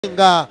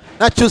senga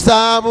ntacyo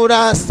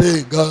uzabura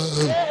senga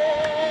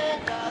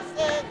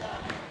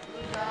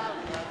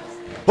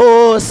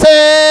oh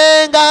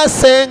senga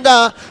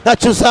senga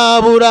ntacyo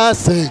uzabura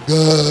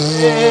senga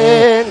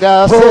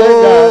senga senga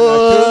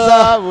ntacyo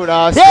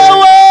uzabura senga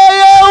yewe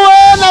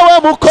nawe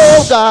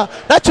mukobwa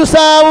ntacyo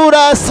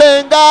uzabura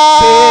senga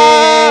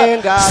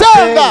senga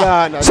senga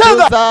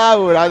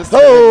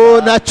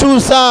oh ntacyo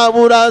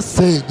uzabura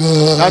senga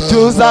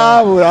ntacyo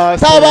uzabura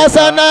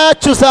tabaza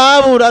ntacyo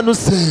uzabura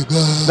nusenga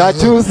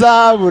ntacyo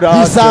uzabura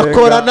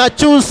izakora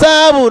ntacyo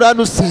uzabura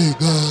nusenga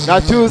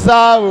ntacyo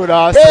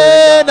uzabura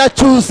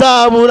ntacyo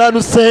uzabura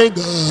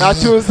nusenga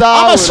ntacyo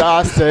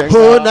uzabura senga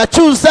oh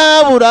ntacyo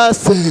uzabura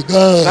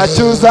senga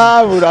ntacyo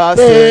uzabura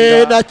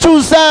senga ntacyo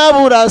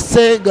uzabura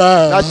senga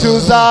ntacyo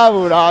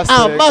uzabura senga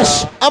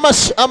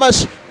amashi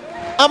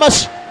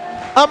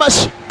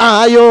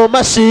ayo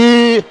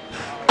mashi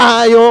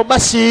ayo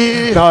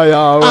mashi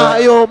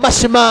ayo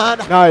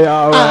mashimana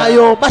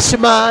ayo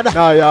mashimana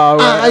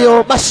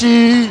ayo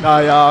mashi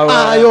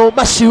ayo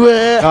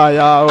mashiwe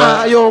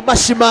ayo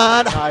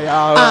mashimana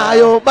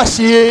ayo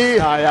mashi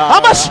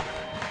amashi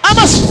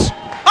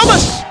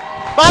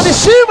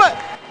manishime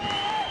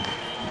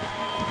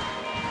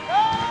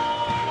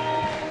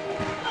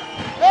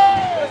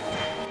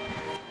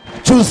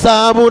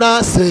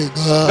Chuzabura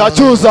senga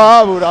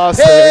nachuzabura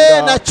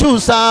senga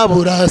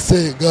nachuzabura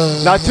senga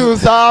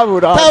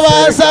nachuzabura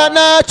tabaza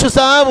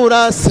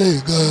nachuzabura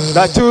senga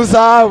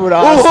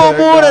nachuzabura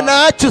uhumure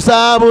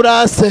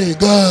nachuzabura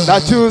senga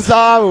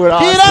nachuzabura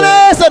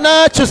iraneza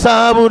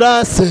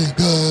nachuzabura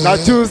senga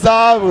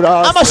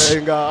nachuzabura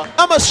senga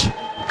amashi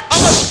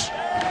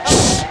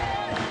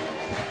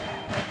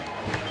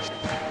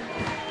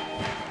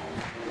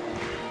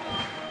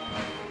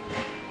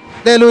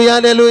Hallelujah,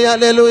 hallelujah,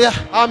 hallelujah.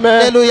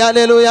 Amen. Hallelujah,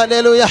 hallelujah,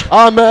 hallelujah.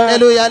 Amen.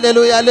 Hallelujah,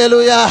 hallelujah,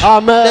 hallelujah.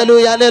 Amen.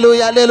 Hallelujah,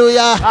 hallelujah,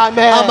 hallelujah.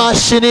 Amen.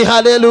 Amashini,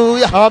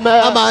 hallelujah.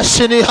 Amen.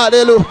 Amashini,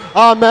 hallelujah.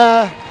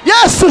 Amen.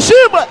 Yes,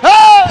 Shima.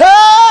 Hey.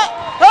 Hey.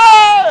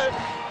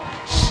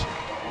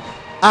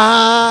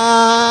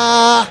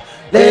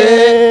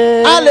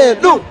 Hey.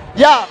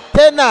 Hallelujah.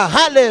 Tena,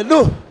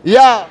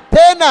 hallelujah.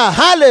 Tena,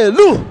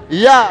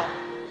 hallelujah.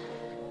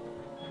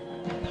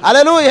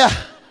 Hallelujah.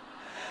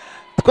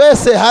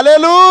 Twese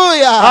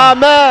haleluya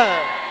amen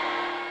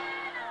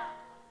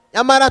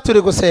nyamara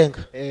turi gusenga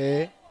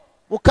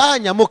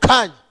mukanya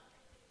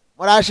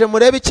muraje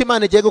murebe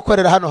ikimana igiye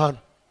gukorera hano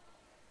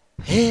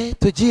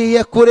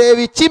tugiye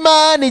kureba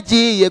ikimana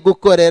igiye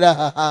gukorera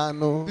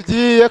hano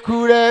tugiye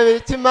kureba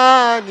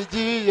ikimana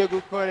igiye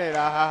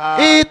gukorera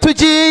hano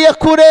tugiye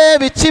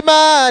kureba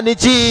ikimana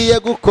igiye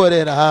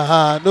gukorera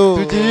hano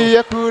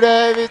tugiye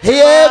kureba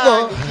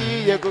ikimana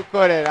igiye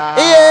gukorera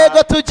hano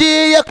yego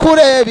tugiye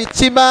kureba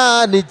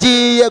ikimana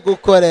igiye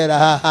gukorera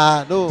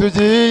hano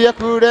tugiye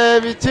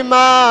kureba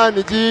ikimana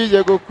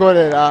igiye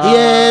gukorera hano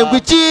yego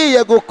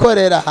igiye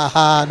gukorera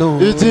hano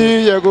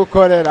igiye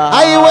gukorera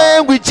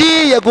ayiwe ngo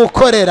igiye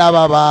gukorera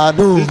aba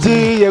bantu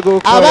igiye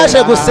gukorera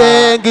abaje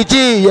gusenga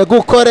igiye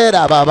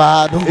gukorera aba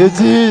bantu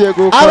igiye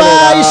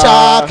gukorera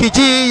abayishaka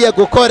igiye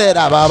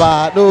gukorera aba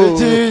bantu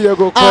igiye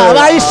gukorera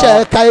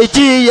abayishaka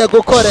igiye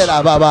gukorera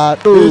aba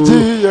bantu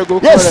igiye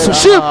gukorera Yesu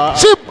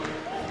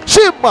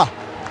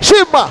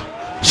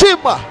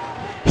shima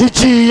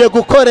igiye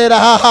gukorera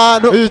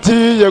ahantu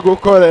igiye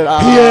gukorera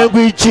yego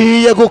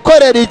igiye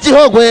gukorera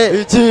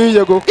igihogwe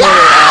igiye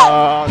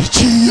gukorera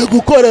igiye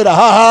gukorera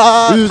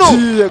ahantu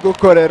igiye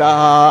gukorera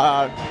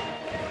ahantu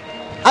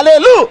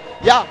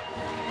haleluya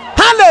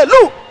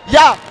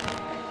haleluya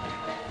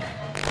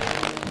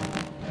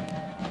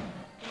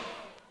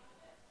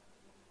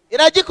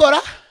iragikora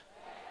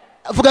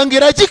avuga ngo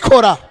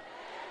iragikora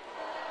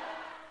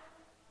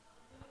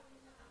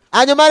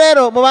hanyuma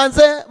rero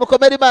mubanze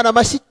mukomere Imana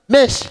amashyi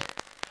menshi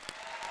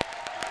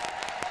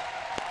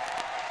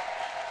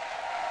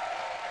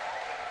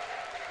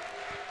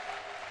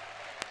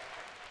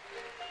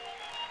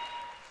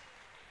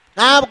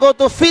ntabwo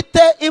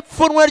dufite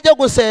ipfunwe ryo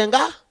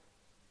gusenga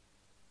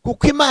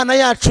kuko Imana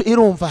yacu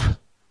irumva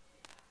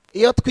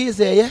iyo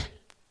twizeye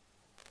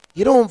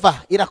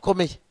irumva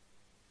irakomeye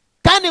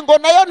kandi ngo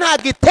nayo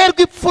ntabwo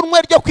iterwa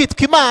ipfunwe ryo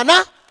kwitwa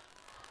Imana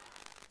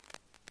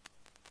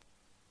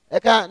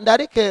reka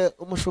ndarike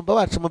umushumba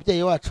wacu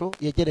umubyeyi wacu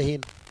yegere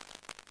hino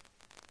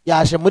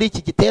yaje muri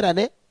iki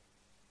giterane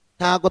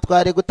ntabwo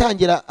twari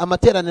gutangira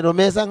amateraniro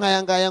meza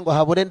nk'aya ngaya ngo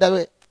habure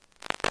ndabe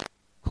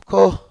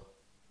kuko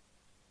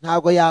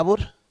ntabwo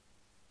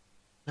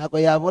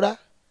yabura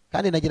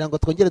kandi nagira ngo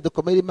twongere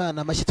dukomere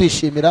Imana amashyi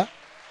tuyishimira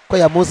ko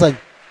yamuzanye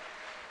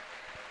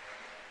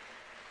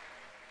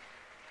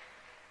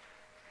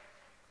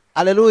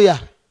haleluya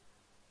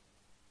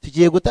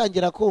tugiye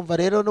gutangira kumva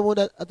rero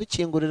n'ubundi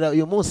adukingurira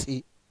uyu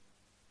munsi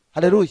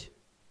haleluya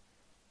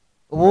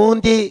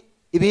ubundi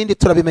ibindi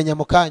turabimenya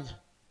mu kanya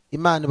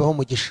Imana ibaho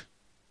umugisha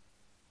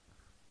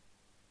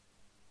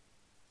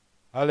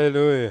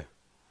haleluya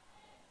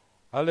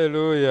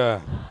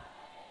haleluya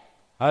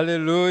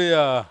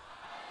haleluya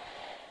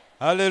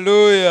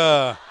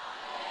haleluya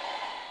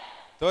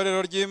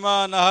torero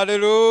ry'Imana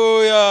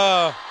haleluya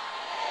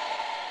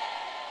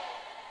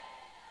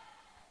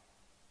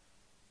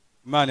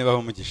Imana ibahe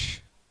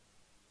umugisha.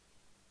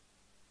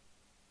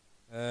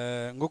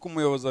 Nk'uko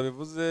umuyobozi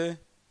abivuze,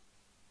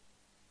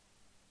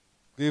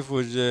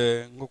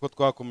 twifuje nk'uko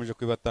twakomeje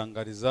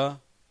kwibatangariza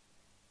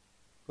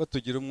ko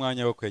tugira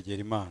umwanya wo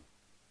kwegera Imana.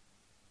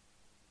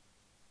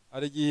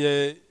 Hari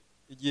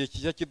igihe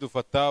kijya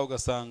kidufata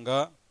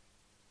ugasanga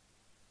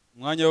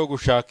umwanya wo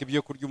gushaka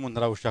ibyo kurya umuntu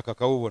arawushaka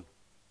akawubona,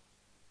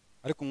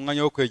 ariko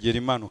umwanya wo kwegera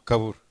Imana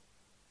ukabura.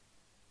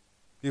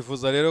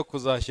 Twifuza rero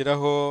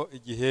kuzashyiraho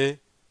igihe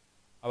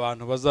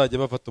abantu bazajya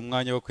bafata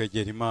umwanya wo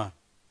kwegera Imana,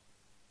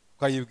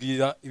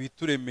 tukayibwira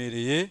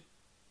ibituremereye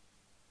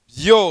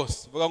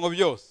byose, vuga ngo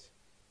byose.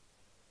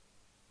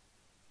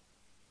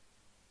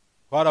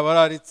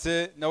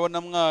 Twarabaritse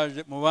nabona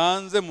mwaje,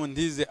 mubanze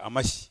mundize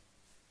amashyi,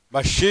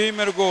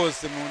 bashime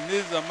rwose,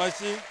 mundize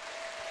amashyi,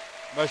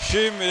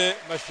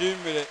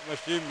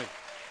 bashimire.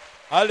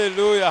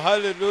 Haleluya,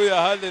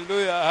 haleluya,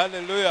 haleluya,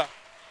 haleluya.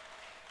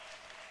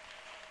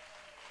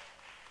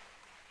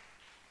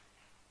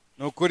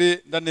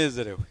 Nukuri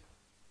ndanezerewe.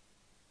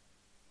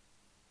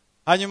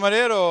 Hanyuma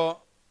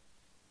rero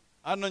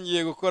hano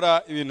ngiye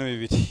gukora ibintu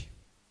bibiri.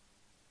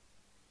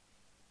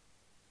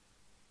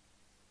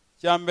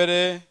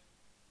 Cyambere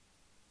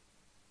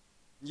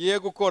ngiye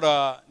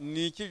gukora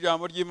ni iki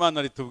ijambo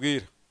ry'Imana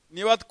ritubwira.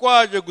 Niba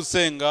twaje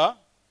gusenga,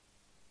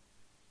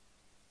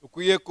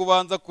 ukwiye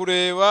kubanza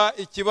kureba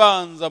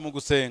ikibanza mu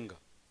gusenga,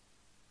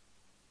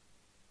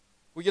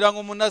 kugira ngo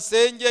umuntu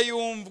asenge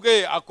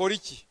yumvwe akora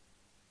iki.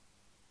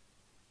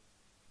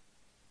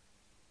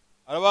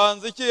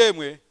 Arabanza iki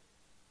yemwe?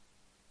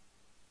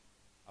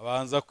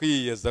 Abanza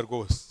kwiyeza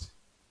rwose,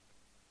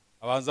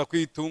 abanza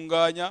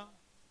kwitunganya,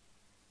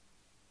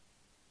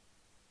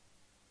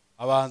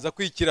 abanza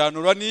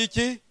kwikiranura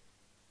n'iki,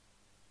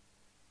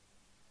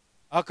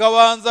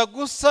 akabanza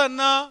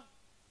gusana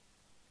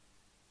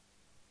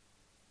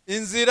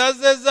inzira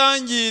ze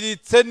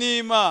zangiritse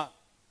n'Imana.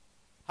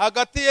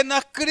 Hagati ye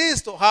na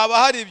Kristo haba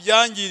hari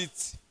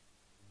ibyangiritse.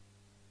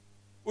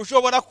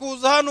 Ushobora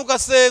kuza hano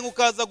ugasenga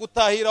ukaza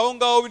gutahira aho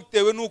ngaho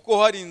bitewe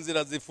nuko hari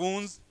inzira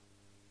zifunze.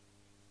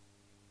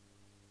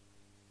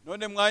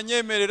 None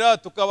mwanyemerera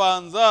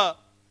tukabanza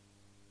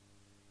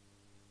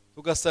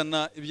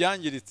tugasana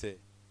ibyangiritse.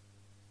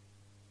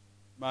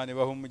 Imana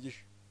ibahe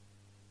umugisha.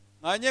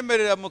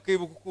 Mwanyemerera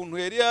mukibuka ukuntu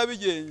yari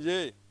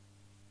yabigenje.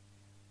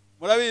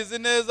 Murabizi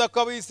neza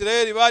ko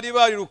Abisirayeli bari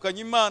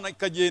barirukanye Imana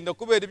ikagenda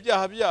kubera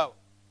ibyaha byabo,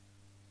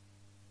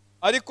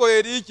 ariko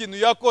yari ikintu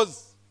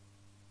yakoze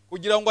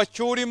kugira ngo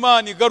acyure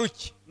Imana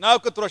igaruke.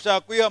 Natwe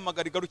turashaka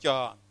kuyihamagara igaruke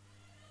ahantu.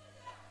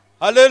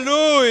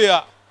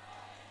 Haleluya.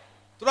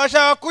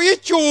 Turashaka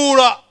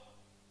kuyicyura,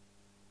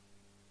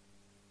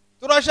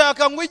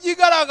 turashaka ngo ijye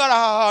igaragara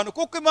aha hantu,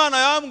 kuko Imana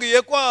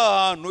yambwiye ko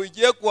aha hantu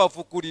igiye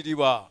kuhafukurira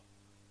iriba.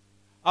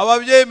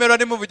 Ababyemera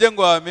nimuvuge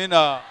ngo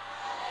amina.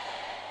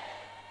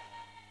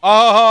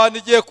 Aha hantu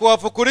igiye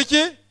kuhafukura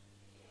iki?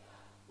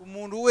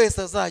 Umuntu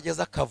wese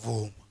azageza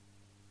akavoma.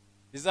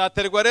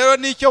 Bizaterwa rero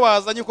n'icyo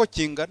wazanye uko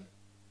kingana,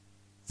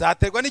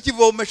 zaterwa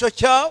n'ikivomesho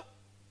cyawe.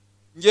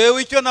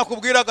 Ngewe icyo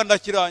nakubwiraga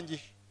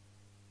ndakirangije.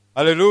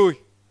 Haleluya.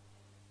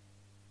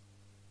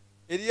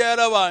 Eliya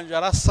yarabanje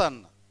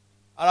arasana,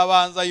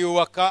 arabanza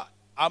yubaka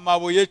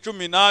amabuye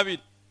 12,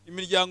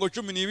 imiryango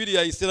 12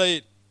 ya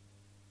Isirayeli.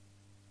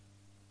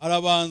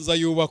 Arabanza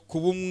yubaka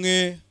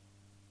ubumwe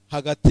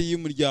hagati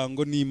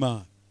y'umuryango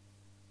n'Imana.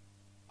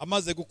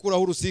 Amaze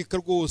gukuraho urusika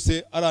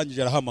rwose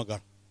arangije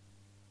arahamagara.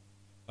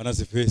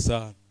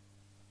 Banazifesa.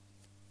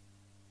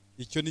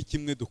 Icyo ni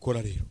kimwe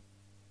dukora rero.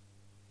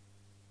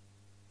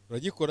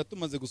 Turagikora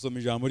tumaze gusoma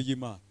ijambo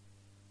ry'Imana.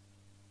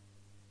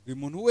 Buri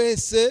muntu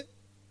wese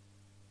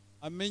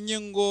amenye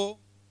ngo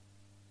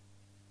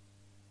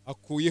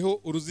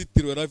akuyeho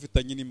uruzitiro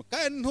yarafitanye n'Imana.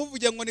 Kandi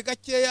ntuvuge ngo ni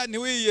gakeya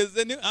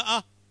ntiwiyeze ni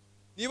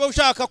niba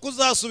ushaka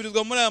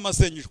kuzasubirizwa muri aya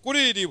masengesho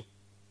kuri iriba,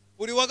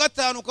 uri wa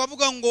gatanu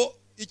ukavuga ngo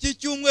iki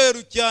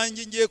cyumweru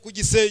cyanjye ngiye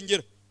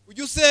kugisengera,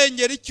 ujye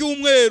usengera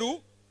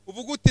icyumweru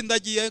uvuga uti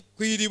ndagiye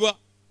kwiriba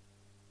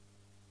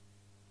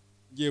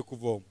ngiye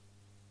kuvoma.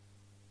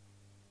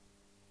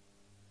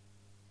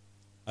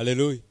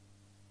 Haleluya.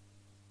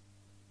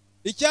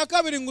 Icya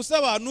kabiri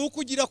ngusaba ni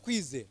ukugira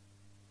kwizera.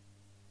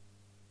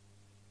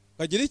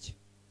 Ukagira iki?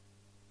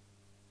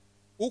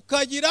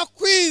 Ukagira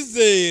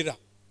kwizera.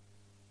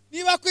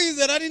 Niba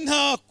kwizera ari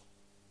ntako,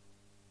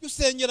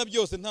 usengera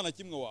byose nta na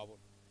kimwe wabona.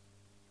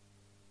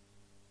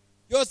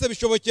 Byose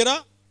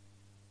bishobokera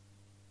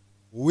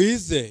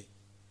wizeye.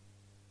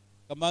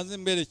 Kamanze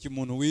mbere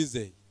cy'umuntu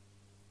wizeye.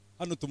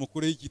 Hano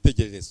tumukureho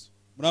igitegererezo.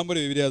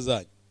 Murambure Bibiliya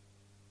zanyu.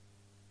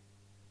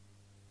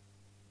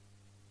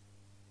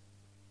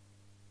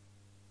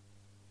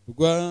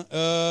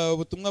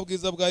 Ubutumwa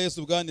bwiza bwa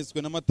Yesu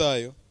bwanditswe na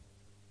Matayo.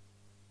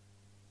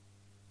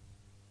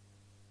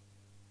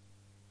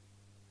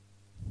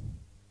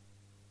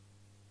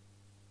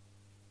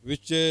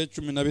 Bice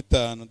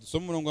 15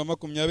 dusoma umurongo wa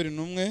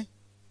 21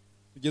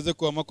 tugeze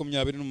ku wa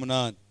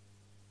 28.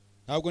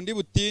 Ntabwo ndi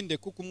butinde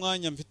kuko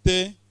umwanya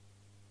mfite,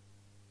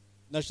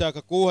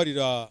 nashaka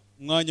kuwuharira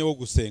umwanya wo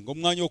gusenga,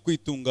 umwanya wo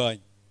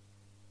kwitunganya.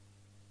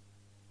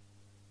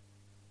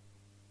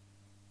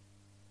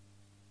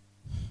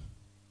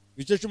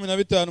 ibice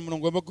 15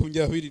 umurongo wa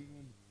 21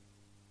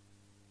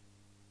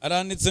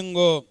 aranditse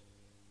ngo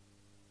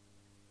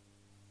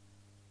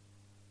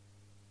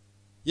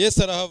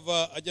Yesu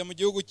arahava ajya mu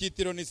gihugu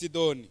cy'Itiro ni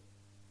Sidoni.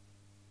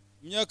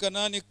 Mu myaka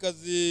 8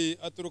 kazi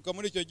aturuka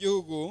muri icyo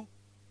gihugu,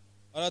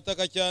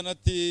 arataka cyane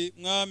ati,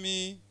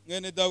 mwami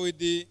mwene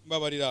Dawidi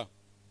mbabarira,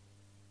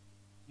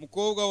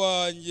 umukobwa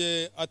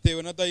wanjye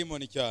atewe na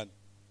dayimoni cyane.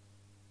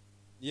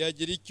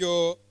 Ntiyagira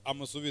icyo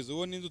amusubiza.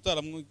 Uwo ninde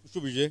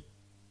utaramushubije?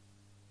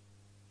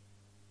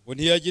 Uwo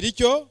ntiyagira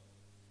icyo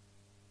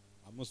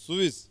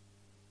amusubiza.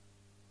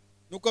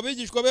 Nuko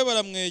abigishwa be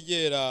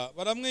baramwegera,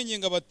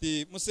 baramwinginga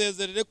bati,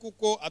 musezerere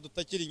kuko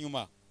adutakira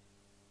inyuma.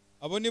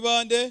 Abo ni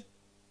bande?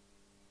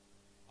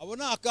 Abo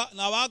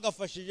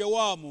nabagafashije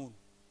wa muntu,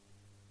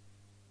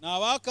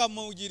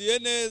 nabakamugiriye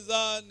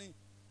neza,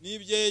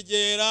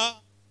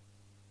 nibyegera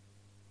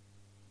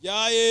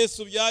bya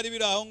Yesu byari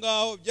biri aho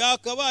ngaho,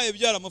 byakabaye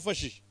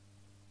byaramufashije.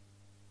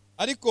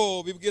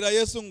 Ariko bibwira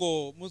Yesu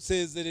ngo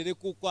musezerere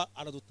kuko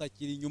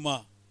aradutakira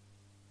inyuma,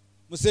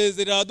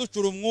 musezerere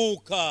aducura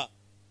umwuka,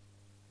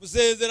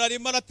 musezerere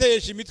arimo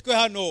aratesha imitwe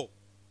hano,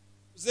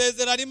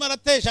 musezerere arimo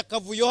aratesha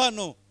akavuyo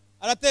hano,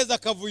 arateza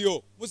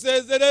akavuyo,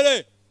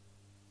 musezerere.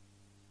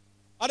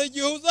 Hari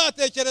igihe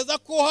uzatekereza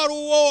ko hari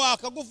uwo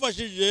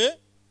wakagufashije,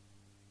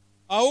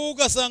 ahubwo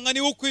ugasanga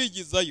niwe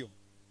ukwigizayo.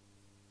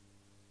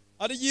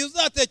 Hari igihe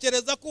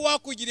uzatekereza ko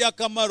wakugiriye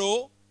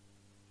akamaro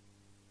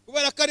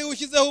kubera ko ari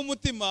ushyizeho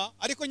umutima,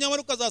 ariko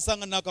nyamara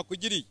ukazasanga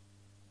ntakakugiriye.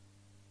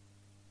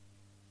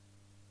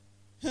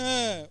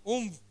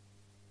 Umva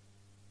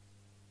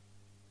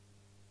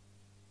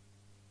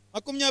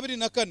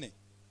 24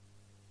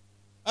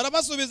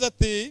 arabasubiza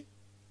ati,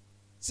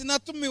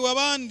 sinatumiwe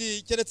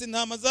abandi keretse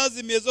intama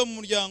zazimiye zo mu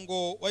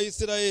muryango wa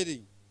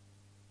Isirayeli.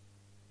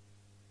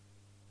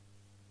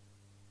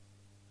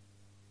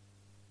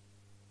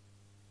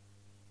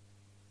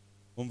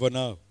 Umva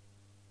nawe,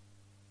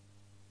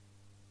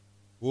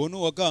 uwo ni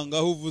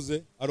uwakangaho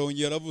uvuze,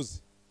 arongera aravuze.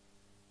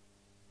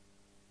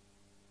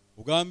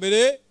 Ubwa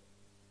mbere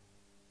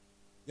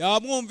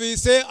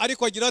yamwumvise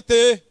ariko agira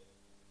ate,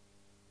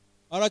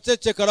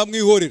 araceceka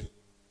aramwihorera.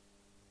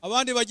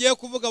 Abandi bagiye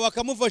kuvuga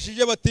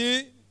bakamufashije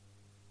bati,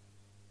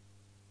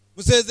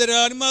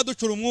 musezerera arimo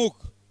aducura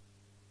umwuka.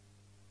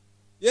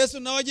 Yesu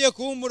nawe agiye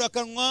kubumbura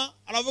akanwa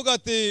aravuga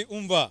ati,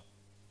 umva,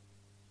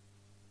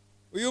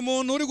 uyu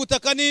muntu uri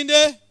gutaka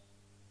ninde?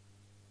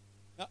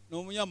 Ni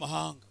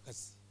umunyamahanga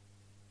kazi.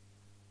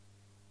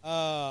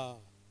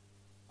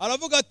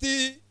 Aravuga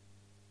ati,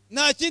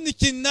 nta kindi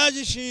kintu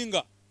naje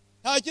ishinga,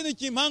 nta kindi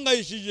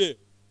kimpangayishije,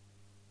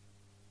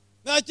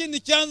 nta kindi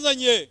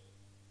cyanzanye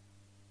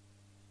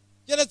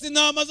keretse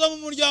intama zo mu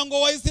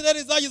muryango wa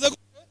Isirayeli zagize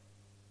gute?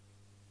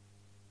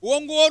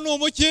 Uwo nguwo ni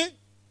umuki?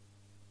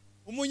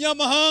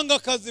 Umunyamahanga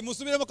kazi.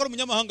 Musubiremo ko ari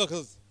umunyamahanga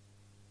kazi.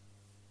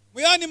 Mu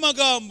yandi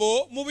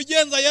magambo, mu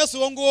bigenza Yesu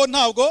uwo nguwo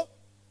ntabwo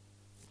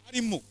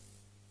arimo.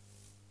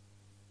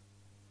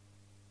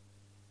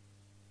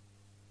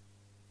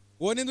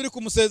 Uwo ninde uri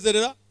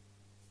kumusezerera?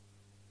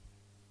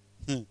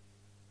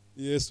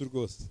 Yesu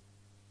rwose.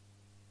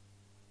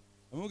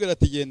 Amubwira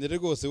ati, gendere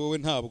rwose wowe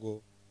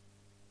ntabwo.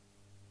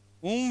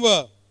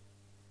 Umva,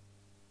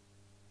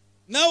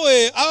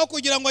 nawe aho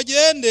kugira ngo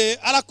agende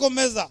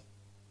arakomeza.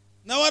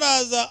 Nawe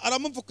araza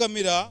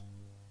aramupfukamira,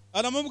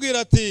 aramubwira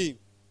ati,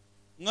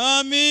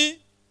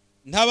 mwami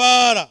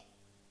ntabara.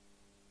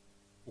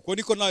 Uko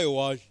niko nawe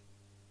waje.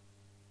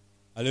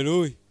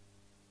 Haleluya.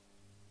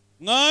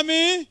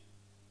 Mwami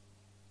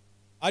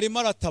arimo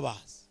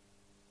aratabaza.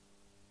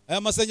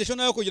 Aya masengesho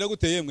nayo kugira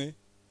gute yemwe?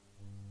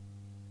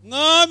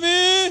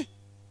 Mwami,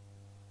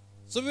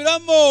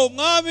 subiramo,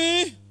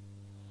 mwami,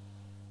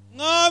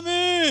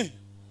 mwami,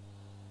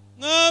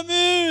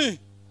 mwami,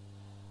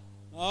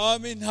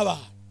 mwami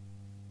ntabara.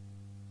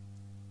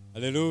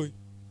 Haleluya.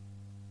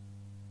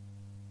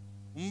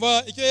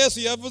 Umva icyo Yesu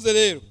yavuze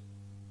rero.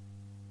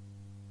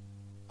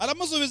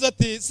 Aramusubiza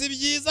ati, si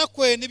byiza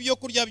kwe n'ibyo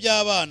kurya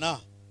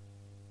by'abana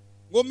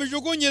ngo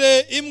mijugunyire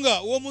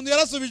imbwa. Uwo muntu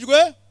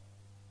yarasubijwe?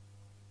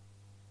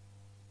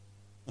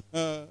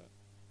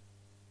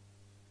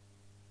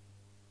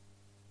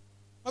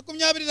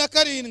 Makumyabiri na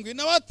karindwi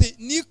nawe ati,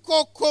 ni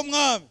koko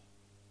mwami,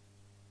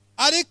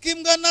 ariko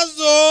imbwa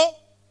nazo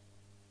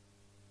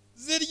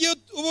zirya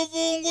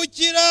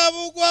ubuvungukira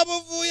bugwa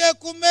buvuye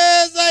ku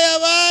meza ya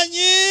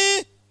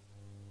banki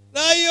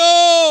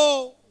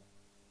RYO.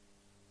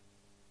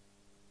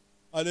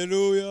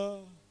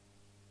 Haleluya,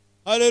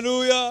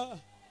 haleluya.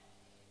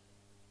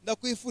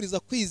 Ndakwifuriza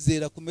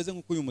kwizera kumeze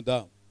nk'uko uyu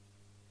mudamu.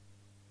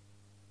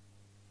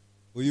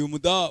 Uyu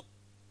mudamu,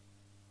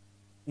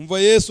 umva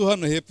Yesu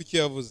hano hepfo icyo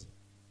yavuze.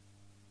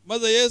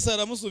 Maze Yesu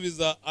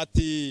aramusubiza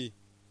ati,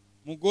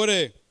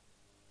 mugore,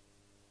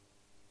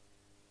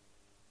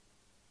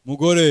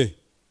 mugore,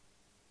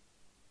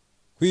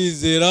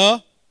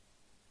 kwizera,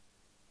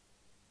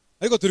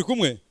 ariko turi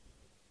kumwe,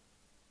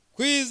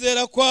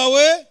 kwizera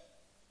kwawe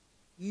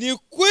ni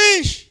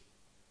kwishi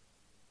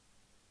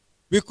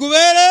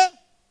bikubere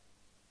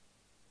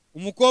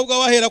umukobwa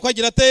wahera ko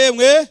agira ate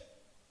yemwe?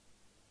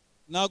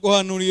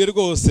 naguhanuriye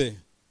rwose.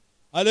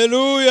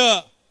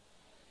 Haleluya.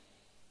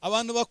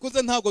 Abantu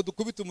bakuze ntago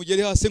dukubita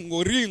umugeri hasi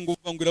ngo ringo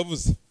ngo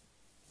irabuze.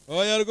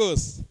 Oya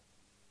rwose.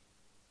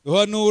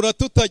 Duhanura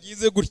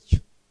tutagize gutyo.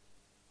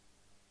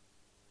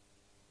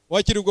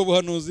 Wakiri ubwo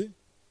buhanuzi?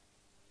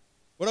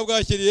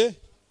 Urabwakiriye?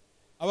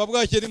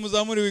 Ababwakiri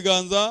muzamura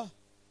ibiganza.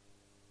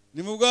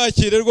 Ni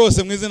mubwakire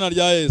rwose mu izina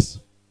rya Yesu.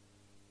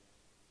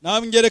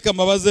 Namgereka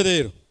amabaze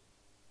rero.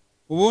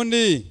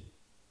 Ubundi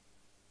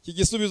iki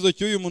gisubizo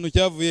cy'uyu muntu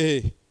cyavuye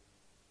he?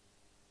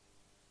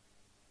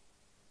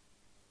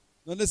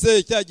 None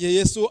se cya gihe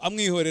Yesu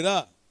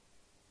amwihorera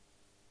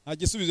nta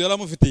gisubizo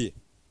yaramufitiye?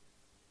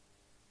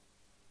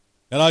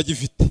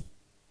 Yaragifite.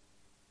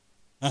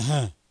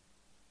 Aha.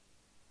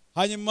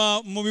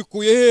 Hanyuma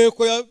mubikuye he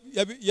ko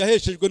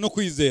yaheshejwe no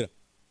kwizera?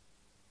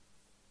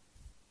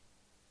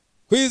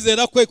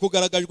 Kwizera kwe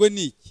kugaragajwe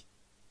n'iki?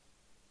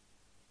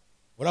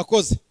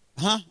 Urakoze.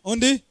 Aha,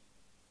 undi?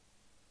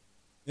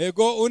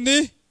 Ego,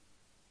 undi?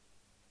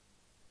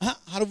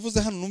 Aha, haravuze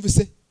hano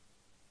numvise.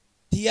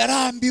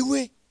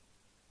 Tiyarambiwe.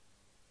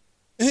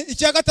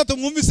 Icya gatatu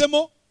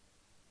mwumvisemo?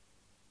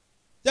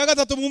 Icya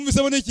gatatu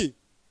mwumvisemo niki?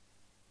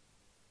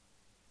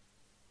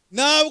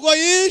 Ntabwo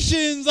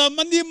yishinza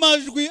andi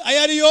majwi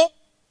ayariyo,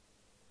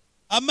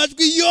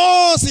 amajwi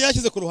yose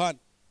yashyize ku ruhande.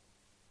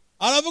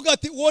 Aravuga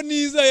ati uwo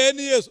nizeye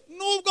ni Yesu.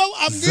 Nubwo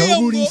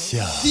ambwiye ngo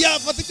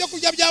yafata ibyo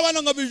kurya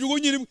by'abana ngo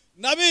bijugunye rimwe,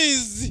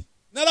 nabizi,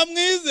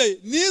 naramwizeye,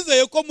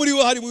 nizeye ko muri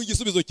we hari mu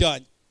gisubizo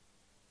cyanyu.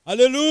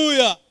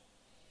 Haleluya.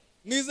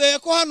 Nizeye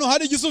ko hano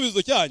hari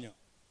igisubizo cyanyu.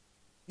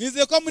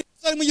 Nizeye ko muri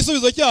hari mu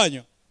gisubizo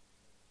cyanyu.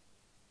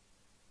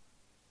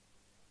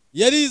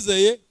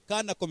 Yarizeye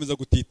kandi akomeza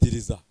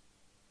gutitiriza.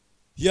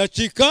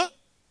 Yacika.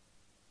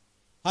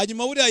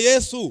 Hanyuma buriya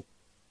Yesu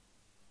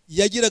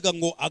yagiraga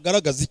ngo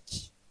agaragaze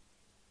iki?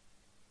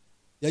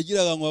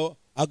 Yagiraga ngo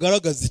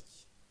agaragaze iki?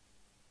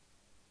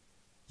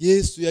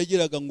 Yesu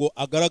yagiraga ngo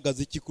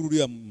agaragaze iki kuri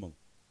uriya mama?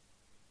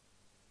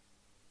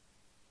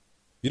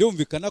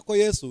 Birumvikana ko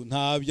Yesu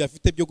ntabyo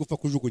afite byo gupfa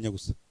kujugunya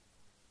gusa.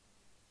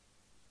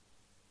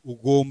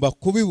 Ugomba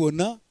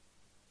kubibona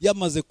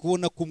yamaze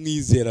kubona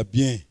kumwizera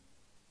bien.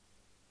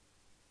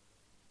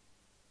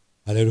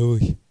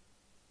 Haleluya.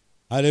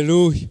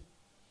 Haleluya.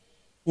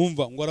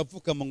 Umva ngo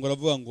arapfukama ngo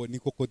aravuga ngo ni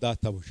koko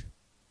databuja.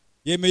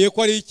 Yemeye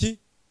ko ari iki?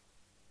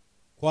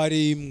 Ko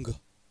ari imbwa.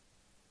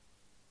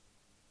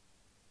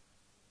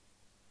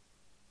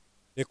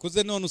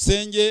 Ekuze none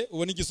usenge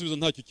ubone igisubizo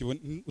ntacyo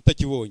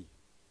utakibonye.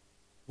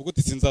 Vuga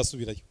uti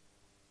sinzasubirayo.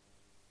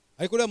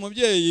 Ariko uriya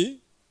mubyeyi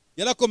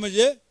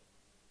yarakomeje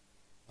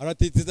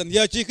aratitiza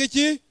ntiyacika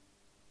iki?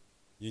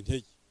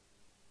 Intege.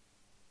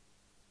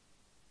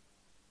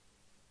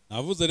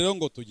 Navuze rero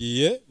ngo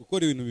tugiye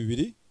gukora ibintu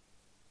bibiri,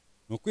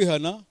 no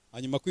kwihana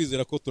hanyuma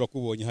kwizera ko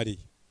turakubonye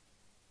hariya.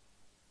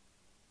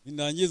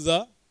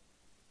 Nindangiza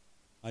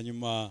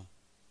hanyuma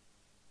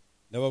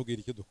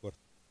ndababwira icyo dukora.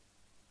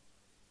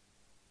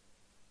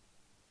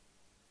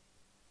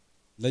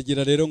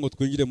 Ndagira rero ngo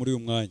twinjire muri uyu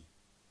mwanya.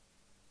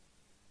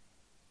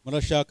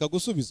 Murashaka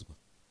gusubizwa?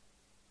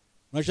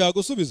 Murashaka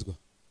gusubizwa?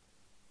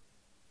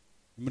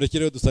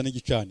 Murekere dusa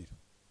n'igicaniro.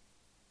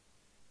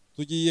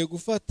 Tugiye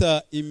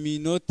gufata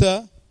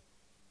iminota,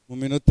 mu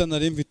minota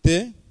nari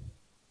mfite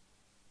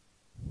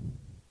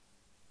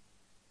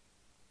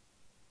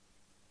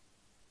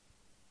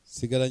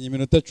sigaranye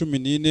iminota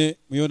 14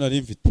 muyo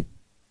nari mfite.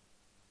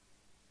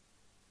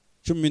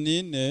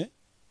 14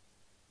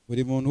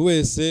 buri muntu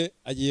wese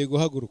agiye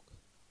guhaguruka.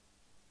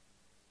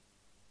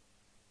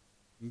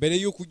 Mbere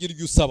y'uko ugira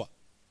ibyo usaba,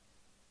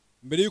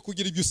 mbere y'uko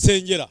ugira ibyo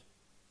usengera,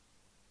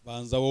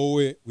 banza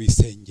wowe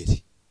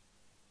wisengere.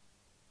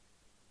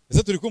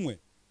 Ese turi kumwe?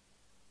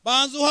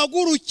 Banza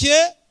uhaguruke,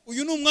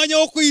 uyu ni umwanya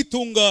wo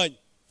kwitunganya.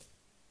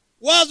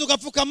 Waza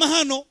ugapfukama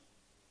hano,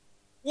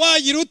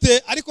 wagira ute,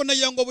 ariko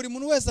nagira ngo buri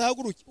muntu wese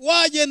ahaguruke.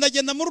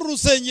 Wagenda muri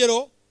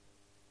rusengero,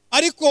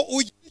 ariko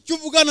icyo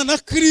uvugana na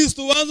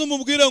Kristo banza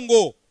umubwire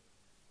ngo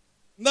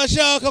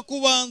ndashaka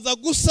kubanza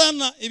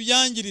gusana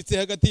ibyangiritse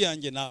hagati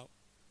yanjye nawe.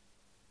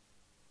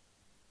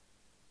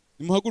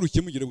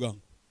 Nimuhaguruke mugire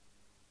bwangu.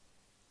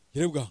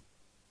 Gire bwangu.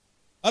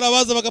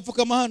 Arabaza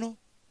bagapfukama hano.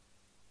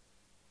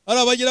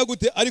 Arabagira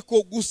gute,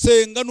 ariko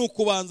gusenga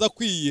nukubanza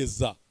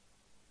kwiyeza.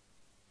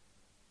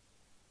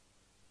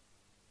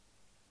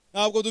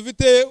 Ntabwo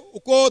dufite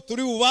uko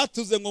turi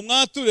bubatuze ngo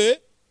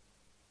mwature,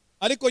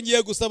 ariko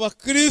ngiye gusaba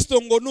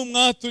Kristo ngo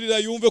numwaturira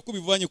yumve ko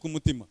bivanye ku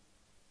mutima.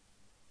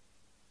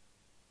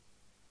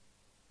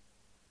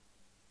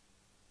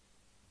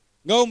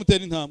 Ngaho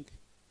mutera intambwe.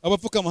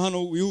 Abapfukama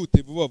hano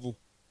wihute vuba vuba.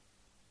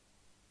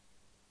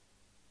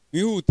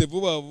 Wihute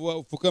vuba vuba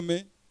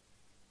upfukame.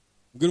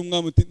 Mbwira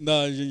umwami uti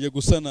ndaje ngiye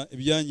gusana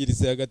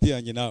ibyangiritse hagati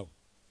yanjye nawe.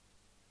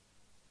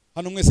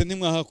 Hano mwese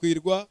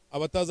ntimwahakwirwa,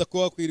 abataza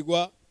ko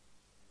hakwirwa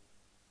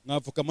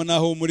mwapfukama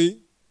naho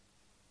muri,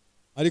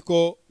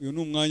 ariko uyu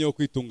ni umwanya wo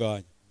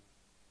kwitunganya.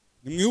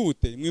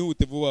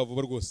 Nimwihute vuba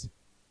vuba rwose.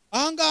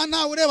 Ahangaha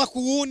ntawe ureba ku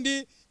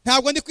wundi,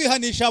 ntabwo ndi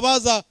kwihanisha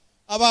abaza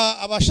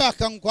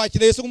abashaka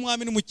kwakira Yesu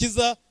nk'umwami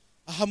n'umukiza.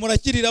 Aha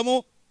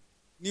murakiriramo,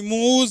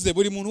 nimuze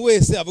buri muntu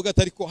wese avuga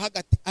ati ariko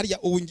hagati harya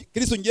ubu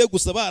Kristo ngiye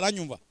gusaba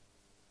aranyumva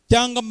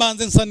cyangwa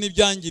mbanze nsa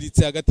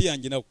n'ibyangiritse hagati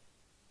yanjye nawe.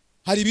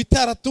 Hari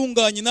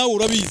bitaratunganye nawe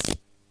urabizi,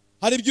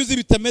 hari ibyuzi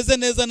bitameze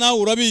neza nawe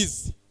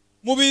urabizi,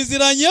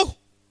 mubiziranyeho.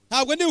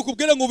 Ntabwo ndi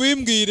bukubwire ngo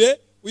ubimbwire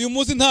uyu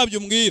munsi, ntabyo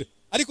umbwira,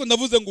 ariko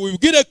ndavuze ngo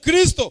ubibwire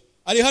Kristo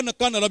ari hano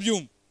kandi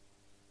arabyumva.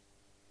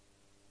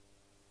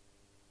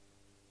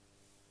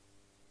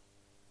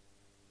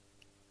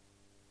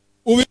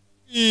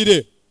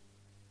 Ubibwire,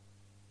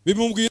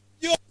 bimubwire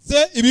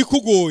byose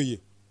ibikugoye,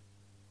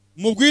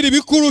 mubwire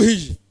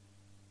ibikuruhije.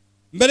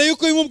 Mbere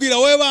yuko bimubwira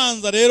wowe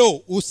banza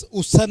rero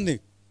usane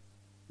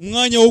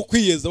umwanya wo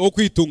kwiyeza, wo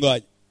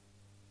kwitunganya.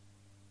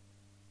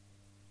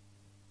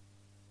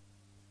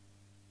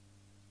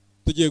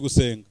 Tugiye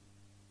gusenga,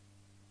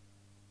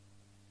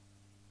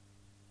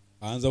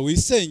 banza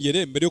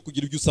wisengere mbere yo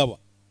kugira ibyo usaba.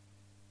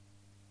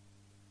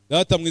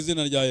 Data mu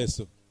izina rya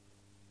Yesu,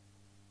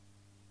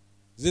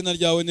 izina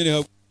ryawe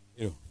nirihabwe.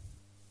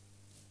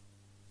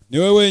 Ni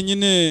wowe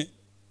wenyine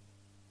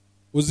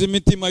uzi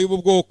imitima y'ubu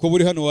bwoko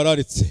buri hano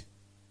wararitse.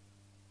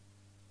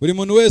 Buri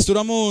muntu wese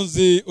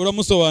uramuzi,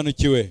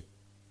 uramusobanukiwe.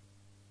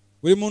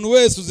 Buri muntu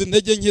wese uzi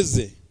intege nke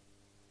ze.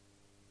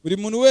 Buri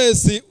muntu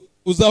wese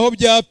uzi aho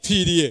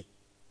byapfiriye.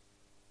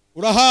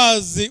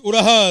 Urahazi.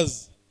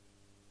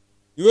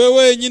 Ni wowe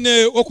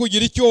wenyine wo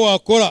kugira icyo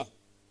wakora.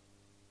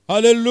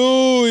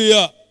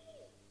 Haleluya.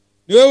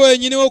 Ni wowe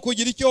wenyine wo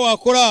kugira icyo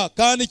wakora,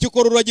 kandi icyo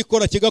ukora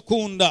uragikora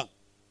kigakunda,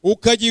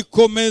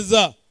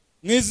 ukagikomeza.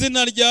 Mu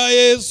izina rya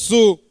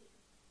Yesu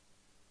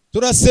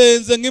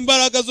turasenze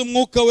nk'imbaraga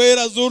z'umwuka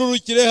wera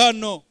zururukire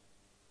hano.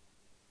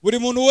 Buri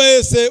muntu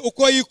wese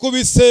uko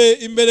yikubise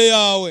imbere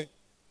yawe,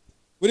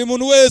 buri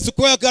muntu wese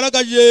uko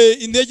yagaragaje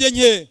intege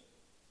nke,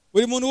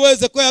 buri muntu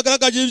wese uko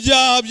yagaragaje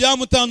ibyaha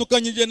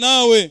byamutandukanyije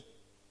nawe,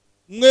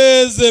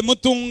 mweze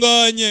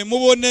mutunganye,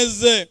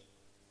 muboneze,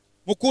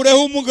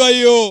 mukureho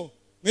umugayo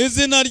mu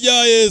izina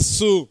rya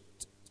Yesu.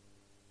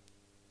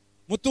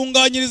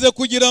 Mutunganyirize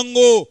kugira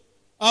ngo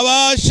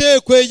abashe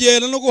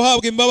kwegera no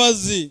guhabwa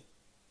imbabazi.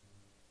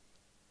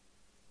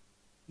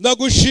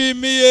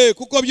 Ndagushimiye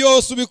kuko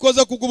byose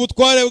ubikoze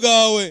kubw'ubutware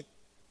bwawe.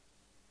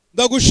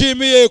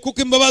 Ndagushimiye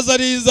kuko imbabazi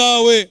ari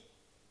izawe.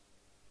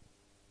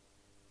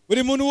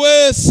 Buri muntu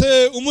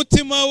wese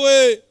umutima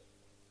we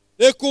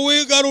reka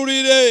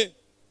uwigarurire,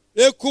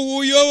 reka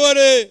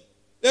uwuyobore,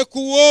 reka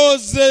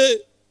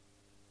uwoze,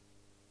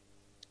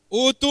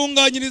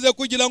 uwutunganyirize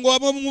kugira ngo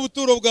wabe mu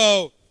buturo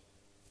bwawe.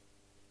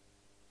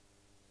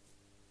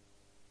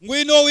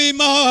 Ngwino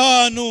wima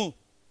aha hantu,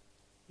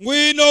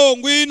 ngwino.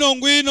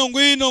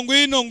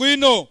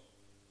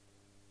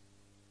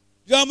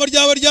 Ijambo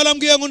ryawe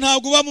ryarambwiye ngo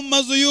ntabwo uba mu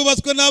mazu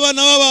yubatswe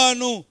n'abana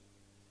b'abantu,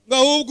 ngo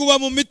ahubwo uba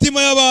mu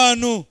mitima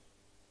y'abantu.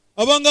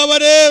 Aba ngaba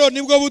rero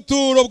nibwo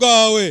buturo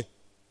bwawe,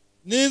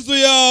 n'inzu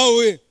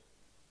yawe.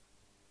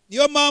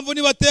 Niyo mpamvu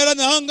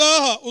nibaterana aha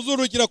ngaha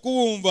uzurukira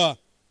kubumva,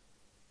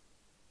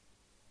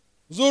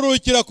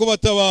 uzurukira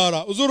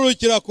kubatabara,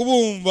 uzurukira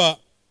kubumva.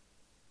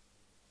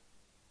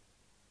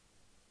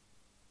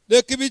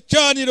 Reka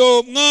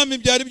ibicaniro mwami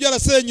byari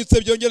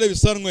byarasenyutse byongere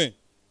bisanwe.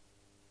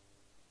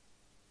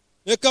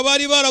 Reka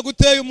bari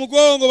baraguteye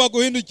umugongo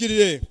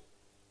baguhindukirire.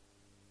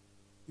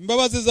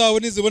 Imbabazi zawe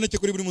niziboneke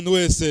kuri buri muntu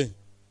wese.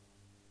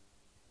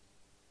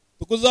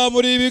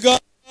 Tukuzamuriye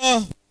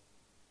ibiganza,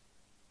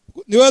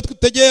 ni wowe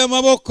tutegeye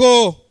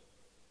amaboko,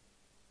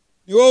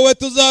 ni wowe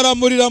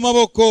tuzaramurira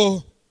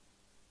amaboko,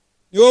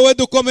 ni wowe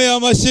dukomeye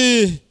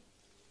amashyi,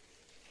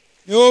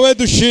 ni wowe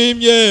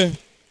dushimye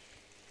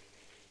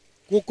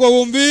kuko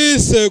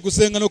wumvise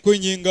gusenga no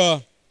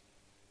kwinginga.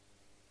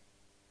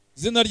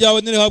 Izina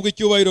ryawe nirihabwe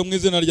icyubahiro mu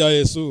izina rya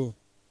Yesu.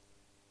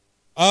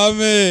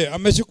 Amen.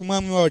 Amashyi ku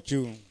mwami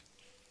wacu.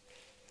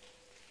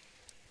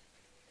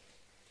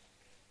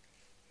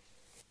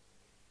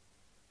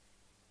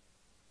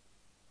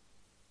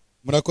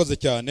 Murakoze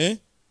cyane.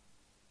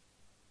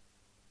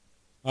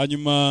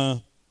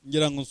 Hanyuma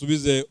ngira ngo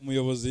nsubize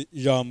umuyobozi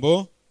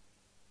ijambo.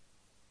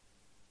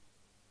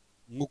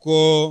 Nguko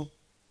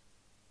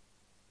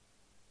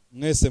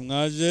mwese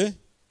mwaje,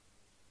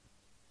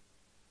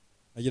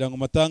 nagira ngo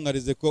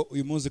matangarize ko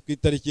uyu munsi ku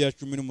itariki ya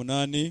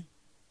 18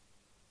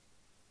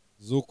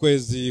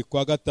 z'ukwezi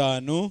kwa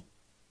gatanu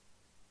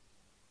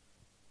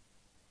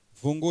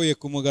funguye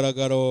ku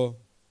mugaragaro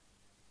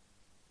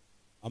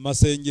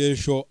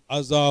amasengesho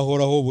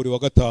azahoraho buri wa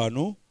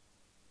gatanu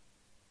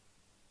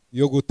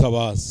yo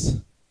gutabaza.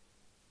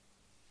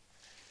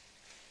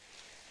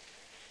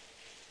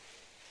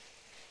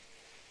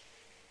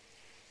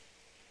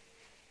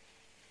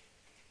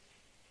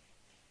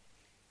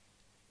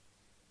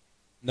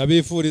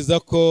 Ndabifuriza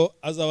ko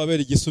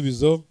azababera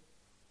igisubizo,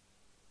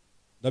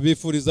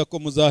 ndabifuriza ko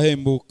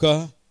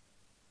muzahembuka,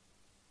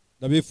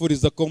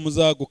 ndabifuriza ko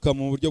muzaguka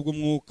mu buryo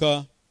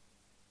bw'umwuka,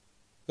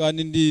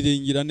 kandi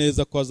ndiringira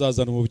neza ko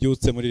azazana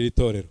ububyutse muri iri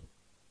torero.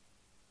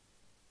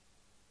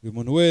 Buri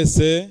muntu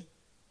wese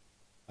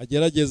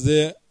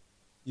agerageze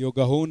iyo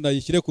gahunda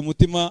yishyire ku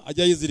mutima,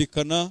 ajya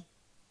yizirikana,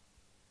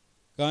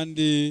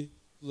 kandi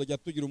tuzajya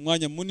tugira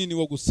umwanya munini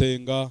wo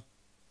gusenga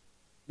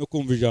no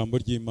kumva ijambo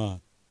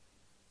ry'Imana.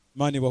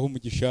 Imana ibahe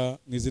umugisha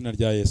mu izina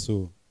rya Yesu.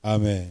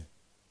 Amen.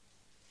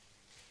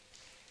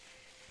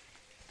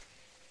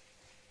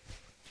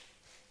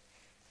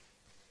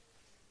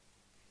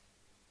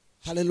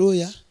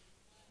 Haleluya.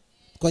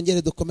 Twongere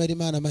dukomere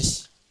Imana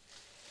amashyi.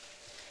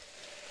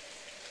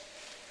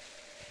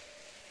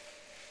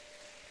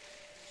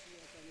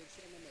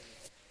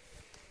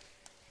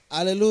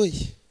 Haleluya.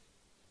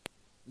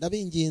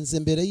 Ndabinginze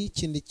mbere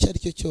y'ikintu icyo ari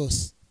cyo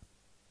cyose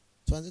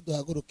tubanze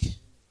duhaguruke.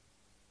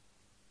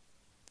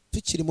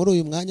 Tukiri muri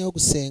uyu mwanya wo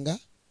gusenga,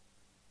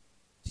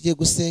 tugiye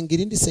gusenga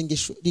irindi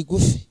sengesho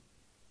rigufi,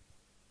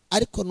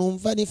 ariko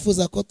numva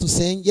nifuza ko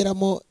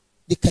tusengeramo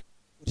rikari.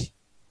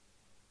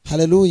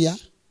 Haleluya.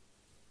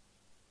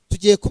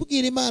 Tugiye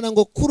kubwira Imana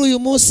ngo kuri uyu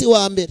munsi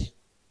wa mbere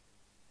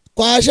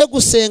twaje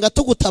gusenga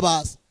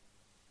tugutabaza,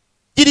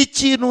 gira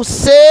ikintu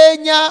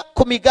usenya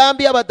ku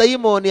migambi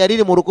y'abadayimoni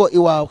yariri mu rugo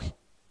iwawe.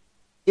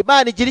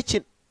 Imana igira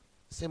ikintu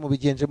se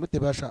mubigenje mute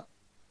basha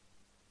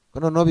ko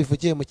noneho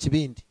bivugiye mu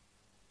kibindi.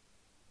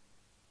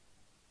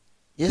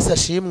 Yesu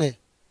ashimwe.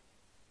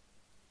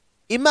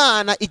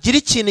 Imana igira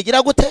ikintu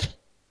igira gute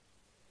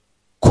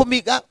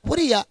kumiga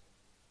buriya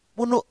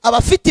muntu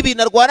abafite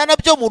ibintu arwana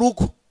nabyo mu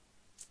rugo.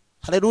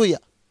 Haleluya.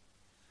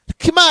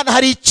 Imana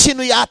hari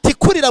ikintu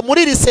yatikurira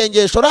muri iri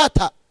sengesho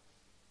rata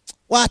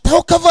wataho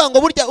ukavuga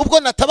ngo burya ubwo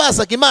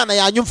natabazaga Imana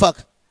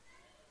yanyumvaga.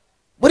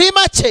 Muri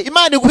make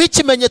Imana iguha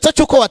ikimenyetso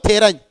cy'uko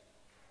wateranye.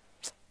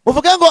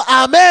 Muvuge ngo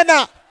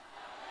amena.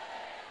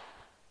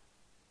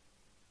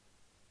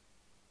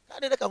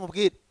 Kandi reka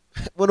nkubwire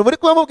umuntu muri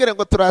kumubwira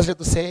ngo turaje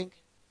dusenge.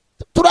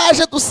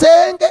 Turaje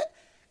dusenge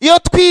iyo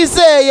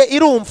twizeye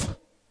irumva.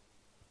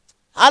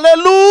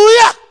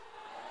 Haleluya.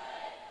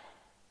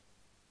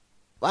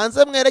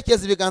 Banze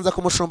mwerekeze ibiganza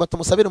ku mushumba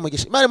tumusabire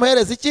umugisha. Imana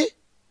imuhereze iki?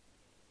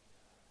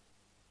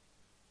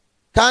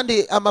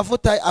 Kandi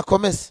amavuta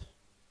akomeze.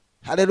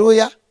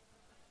 Haleluya.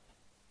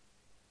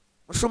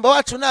 Mushumba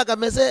wacu ntago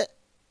ameze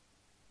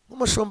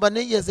nk'umushumba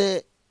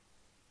nigeze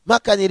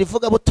makanira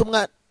ivuga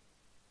butumwa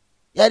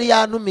yari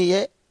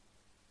yantumiye,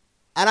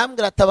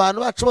 arambwira ati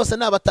abantu bacu bose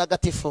ni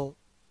abatagatifu,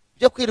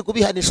 byo kwirirwa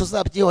ubihanisha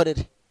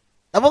uzabyihorere.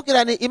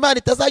 Ndamubwira ni Imana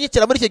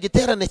itazanyikira muri icyo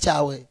giterane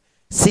cyawe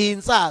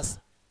sinzaza.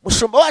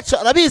 Mushumba wacu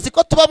arabizi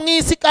ko tuba mu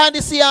isi kandi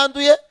isi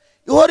yanduye,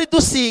 ihora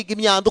idusiga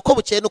imyanda uko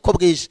bukeye nuko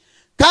bwije,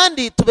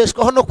 kandi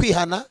tubeshwaho no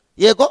kwihana.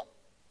 Yego,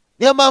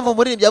 niyo mpamvu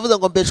umuririmbyi yavuze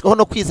ngo mbeshwaho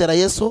no kwizera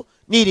Yesu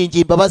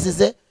niringiye imbabazi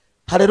ze.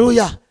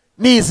 Haleluya.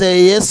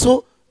 Nizeye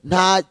Yesu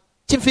nta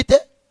kimfite,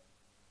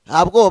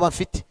 nta bwoba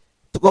mfite.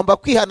 Tugomba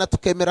kwihana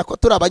tukemera ko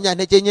turi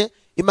abanyantege nke,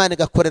 Imana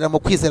igakorera mu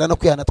kwizera no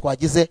kwihana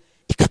twagize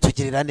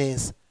ikatugirira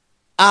neza.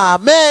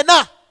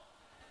 Amena.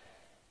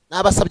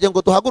 Nabasabye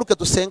ngo duhaguruke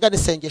dusengane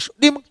isengesho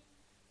rimwe,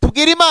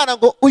 tubwire Imana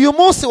ngo uyu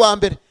munsi wa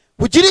mbere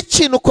ugira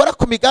ikintu ukora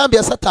ku migambi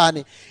ya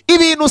Satani.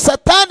 Ibintu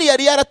Satani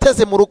yari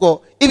yarateze mu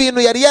rugo,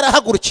 ibintu yari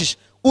yarahagurukije,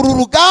 uru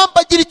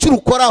rugamba gira icyo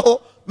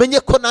urukoraho, menye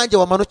ko nanjye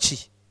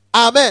wamanukiye.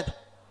 Amen.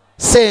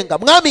 Senga.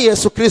 Mwami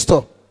Yesu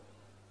Kristo,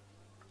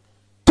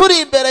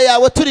 turi imbere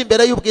yawe, turi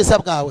imbere y'ubwiza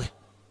bwawe,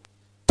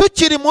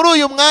 tukiri muri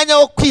uyu mwanya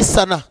wo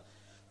kwisana,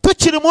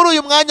 tukiri muri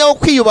uyu mwanya wo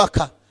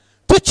kwiyubaka,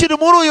 tukiri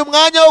muri uyu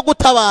mwanya wo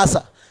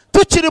gutabaza,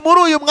 tukiri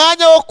muri uyu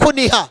mwanya wo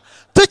kuniha,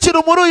 tukiri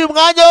muri uyu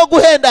mwanya wo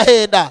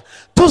guhendahenda.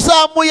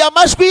 Tuzamuye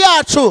amajwi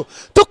yacu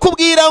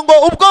tukubwira ngo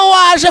ubwo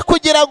waje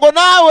kugira ngo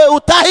nawe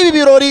utahe ibi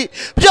birori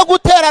byo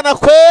guterana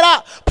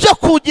kwera, byo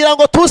kugira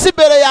ngo tuze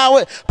imbere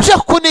yawe,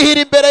 byo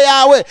kunihira imbere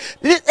yawe.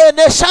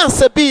 Ene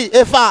chance bi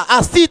eva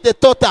aside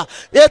tota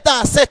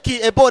eta seki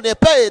ebone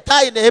pe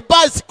taine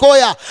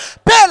ebazikoya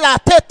pe la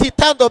teti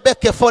tando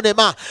beke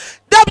fonema.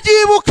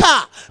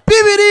 Ndabyibuka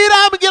Bibiri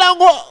irambwira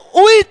ngo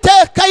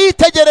Uwiteka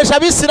yitegereje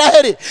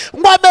Abisiraheli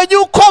ngo amenye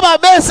uko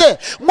bameze,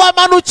 ngo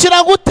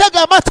amanukira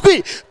gutega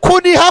amatwi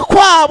kuniha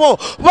kwabo.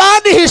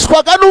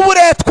 Banihishwaga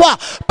n'uburetwa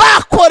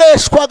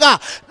bakoreshwaga,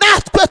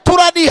 natwe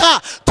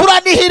turaniha,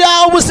 turanihira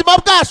ubuzima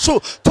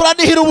bwacu,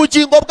 turanihira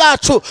ubugingo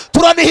bwacu,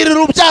 turanihira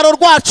urubyaro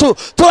rwacu,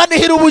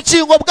 turanihira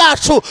ubugingo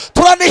bwacu,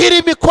 turanihira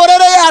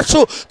imikorere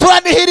yacu,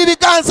 turanihira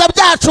ibiganza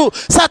byacu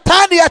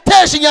Satani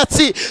yateje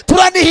inyatsi,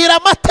 turanihira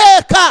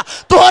amateka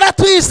duhora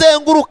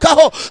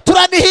twizengurukaho,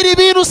 turanihira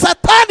ibintu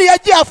Satani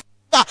yagiye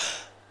afunga.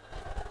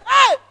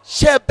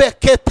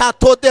 Shebeketa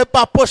tode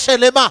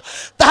baposhelema.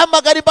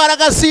 Ndahamagara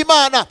imbaraga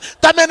z'Imana,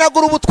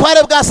 ndamenagura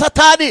ubutware bwa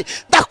Satani,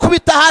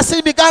 ndakubita hasi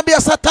imigambi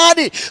ya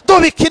Satani,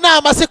 ndubika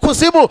inama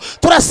z'ikuzimu,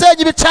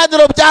 turasenya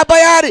ibicaniro bya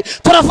Bayali,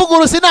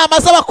 turavuguruza inama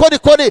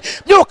z'abakonikoni.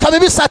 Myuka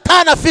mibi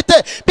Satani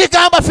afite,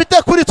 migambi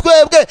afite kuri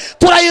twebwe,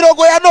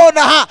 turayirogoya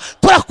nonaha,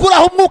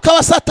 turakuraho umwuka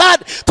wa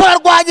Satani,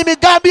 turarwanya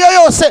imigambi yo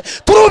yose,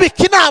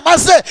 turubika inama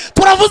ze,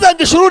 turavuze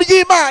ngo ijuru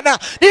ry'Imana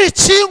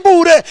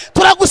nirikingure,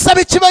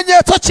 turagusaba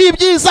ikimenyetso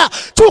cy'ibyiza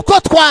cy'uko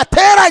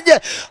twateranye.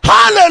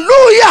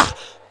 Haleluya.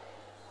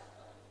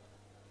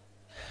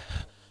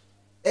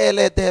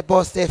 Ele de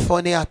bosse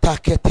foni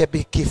atake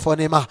tebiki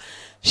fonema.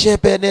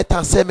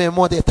 Shebeneta seme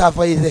mode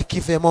tavoize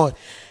kivemor.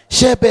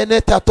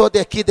 Shebeneta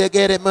tode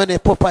kidegere mene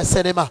popa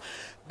senema.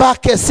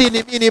 Bake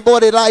sini mini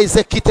more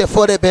raize kite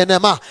fore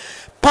benema.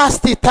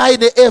 pasti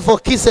taine evo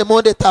kise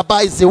monde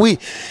tabaizi wi.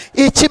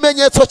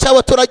 Ikimenyetso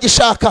cyawe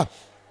turagishaka.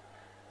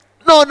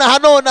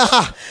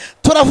 Nonaha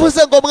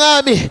turavuze ngo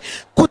mwami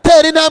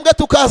gutera intambwe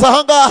tukaza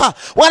aha ngaha.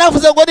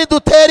 Waravuze ngo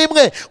nidutera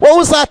imwe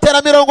wowe uzatera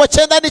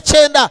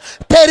 99.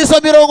 Tera izo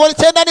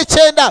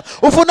 99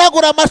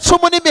 uvunagura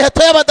amacumu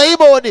n'imiheto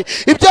y'abadayimoni.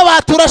 Ibyo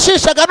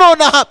baturashishaga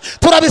nonaha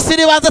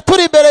turabisiribanze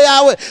turi imbere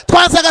yawe.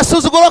 Twanze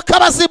agasuzuguro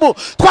k'abazimu,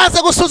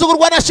 twanze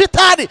gusuzugurwa na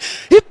shitani.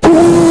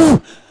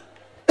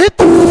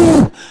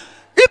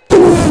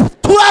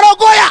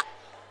 Turarogoya.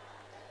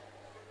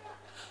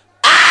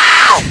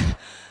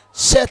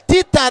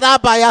 Shetita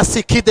raba ya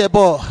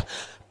sikidebo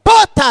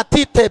pota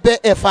titebe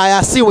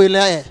efaya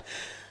siwile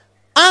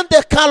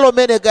ande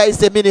kalomene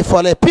gaize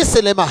minifole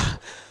piselema.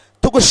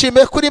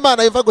 Tugushime kuri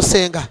Imana yumva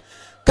gusenga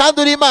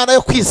kandi uri Imana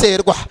yo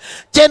kwizerwa.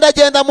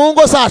 Genda mu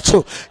ngo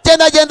zacu,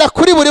 genda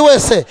kuri buri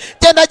wese,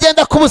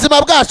 genda ku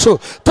buzima bwacu.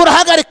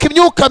 Turahagarika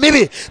imyuka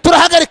mibi,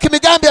 turahagarika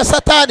imigambi ya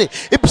Satani,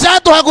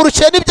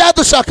 ibyaduhagurukiye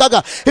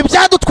n'ibyadushakaga,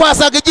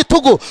 ibyadutwazaga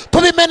igitugu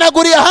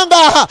tubimenaguriye aha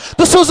ngaha.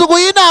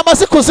 Dusuzuguye inama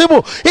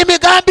z'ikuzimu,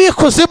 imigambi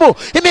y'ikuzimu,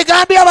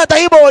 imigambi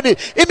y'abadayimoni,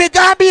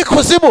 imigambi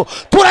y'ikuzimu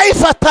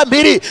turayifata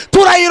mbiri,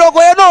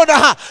 turayirogoye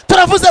nonaha.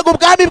 Turavuze ngo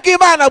ubwami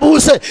bw'Imana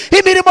buze,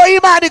 imirimo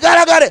y'Imana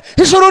igaragare,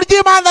 ijuru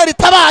ry'Imana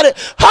ritabare.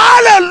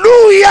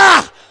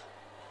 Hallelujah.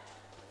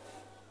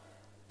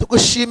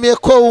 Tugushimiye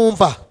ko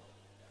wumva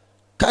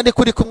kandi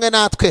kuri kumwe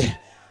natwe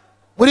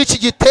muri iki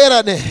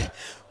giterane.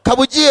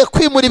 Kabugiye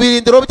kwimura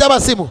ibirindiro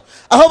by'abazimu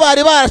aho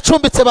bari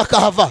baracumbitse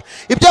bakahava.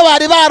 Ibyo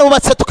bari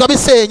barubatse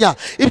tukabisenya,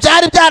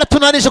 ibyari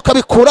byaratunanije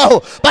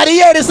ukabikuraho,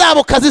 bariyeri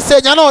zabo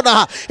kazisenya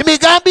nonaha.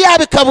 Imigambi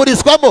yabo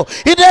ikaburizwamo,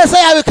 ineza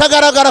yabo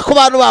ikagaragara ku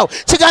bantu bawe,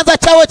 kiganza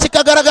cyawe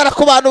kikagaragara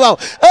ku bantu bawe.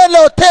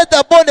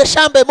 Eloteda bone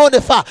shambe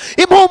monefa,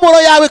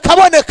 impumuro yawe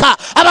ikaboneka.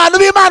 Abantu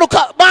b'Imana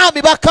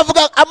mami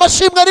bakavuga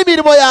amashimwe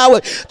n'imirimo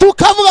yawe,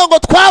 tukavuga ngo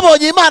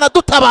twabonye Imana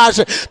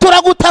dutabaje.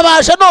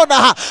 Turagutabaje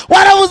nonaha.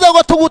 Waravuze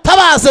ngo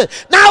tugutabaze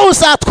nawe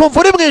uzatwumva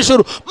uri mu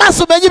ijuru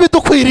maze umenye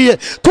ibidukwiriye.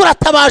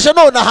 Turatabaje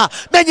nonaha.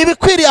 Menye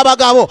ibikwiriye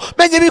abagabo,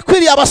 menye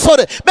ibikwiriye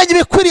abasore, menye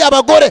ibikwiriye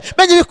abagore,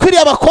 menye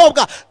ibikwiriye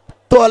abakobwa.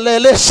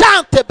 Tolele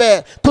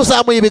shantebe.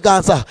 Tuzamuye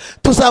ibiganza,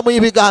 tuzamuye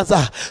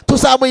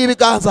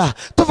ibiganza,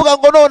 tuvuga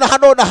ngo nonaha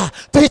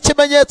duhe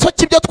ikimenyetso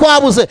cy'ibyo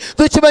twabuze,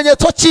 duhe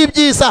ikimenyetso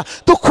cy'ibyiza.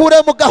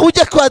 Dukure mu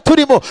gahuge kwa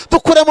turimo,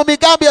 dukure mu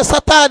migambi ya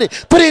Satani,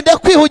 turinde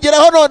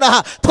kwihugiraho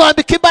nonaha.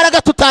 Twambika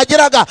imbaraga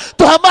tutagiraga,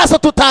 duha amaso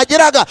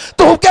tutagiraga,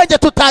 duha ubwenge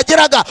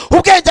tutagiraga,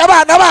 ubwenge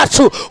abana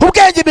bacu,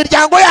 ubwenge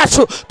imiryango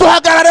yacu.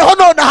 Duhagarareho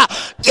nonaha.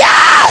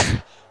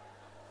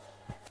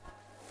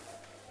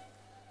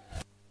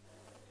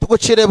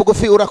 Tugucire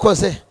bugufi,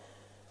 urakoze.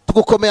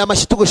 Tugukomeye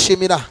amashyi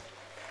tugushimira.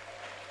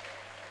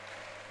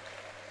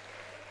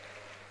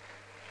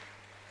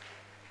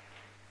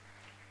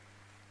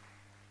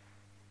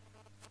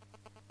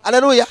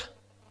 Haleluya.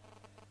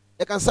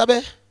 Reka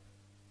nsabe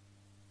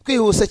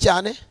twihuse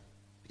cyane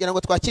kugira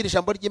ngo twakire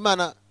ijambo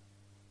ry'Imana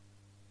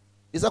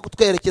biza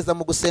kutwerekeza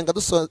mu gusenga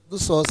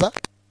dusoza.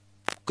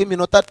 Ko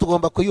iminota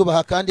tugomba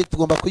kuyubaha kandi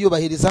tugomba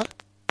kuyubahiriza.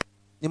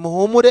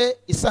 Nimuhumure,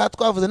 isaha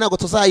twavuze ntago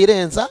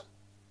tuzayirenza.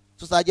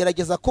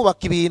 Tuzagerageza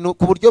kubaka ibintu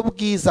ku buryo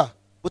bwiza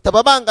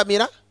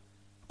butababangamira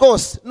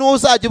rwose.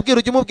 N'uzajya ubwira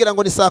ujye umubwira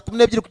ngo ni saa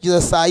 12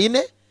 kugeza saa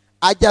 4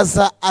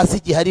 ajyaza azi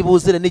igihe ari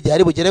buzire n'igihe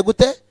ari bugere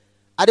gute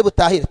ari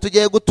butahire.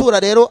 Tugiye gutura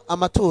rero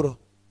amaturo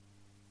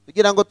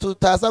kugira ngo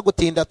tutaza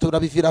gutinda,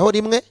 turabiviraho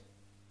rimwe.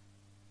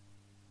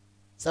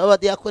 Saba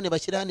abadiyakoni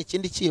bashyira hano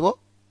ikindi kibo.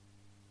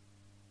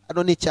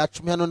 Hano ni icya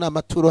 10, hano ni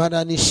amaturo,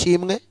 hano ni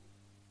ishimwe.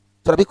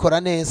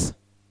 Turabikora neza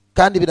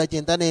kandi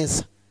biragenda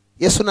neza.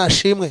 Yesu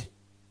nashimwe,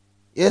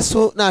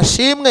 Yesu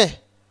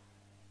nashimwe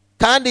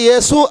kandi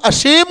Yesu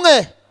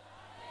ashimwe.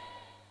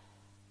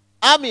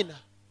 Amina,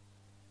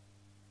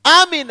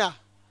 amina.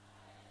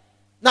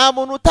 Nta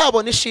muntu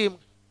utabona ishimwe.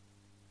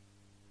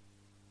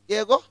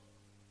 Yego,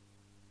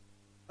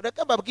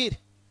 ureka mbabwire,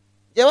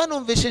 yewe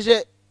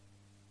numvishije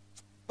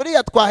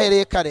buriya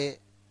twahereye kare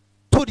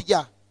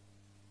turya.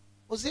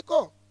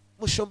 Uziko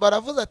mushumba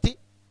aravuze ati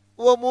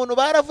uwo muntu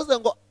baravuze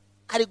ngo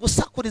ari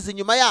gusakuriza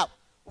inyuma yabo.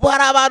 Ubu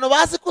hari abantu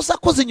bazi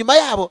gusakuza inyuma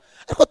yabo,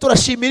 ariko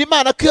turashimira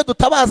Imana ko iyo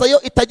dutabaza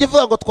yo itajya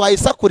ivuga ngo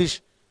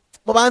twayisakurije.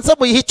 Mubanze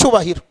muyihe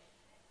icyubahiro.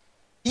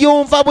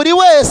 Yumva buri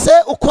wese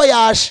uko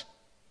yaje.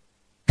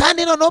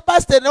 Kandi noneho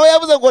pastor nawe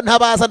yavuze ngo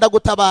ntabaza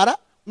ndagutabara,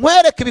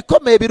 nkwereke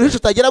ibikomeye biruhisha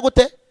utagira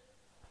gute.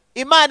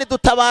 Imana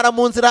idutabara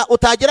mu nzira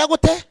utagira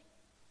gute,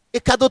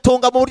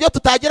 ikadutunga mu buryo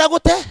tutagira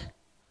gute,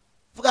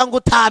 vuga ngo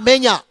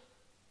utamenya,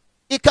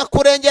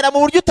 ikakurengera mu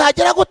buryo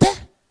utagira gute,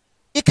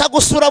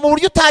 ikagusura mu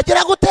buryo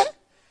utagira gute,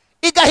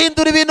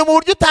 igahindura ibintu mu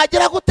buryo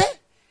utagira gute,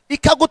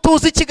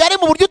 ikagutuza i Kigali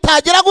mu buryo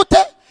utagira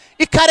gute,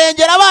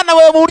 ikarengera abana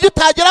bawe mu buryo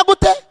utagira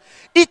gute,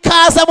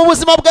 ikaza mu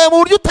buzima bwawe mu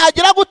buryo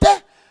utagira gute.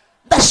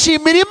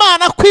 Ndashimira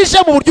Imana ko ije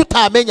mu buryo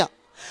utamenya.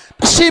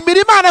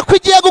 Ndashimira Imana ko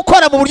igiye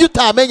gukora mu buryo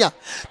utamenya.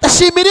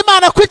 Ndashimira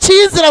Imana ko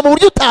iciye inzira mu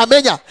buryo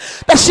utamenya.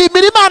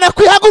 Ndashimira Imana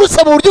ko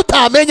ihagurutse mu buryo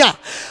utamenya.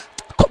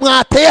 Ko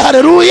mwateye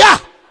haleluya.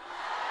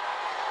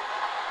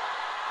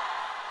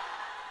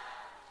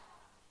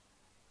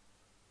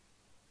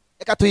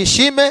 reka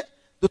tuyishime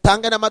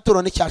dutange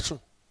n'amaturo n'icyacu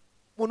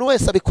umuntu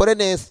wese abikore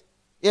neza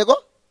yego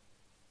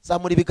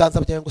zamura ibiganza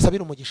byawe ngo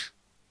usabire umugisha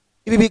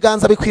ibi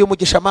biganza bikwiye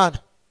umugisha mana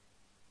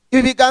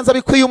ibi biganza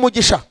bikwiye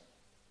umugisha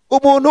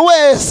umuntu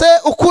wese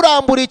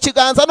ukurambura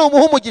ikiganza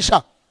n'umuha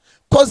umugisha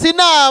koza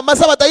inama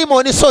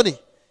z'abadayimoni isoni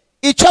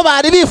icyo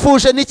bari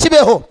bifuje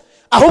ntikibeho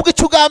ahubwo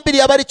icyo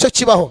ugambiriye aba ari cyo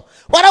kibaho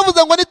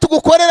waravuze ngo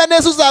nitugukorera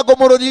neza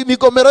uzagomorora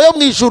imigomero yo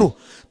mu ijuru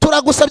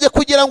turagusabye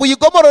kugira ngo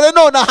uyigomorore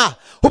nonaha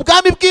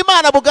ubwami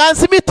bw'Imana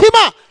buganza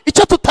imitima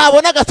icyo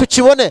tutabonaga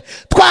tukibone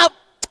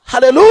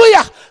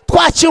haleluya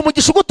twakiye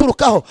umugisha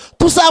uguturukaho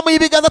tuzamuye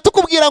ibiganza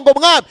tukubwira ngo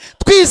mwami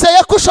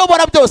twizeye ko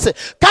ushobora byose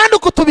kandi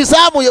uko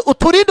tubizamuye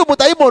uturinde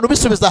umudayimoni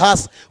ubisubiza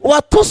hasi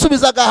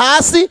uwatusubizaga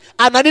hasi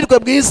ananirwe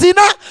mu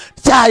izina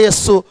rya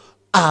Yesu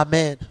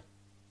amen.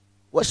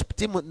 Worship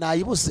team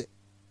nayibuze,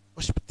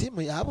 worship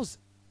team yabuze,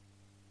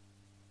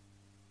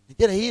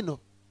 nigere hino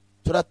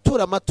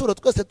turatura amaturo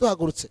twese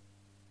duhagurutse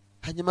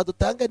hanyuma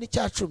dutange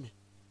n'icyacumi.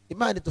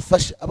 Imana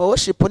idufashe aba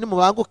worship ni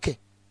mubanguke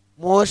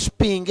mu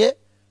worshipinge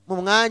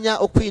mu mwanya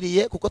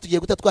ukwiriye kuko tugiye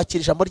guta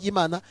twakira ijambo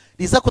ry'Imana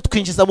riza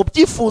kutwinjiza mu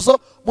byifuzo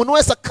umuntu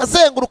wese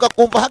akazenguruka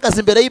kumva ahagaze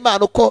imbere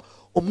y'Imana uko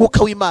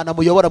umwuka w'Imana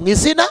muyobora mu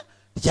izina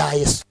rya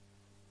Yesu.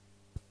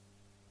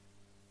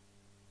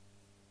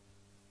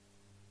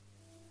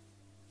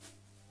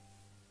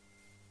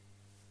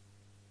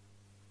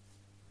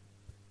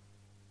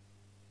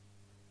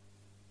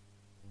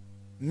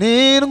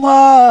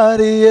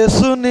 Nintwari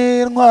Yesu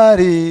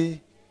nintwari,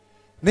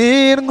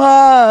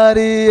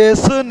 nintwari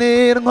Yesu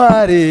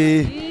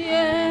nintwari,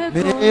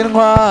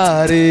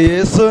 nintwari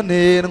Yesu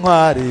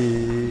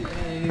nintwari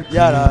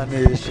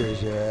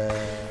yaranesheje.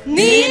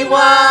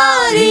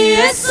 Nintwari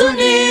Yesu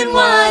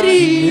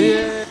nintwari,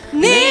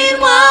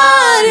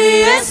 nintwari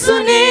Yesu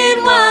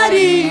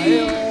nintwari,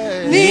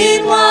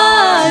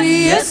 nintwari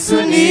Yesu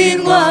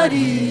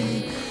nintwari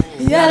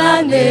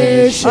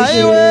yaranesheje.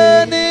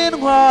 Aiwe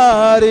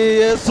nintwari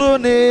Yesu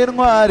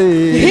nintwari,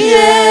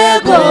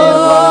 yego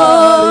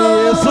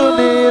Yesu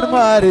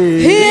nintwari,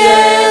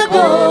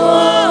 yego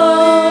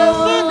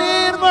Yesu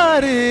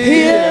nintwari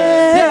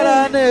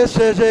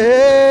yaranesheje.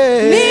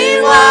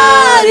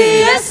 Nintwari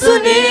Yesu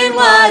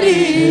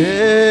nintwari,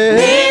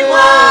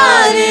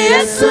 nintwari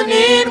Yesu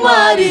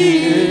nintwari,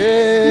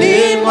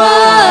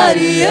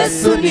 nintwari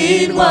Yesu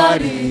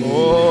nintwari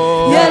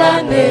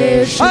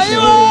yaranesheje.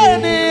 Aiwe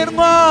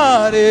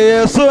nintwari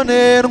Yesu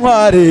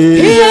nintwari,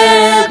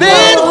 yego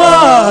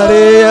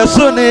nintwari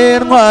Yesu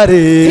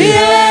nintwari,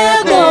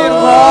 yego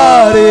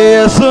nintwari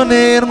Yesu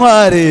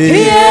nintwari,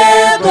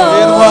 yego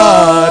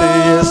nintwari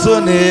Yesu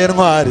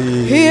nintwari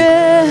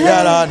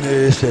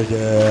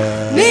yaranesheje.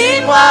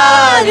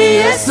 Nintwari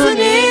Yesu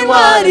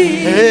nintwari,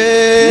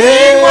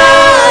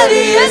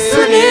 nintwari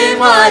Yesu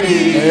nintwari,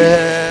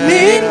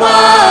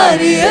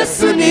 nintwari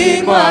Yesu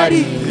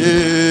nintwari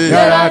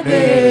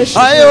yaranesheje.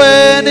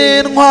 Aiwe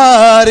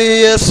nintwari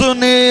Yesu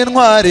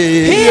nintwari,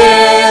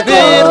 yego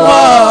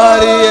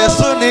nintwari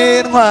Yesu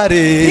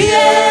nintwari,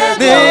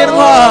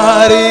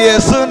 nintwari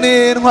Yesu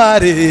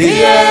nintwari,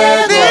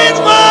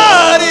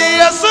 nintwari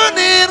Yesu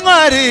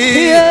nintwari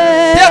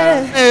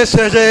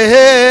yaranesheje.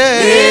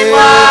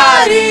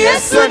 Nintwari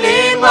Yesu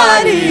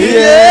nintwari,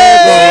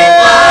 Yego.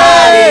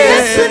 nintwari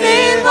Yesu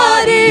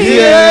nintwari,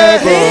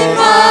 Yego.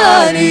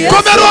 nintwari Yesu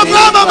Komera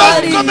umwamamaza,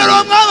 nintwari komera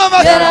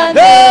umwamamaza.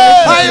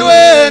 yaranesheje. Aiwe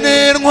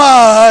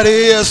nintwari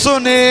Yesu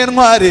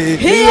nintwari,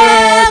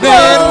 Yego.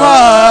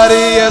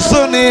 nintwari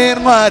Yesu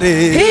nintwari,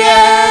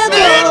 Yego.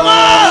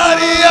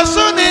 nintwari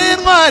Yesu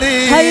nintwari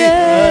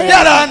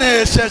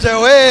yaranesheje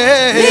we.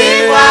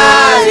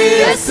 Nintwari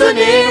Yesu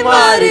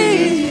nintwari,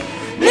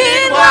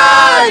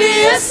 nintwari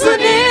Yesu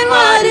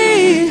nintwari,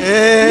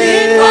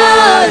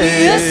 nintwari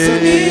Yesu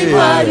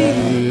nintwari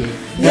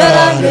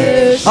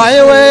yaranesheje.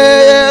 Aiwe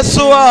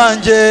Yesu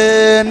wanje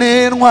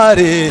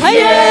nintwari,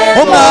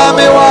 Yego.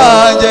 umwami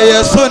wanje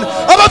Yesu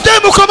ababyeyi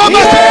mukoma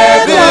amashyi.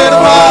 Yego.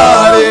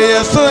 Nintwari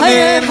Yesu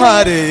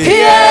nintwari,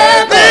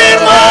 Yego.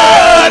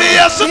 nintwari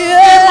Yesu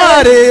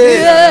nintwari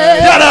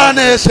Yego.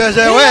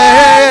 yaranesheje we.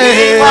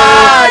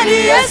 Nintwari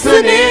Yesu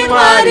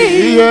nintwari,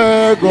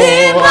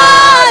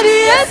 nintwari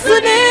Yesu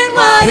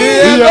nintwari,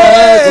 Yego.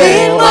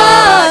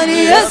 nintwari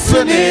Yesu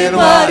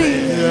nintwari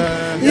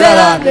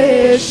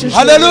yaranesheje.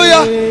 Haleluya,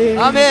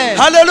 Amen.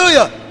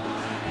 haleluya.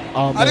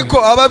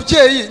 Ariko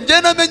ababyeyi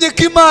njye namenye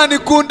ko Imana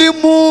ikunda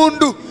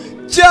impundu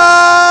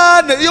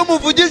cyane. Iyo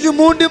muvugije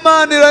impundu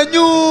Imana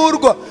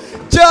iranyurwa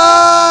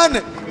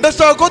cyane.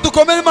 Ndashaka ko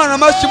dukomera Imana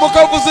amashyi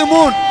mukavuza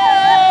impundu.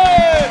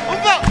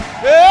 Umva.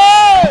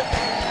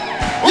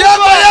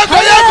 Yego, yego,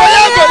 yego,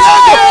 yego,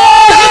 yego,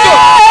 yego.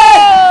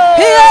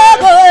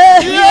 Yego,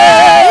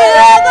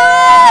 yego.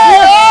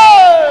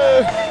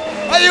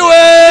 Aiwe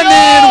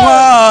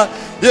nintwari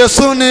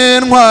Yesu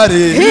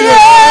nintwari, Yego.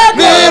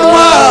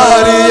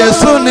 nintwari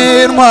Yesu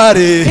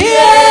nintwari,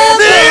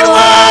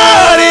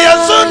 nintwari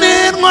Yesu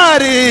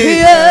nintwari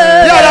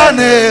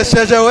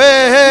yaranesheje we.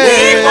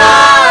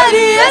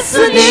 Nintwari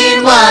Yesu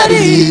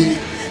nintwari,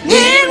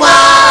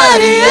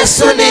 nintwari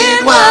Yesu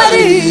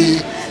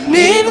nintwari,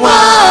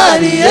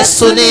 n'intwari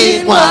Yesu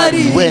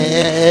n'intwari we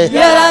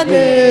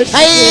yaranesheje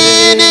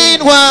Ai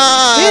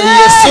n'intwari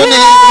Yesu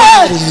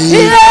n'intwari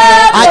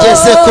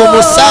ageze ku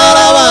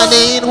musaraba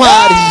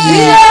n'intwari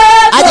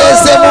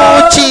ageze mu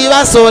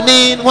kibazo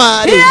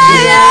n'intwari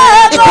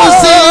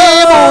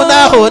ikuzimu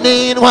naho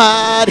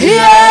n'intwari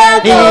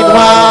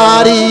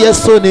n'intwari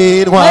Yesu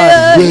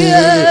n'intwari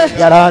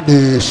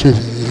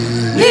yaranesheje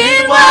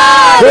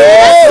n'intwari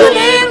Yesu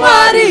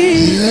n'intwari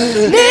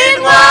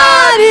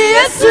n'intwari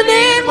Yesu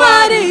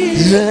n'intwari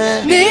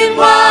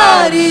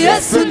n'intwari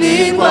Yesu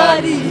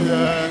n'intwari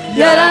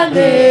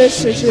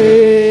yaranesheje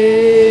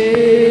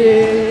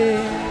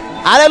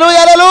Haleluya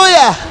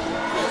haleluya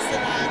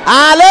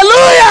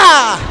haleluya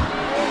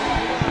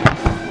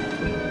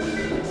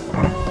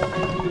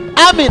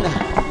Amina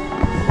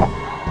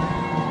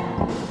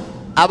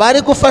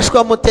abari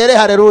gufashwa mutere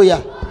haleluya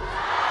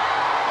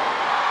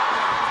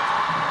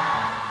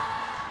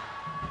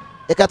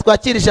Reka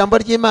twakire ijambo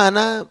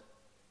ry'Imana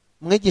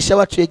mwigisha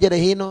wacu yegere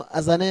hino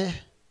azane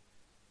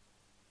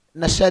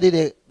na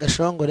Sharire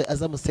Gashongore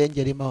aza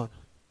musengera Imana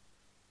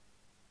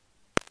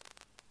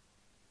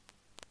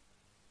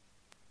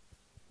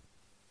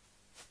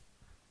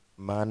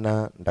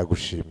Mana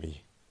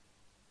ndagushimiye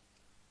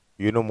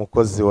uyu ni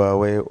umukozi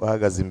wawe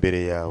uhagaze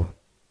imbere yawe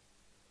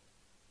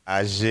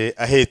aje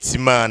ahetse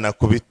Imana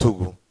ku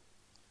bitugu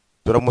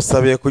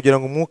turamusabiye kugira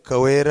ngo umwuka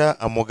wera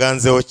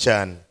amuganzeho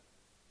cyane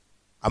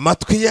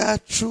amatwi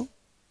yacu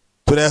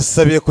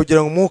turayasabiye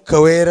kugira ngo umwuka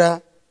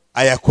wera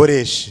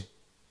ayakoreshe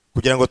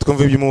kugira ngo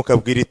twumve iby'umwuka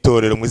bw'iri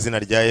torero mu izina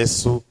rya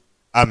Yesu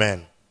amen.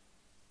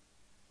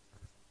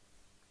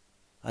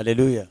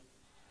 Haleluya.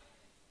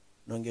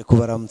 Nongeye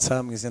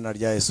kubaramutsa mu izina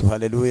rya Yesu.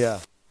 Haleluya.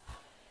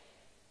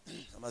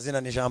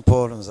 Amazina ni Jean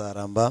Paul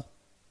Nzaramba.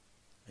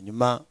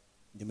 Hanyuma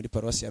ndi muri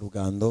paruwasi ya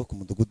Rugando ku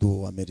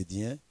mudugudu wa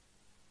Meridien.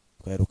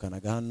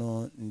 Twaherukanaga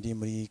hano ndi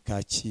muri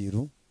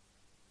Kacyiru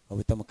aho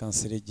bita mu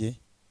Kanserege.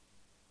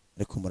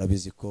 Ariko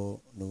murabizi ko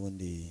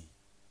nubundi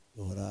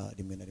duhora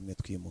rimwe na rimwe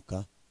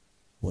twimuka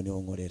ubu niho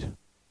nkorera.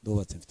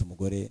 Ndubatse mfite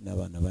umugore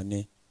n'abana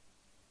 4.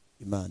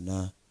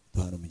 Imana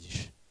duhana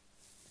umugisha.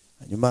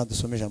 Hanyuma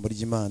dusome ijambo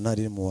ry'Imana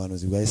riri mu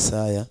buhanuzi bwa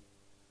Yesaya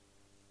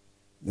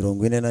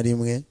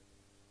 41.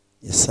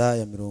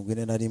 Yesaya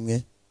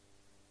 41.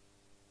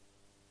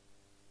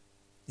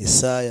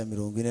 Yesaya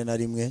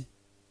 41.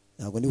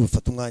 Ntabwo ndi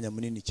bufata umwanya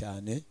munini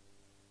cyane.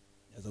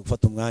 Yaza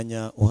gufata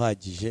umwanya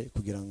uhagije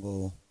kugira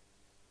ngo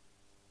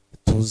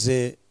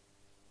tuze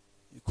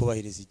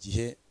kubahiriza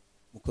igihe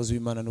mukozi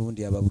w'Imana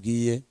n'ubundi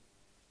yababwiye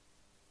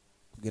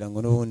kugira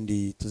ngo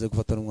n'ubundi tuze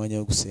gufata umwanya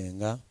wo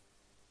gusenga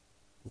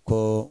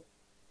kuko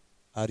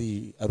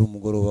ari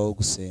umugoroba wo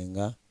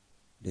gusenga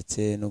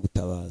ndetse no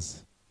gutabaza.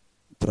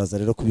 Turaza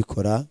rero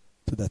kubikora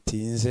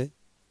tudatinze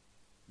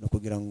no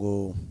kugira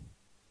ngo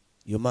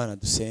iyo Mana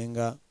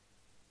dusenga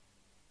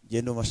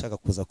ngende umashaka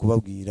kuza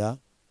kubabwira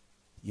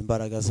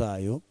imbaraga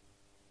zayo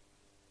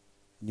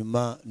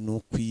nyuma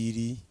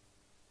n'ukwiri.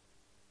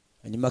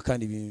 Hanyuma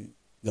kandi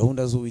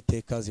gahunda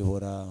z'Uwiteka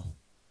zihora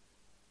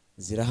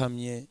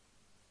zirahamye.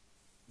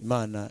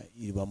 Imana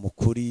iba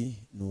mukuri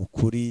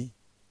n'ukuri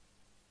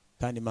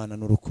kandi Imana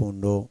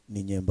n'urukundo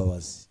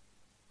n'inyembabazi.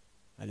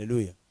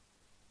 Haleluya.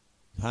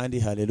 Kandi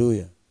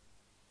haleluya.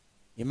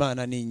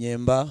 Imana ni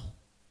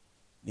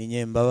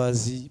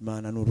inyembabazi,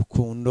 Imana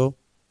n'urukundo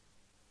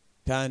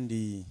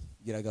kandi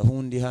gira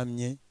gahunda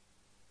ihamye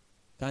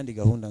kandi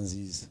gahunda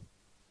nziza.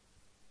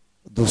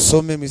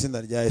 Dusome mu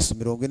izina rya Yesu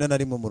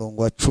 41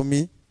 umurongo wa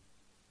 10.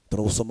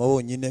 Turagusoma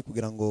wonyine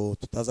kugira ngo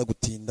tutaza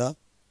gutinda.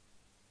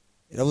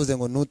 Iravuze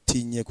ngo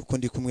nutinye kuko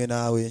ndi kumwe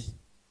nawe,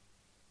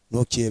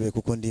 ntukiyebe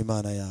kuko ndi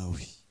Imana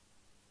yawe.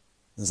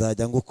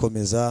 Nzajya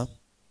ngukomeza,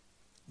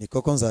 ni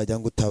koko nzajya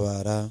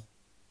ngutabara,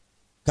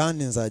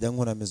 kandi nzajya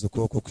nkunameza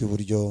ukuboko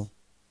kw'iburyo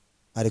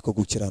ariko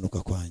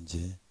gukiranuka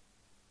kwanjye.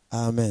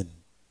 Amen.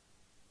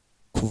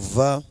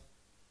 Kuva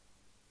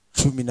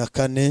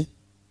 14.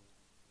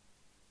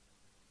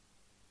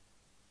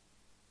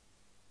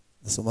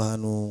 Nasoma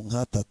hano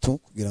nk'atatu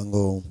kugira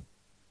ngo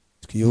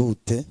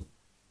twihute.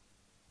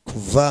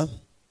 Kuva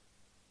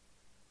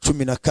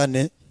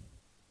 14.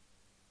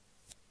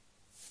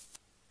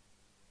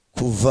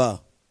 Kuva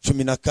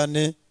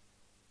 14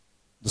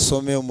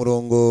 dusome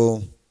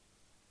umurongo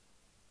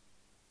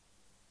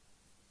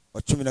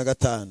wa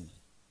 15.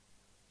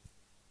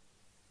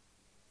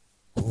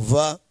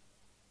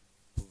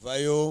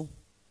 Kuvayo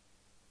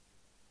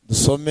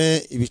dusome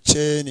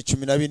ibice ni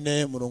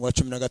 14 umurongo wa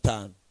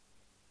 15.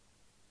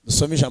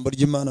 Dusome ijambo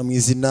ry'Imana mu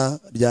izina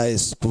rya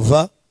Yesu.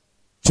 Kuva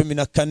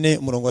 14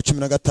 umurongo wa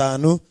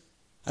 15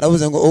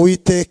 haravuze ngo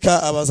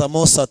Uwiteka abaza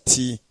Mose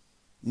ati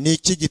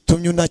niki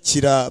gitumye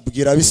untakira,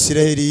 bwira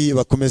Abisirayeli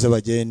bakomeze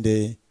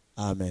bagende.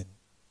 Amen.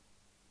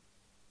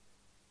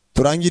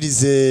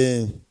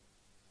 Turangirize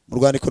mu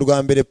rwandiko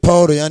rwa mbere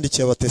Paulo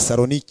yandikiye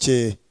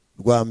Abatesalonike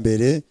rwa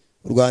mbere,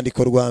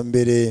 urwandiko rwa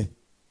mbere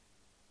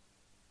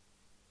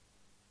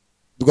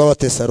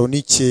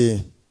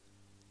rw'Abatesalonike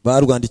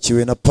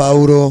barwandikiwe na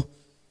Paulo.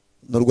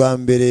 No rwa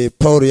mbere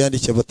Paulo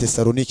yandikiye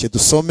Abatesalonike.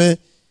 Dusome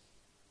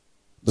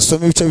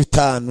dusome ibice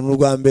bitanu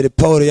n'urwa mbere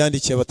Paulo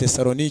yandikiye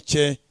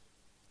abatesalonike,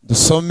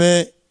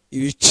 dusome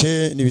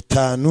ibice ni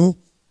bitanu,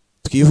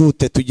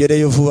 twihute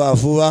tugereyo vuba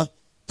vuba,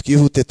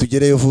 twihute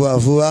tugereyo vuba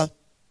vuba.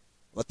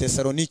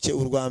 Abatesalonike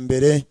urwa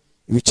mbere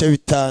ibice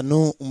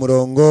bitanu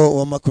umurongo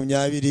wa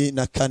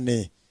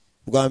 24,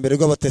 urwa mbere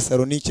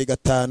rw'abatesalonike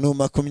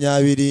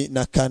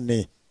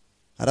 5:24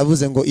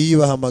 haravuze ngo iyo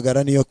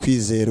bahamagara niyo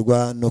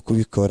kwizerwa no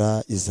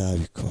kubikora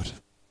izabikora.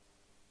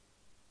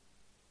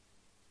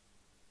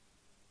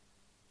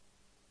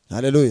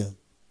 Haleluya.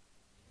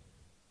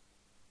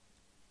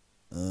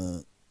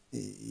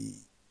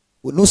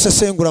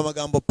 Nusesengura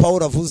amagambo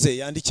Paulo avuze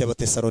yandikiye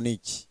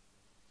abatesalonike,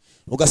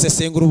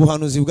 ugasesengura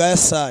ubuhanuzi bwa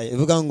Yesaya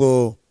ivuga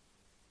ngo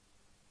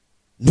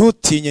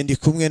ntutinye ndi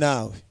kumwe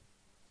nawe,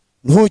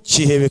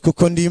 ntukihebe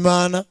kuko ndi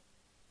Imana,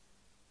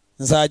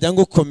 nzajya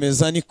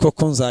ngukomeza ni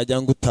koko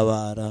nzajya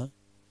ngutabara,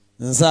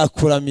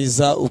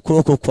 nzakuramiza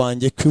ukuboko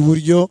kwanjye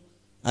kw'iburyo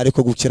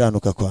ariko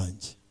gukiranuka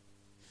kwanjye.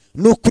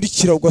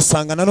 Nukurikira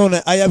ugasanga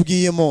nanone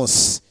ayabwiye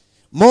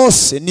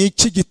Mose ni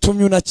iki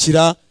gitumye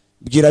unakira,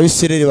 bwira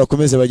Abisirayeli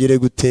bakomeze bagire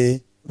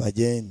gute,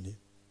 bagende.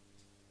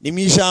 Ni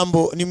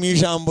mu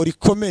ijambo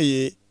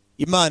rikomeye.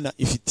 Imana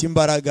ifite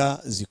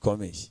imbaraga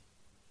zikomeye.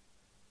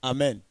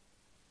 Amen.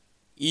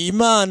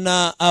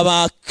 Imana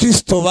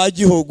abakristo ba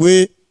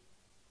Gihogwe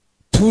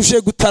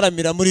tuje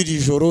gutaramira muri iri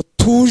joro,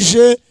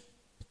 tuje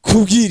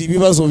kubwira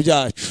ibibazo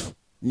byacu,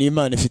 ni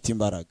Imana ifite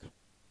imbaraga.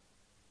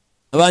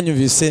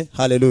 Abanyumvise?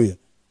 Haleluya.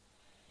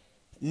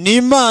 Ni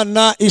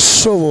Imana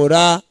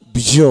ishobora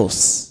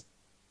byose,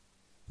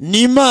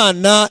 ni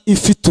Imana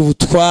ifite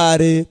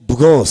ubutware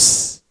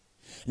bwose,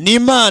 ni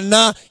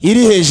Imana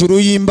iri hejuru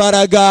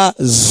y'imbaraga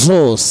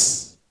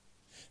zose,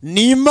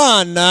 ni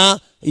Imana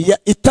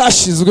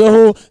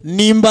itashizweho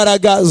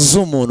n'imbaraga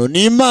z'umuntu,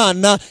 ni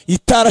Imana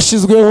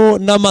itarashizweho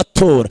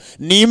n'amatora,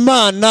 ni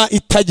Imana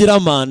itagira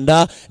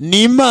manda,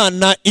 ni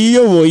Imana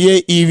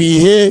iyoboye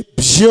ibihe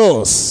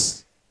byose.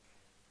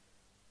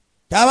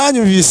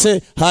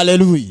 Abanyumvise?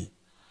 Haleluya.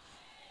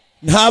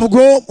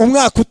 Ntabwo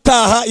umwaka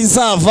utaha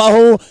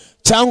izavaho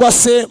cyangwa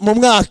se mu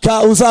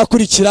mwaka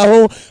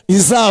uzakurikiraho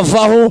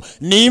izavaho,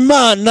 ni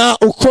Imana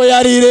uko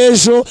yari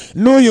ejo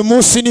n'uyu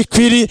munsi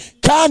nikwiri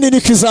kandi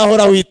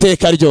nikizahoraho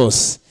iteka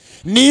ryose.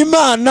 Ni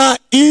Imana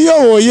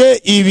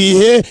iyoboye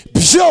ibihe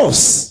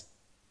byose.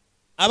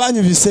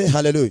 Abanyumvise?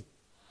 Haleluya.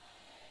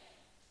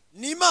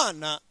 Ni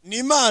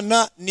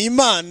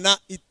Imana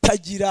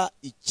itagira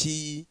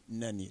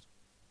ikinanira.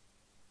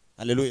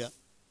 Haleluya.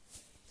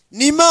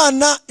 Ni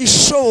Imana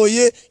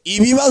ishoboye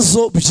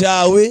ibibazo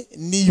byawe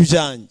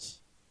n'ibyanjye.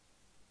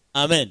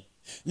 Amen.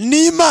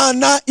 Ni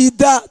Imana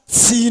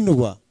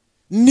idatsindwa,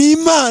 ni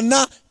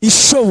Imana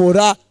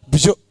ishobora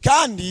byo,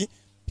 kandi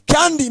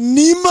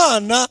ni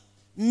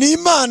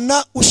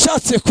Imana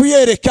ushatse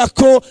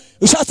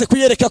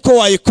kuyereka ko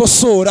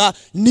wayikosora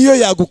niyo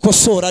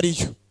yagukosora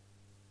ariyo.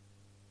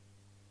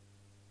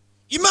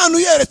 Imana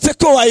uyeretse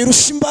ko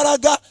wayirusha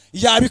imbaraga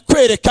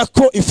yabikwereka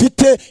ko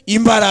ifite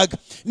imbaraga.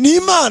 Ni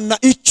Imana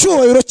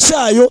icyubahiro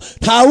cyayo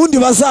nta wundi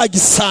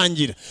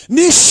bazagisangira,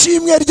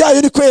 n'ishimwe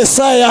ryayo niko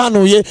Yesaya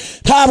yahanuye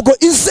ntabwo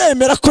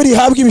izemera ko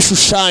rihabwa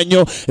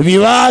ibishushanyo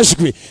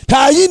bibajwe.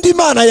 Nta yindi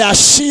Mana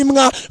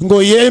yashimwa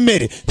ngo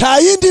yemere, nta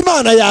yindi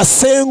Mana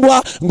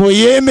yasengwa ngo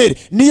yemere,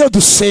 niyo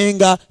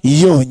dusenga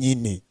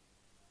yonyine.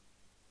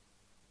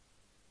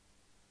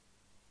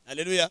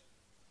 Haleluya.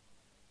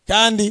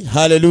 Kandi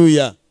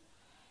haleluya.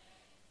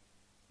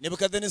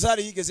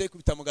 Nebukadinezari yigeze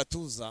kubita mu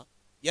gatuza,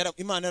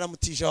 Imana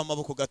yaramutijeho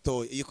amaboko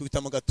gatoya,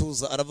 yikubita mu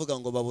gatuza aravuga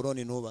ngo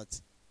Babuloni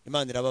nubatse.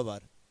 Imana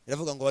irababara,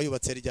 iravuga ngo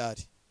wayubatse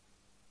ryari?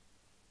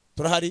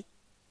 Turahari?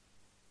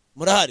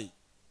 Murahari?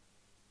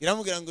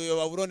 Iramubwira ngo iyo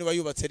Babuloni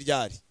wayubatse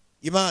ryari?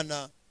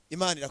 Imana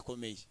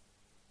irakomeye.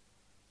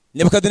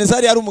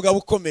 Nebukadinezari yari umugabo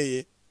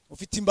ukomeye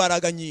ufite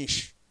imbaraga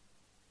nyinshi.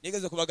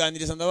 Nigeze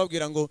kubaganiriza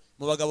ndababwira ngo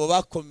mu bagabo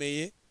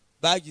bakomeye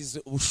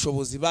bagize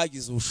ubushobozi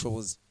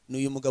ni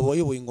uyu mugabo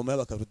wayoboye ingoma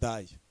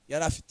y'Abakaludaya.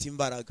 Yari afite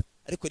imbaraga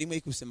ariko rimwe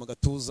yikubise mu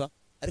gatuza,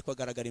 ariko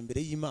agaragara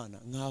imbere y'Imana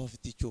nkaho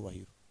afite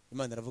icyubahiro.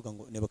 Imana iravuga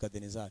ngo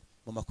Nebukadinezari,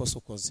 mu makosa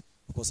ukoza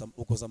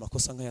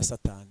amakosa nk'aya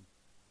Satani,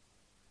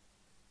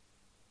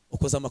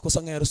 ukoza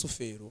amakosa nk'aya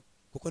Rusufero,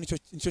 kuko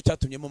nicyo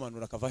cyatumye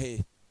mumanura akava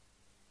hehe.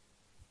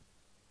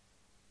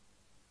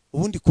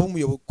 Ubundi kuba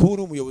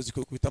uri umuyobozi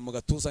kwikubita mu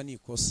gatuza ni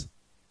ikosa.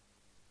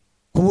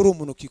 Kuba uri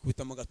umuntu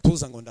ukikubita mu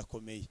gatuza ngo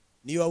ndakomeye,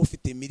 niyo waba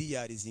ufite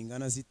miliyari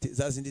zingana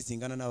za zindi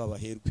zingana n'aba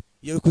baherwe,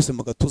 iyo wikubise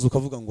mu gatuza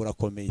ukavuga ngo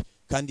urakomeye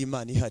kandi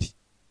Imana ihari.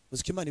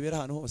 Uzi ko Imana ibera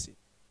ahantu hose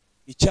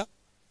icya,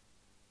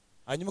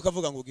 hanyuma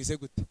ukavuga ngo ugize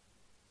gute,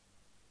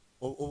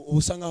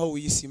 ubusa nkaho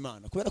wiyise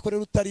Imana, kubera ko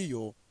rero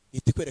utariyo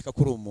ihita ikwereka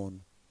ko uri umuntu.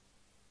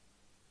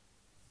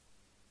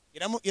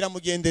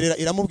 Iramugenderera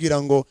iramubwira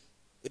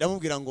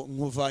ngo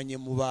nkuvanye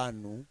mu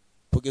bantu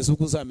kugeza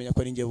ubwo uzamenya ko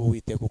ari njye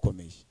Uwiteka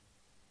ukomeye.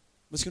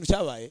 Muzi ikintu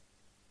cyabaye?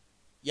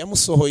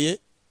 Yamusohoye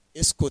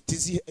escort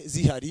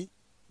zihari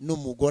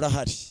n'umugore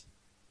ahari,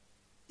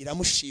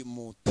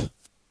 iramushimuta,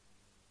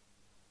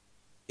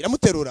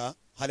 iramuterura.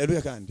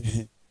 Haleluya.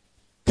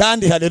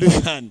 Kandi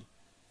haleluya.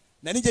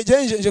 nari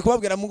ngejeje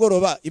kubabwira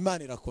mugoroba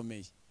Imana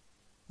irakomeye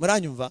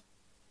muranyumva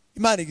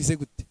Imana igize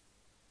gute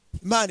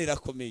Imana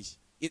irakomeye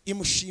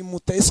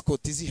imushimuta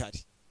escort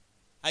zihari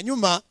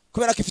hanyuma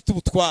kubera ko ifite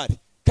ubutware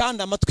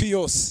kandi amatwi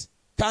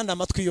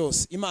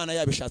yose Imana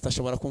yabishatse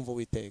ashobora kumva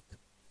Uwiteka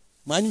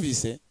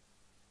mwanyumvise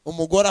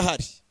umugore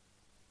ahari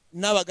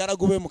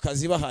n'abagaragu be mu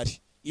kazi bahari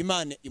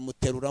Imana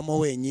imuteruramo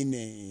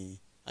wenyine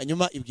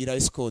hanyuma ibwira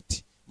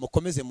escort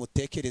mukomeze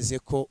mutekereze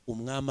ko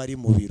umwami ari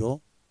mu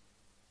biro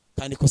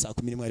kandi ko saa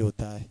 11 ari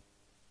butahe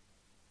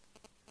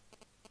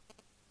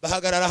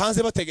bahagarara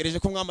hanze bategereje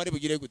ko umwami ari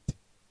bugire gute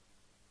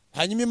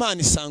hanyuma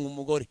Imana isanga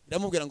umugore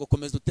iramubwira ngo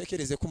komeza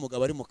utekereze ko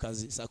umugabo ari mu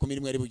kazi saa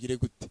 11 ari bugire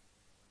gute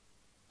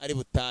ari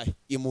butahe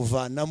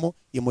imuvanamo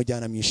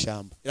imujyana mu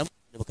ishamba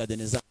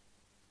iramubwira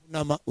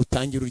nama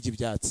utangira urya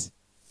ibyatsi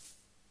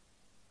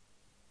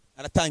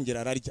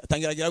aratangira ararya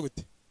atangira agira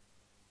gute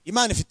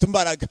Imana ifite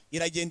imbaraga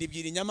iragenda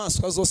ibwira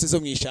inyamaswa zose zo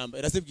mu ishamba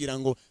irazibwira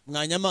ngo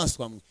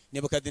mwanyamaswa mwe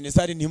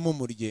Nebukadinezari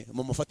ntimumurye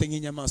mumufate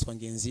nk'inyamaswa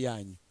ngenzi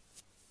yanyu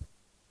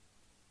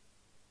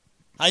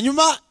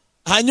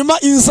hanyuma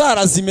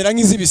inzara zimera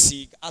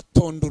nk'izibisiga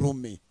atonda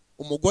urume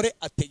umugore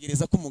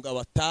ategereza ko umugabo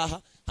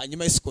ataha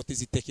hanyuma escort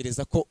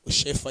zitekereza ko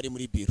chef ari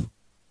muri biro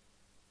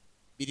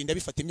birinda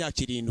bifata imyaka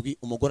 7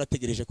 umugore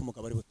ategereje ko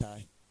umugabo ari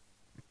butahe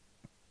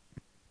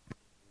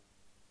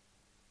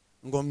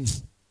ngo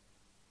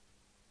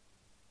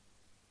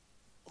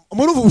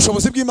muri ubu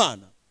bushobozi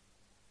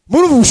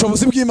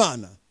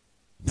bw'Imana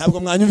ntabwo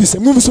mwanyumvise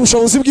mwumvise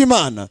ubushobozi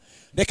bw'Imana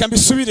reka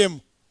mbisubiremo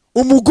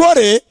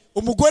umugore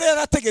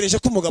yarategereje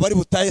ko umugabo ari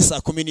butahe saa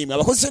 11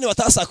 abakozi ni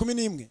bataha saa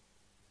 11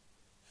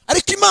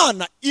 ariko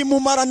Imana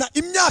imumarana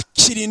imyaka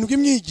 7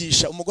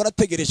 imwigisha umugore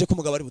ategereje ko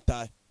umugabo ari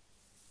butahe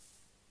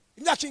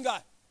imyaka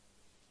ingahe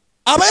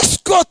aba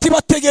escort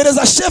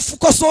bategereza chef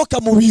ko asohoka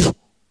mu biro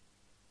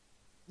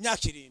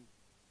imyaka 7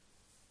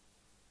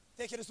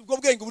 tekereza ubwo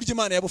bwenge uburyo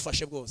Imana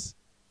yabufashe bwose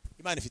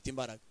Imana ifite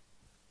imbaraga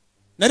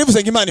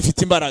narivuze ngo Imana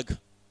ifite imbaraga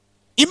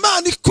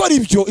Imana ikora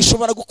ibyo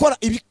ishobora gukora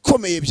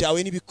ibikomeye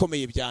byawe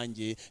n'ibikomeye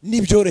byanjye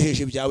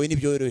n'ibyoroheje byawe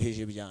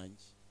n'ibyoroheje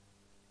byanjye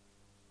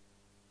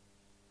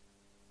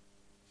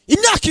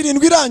imyaka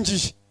 7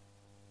 irangiye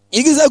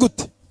igize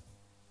gute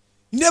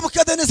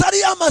Nebukadinezari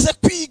yamaze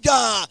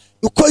kwiga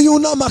uko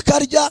yunama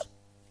akarya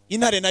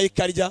intare nayo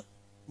ikarya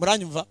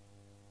muranyumva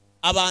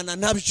abana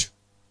nabyo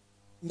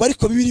ngo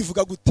ariko Bibiri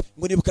ivuga gute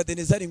ngo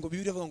Nebukadinezari ngo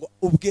Bibiri ivuga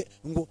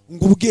ngo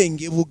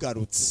ubwenge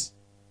bugarutse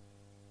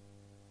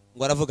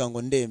ngo aravuga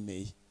ngo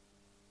ndemeye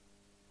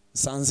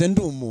sanze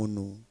ndi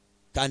umuntu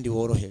kandi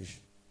woroheje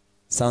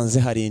sanze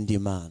hari indi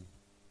Imana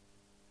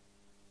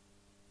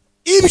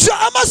ibyo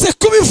amaze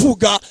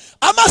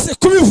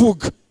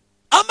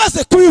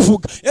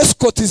kubivuga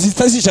escort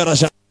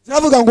zitazijaraja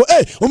ziravuga ngo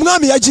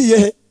umwami yagiye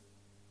he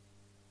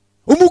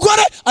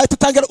umugore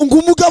ahitatangira ngo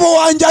umugabo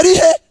wanjye ari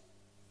he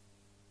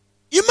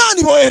Imana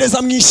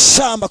ibohereza mu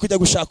ishamba kujya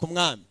gushaka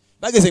umwami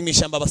bageze mu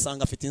ishamba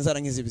basanga afite inzara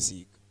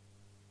nk'izibisiga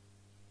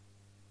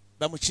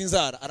bamuca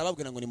inzara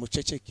arababwira ngo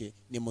nimuceceke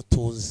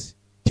nimutuze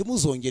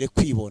timuzongere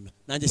kwibona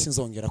nanjye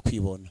sinzongera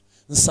kwibona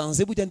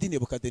nsanze burya ndi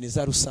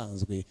Nebukadinezari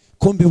usanzwe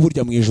ko mbi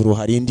burya mu ijuru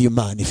hari indi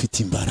Imana ifite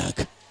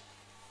imbaraga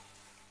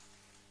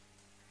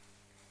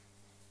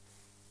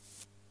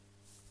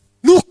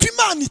nuko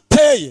Imana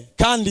iteye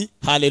kandi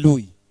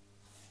haleluya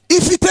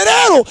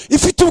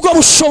ifite ubwo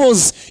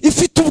bushobozi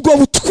ifite ubwo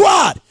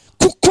butware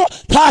kuko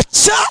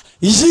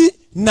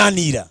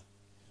ntacyayinanira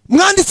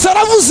mwanditsi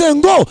aravuze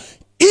ngo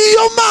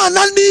iyo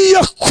Mana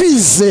niyo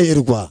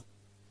kwizerwa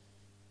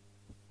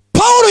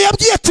Paulo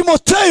yabwiye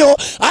Timoteyo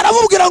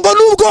aramubwira ngo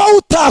nubwo wowe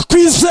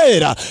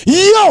utakwizera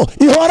iyo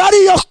ihora ari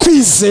iyo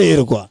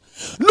kwizerwa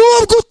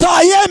nubwo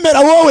utayemera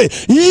wowe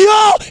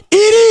iyo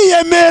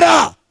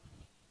iriyemera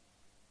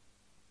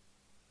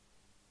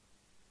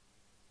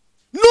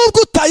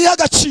nubwo utayiha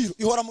agaciro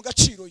ihora mu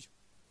gaciro yo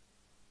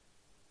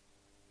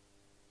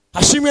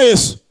hashimwe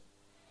Yesu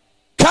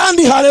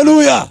kandi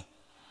haleluya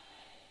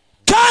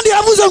kandi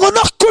yavuze ngo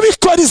no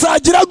kubikora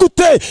izagira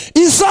gute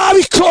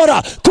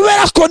izabikora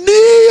kubera ko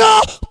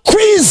niyo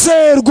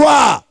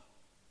kwizerwa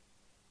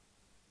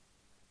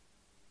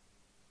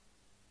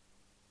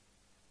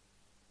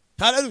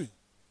haleluya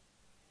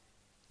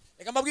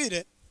reka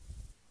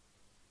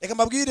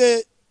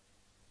mbabwire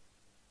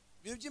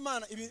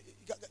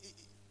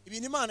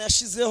ibintu Imana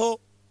yashizeho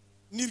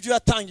n'ibyo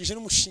yatangije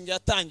n'umushinga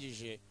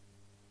yatangije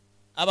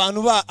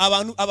abantu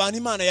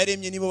Imana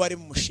yaremye nibo bari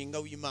mu mushinga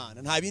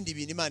w'Imana nta bindi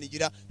bintu Imana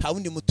igira nta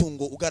wundi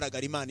mutungo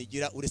ugaragara Imana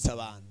igira uretse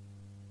abantu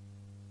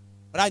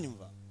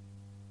muranyumva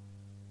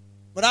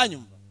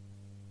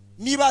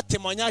niba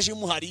temanyaje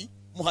muhari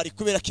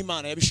kubera ko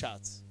Imana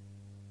yabishatse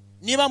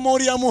niba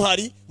Moriya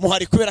muhari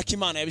kubera ko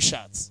Imana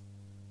yabishatse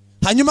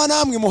hanyuma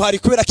namwe muhari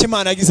kubera ko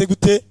Imana yagize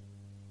gute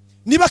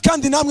niba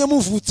kandi namwe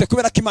muvutse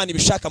kubera ko Imana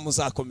ibishaka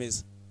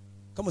muzakomeza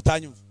ko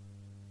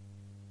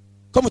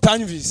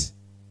mutanyumvise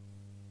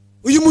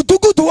uyu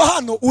mudugudu wa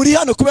hano uri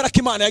hano kubera ko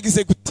Imana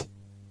yagize gute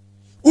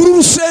uru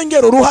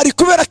rusengero ruhari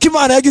kubera ko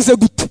Imana yagize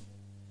gute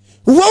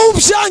wowe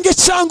ubyange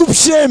cyangwa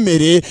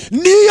ubyemere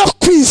niyo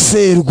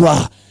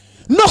kwizerwa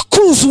no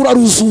kuzura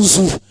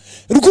ruzuzura,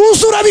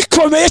 rwuzura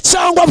bikomeye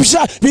cyangwa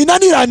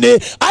binanirane,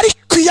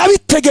 ariko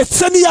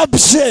yabitegetse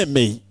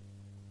niyabyemeye.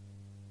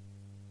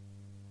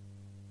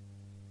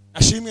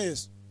 Ashimwe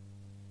Yesu.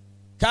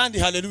 Kandi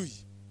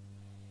haleluya.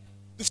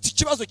 Dufite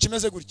ikibazo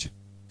kimeze gutya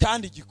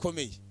kandi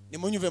gikomeye.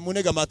 Nimunyuve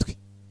munega amatwi.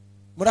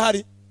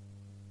 Murahari?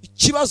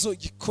 Ikibazo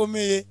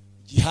gikomeye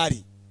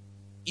gihari.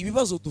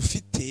 Ibibazo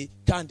dufite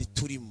kandi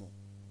turimo.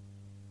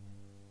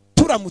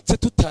 Turamutse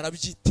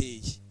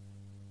tutarabyiteye,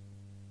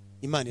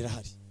 Imana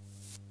irahari.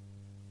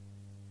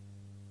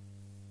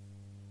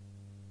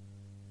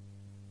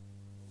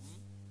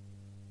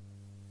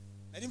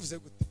 Narimvuze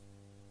gute?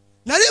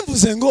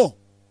 Narimvuze ngo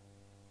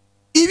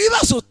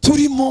ibibazo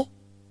turimo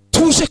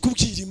tuje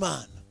kubwira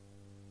Imana.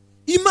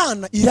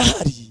 Imana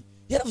irahari.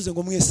 Yaravuze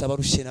ngo mwese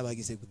abarushye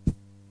n'abagize gute,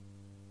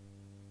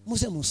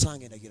 muze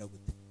musange ndagira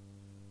gute.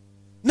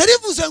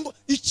 Narivuze ngo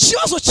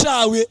ikibazo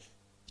cyawe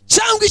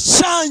cyangwa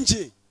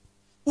icyanjye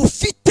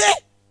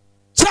ufite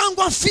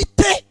cyangwa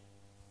mfite,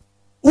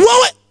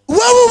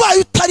 wowe ubaye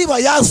utari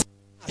bayaza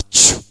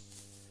ntacyo,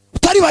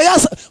 utari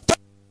bayaza.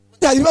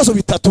 Hari ibibazo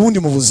bitatu ubundi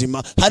mu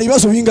buzima. Hari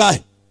ibibazo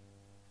bingahe?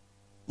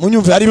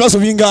 Munyumve, hari ibibazo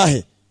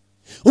bingahe?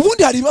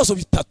 Ubundi hari ibibazo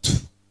bitatu.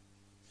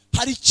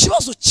 Hari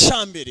ikibazo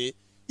cya mbere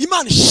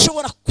Imana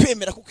ishobora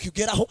kwemera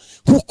kukugeraho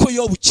kuko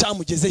Yobu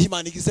cyamugezeho,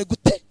 Imana igize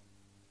gute.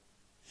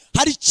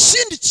 Hari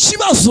ikindi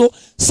kibazo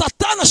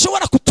Satani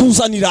ashobora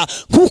kutuzanira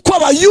kuko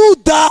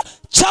abayuda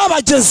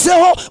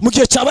cyabagezeho mu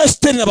gihe cya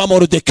Esiteri na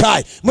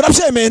Moridekayi.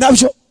 Murabyemeye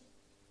nabyo?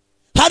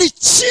 Hari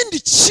ikindi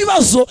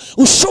kibazo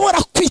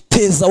ushobora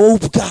kwiteza wowe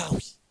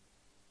ubwawe.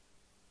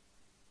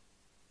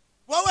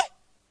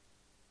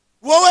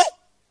 Wowe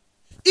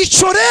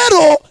icyo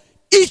rero,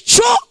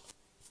 icyo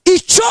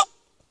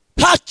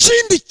nta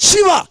kindi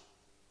kiba,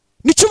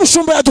 nicyo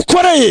umushumba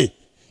yadukoreye.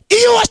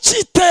 Iyo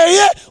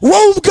wakiteye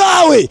wowe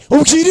ubwawe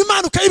ubwira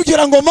Imana,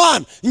 ukayibwira ngo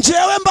Mana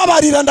njyewe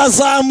mbabarira,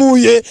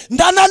 ndazamuye,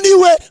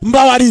 ndananiwe,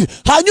 mbabarira.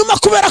 Hanyuma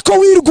kubera ko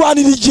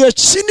wirwanira igihe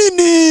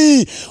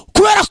kinini,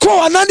 kubera ko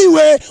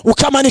wananiwe,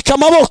 ukamanika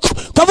amaboko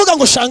ukavuga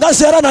ngo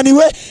shangazi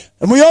yarananiwe,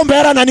 muyombe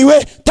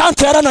yarananiwe,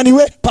 tante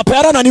yarananiwe, papa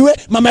yarananiwe,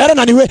 mama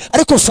yarananiwe,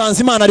 ariko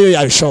usanze Imana ariyo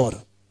yabishobora.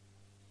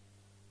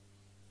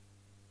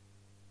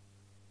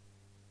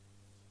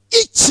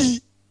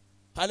 Iki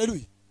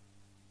haleluya.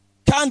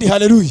 Kandi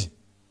haleluya,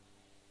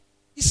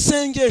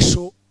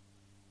 isengesho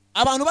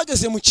abantu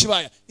bageze mu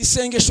kibaya,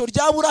 isengesho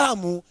rya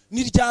Aburahamu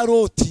n'irya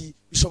Loti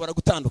bishobora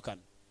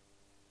gutandukana.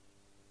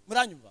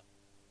 Muranyumva?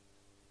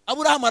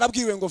 Aburahamu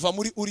arabwiwe ngo va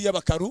muri Uriya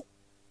Bakaru,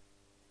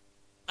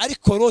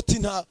 ariko Loti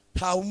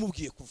nta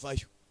umubwiye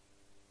kuvayo.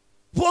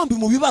 Bombi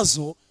mu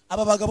bibazo,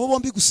 aba bagabo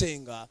bombi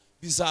gusenga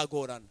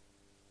bizagorana.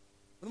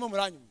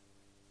 Muranyumva?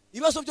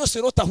 Ibibazo byose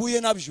Loti ahuye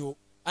nabyo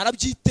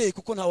arabyiteye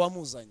kuko nta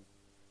wamuzanye.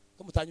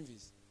 Ko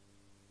mutanyumvise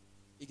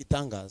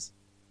igitangaza?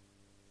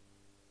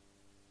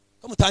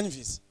 Ko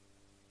mutanyumvise?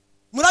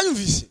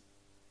 Muranyumvise?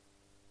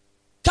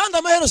 Kandi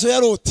amaherezo ya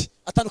Loti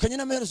atandukanye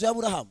n'amaherezo ya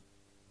Aburahamu.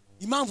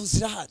 Impamvu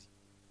zirahari.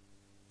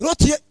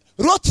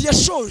 Loti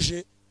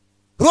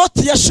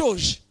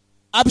yashoje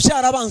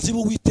abyara abanzi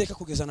b'Uwiteka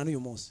kugeza na n'uyu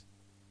munsi.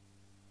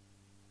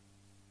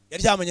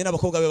 Yaryamanye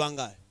n'abakobwa be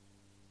bangahe?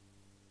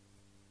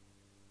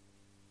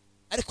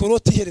 Ariko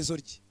Loti iherezo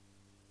rye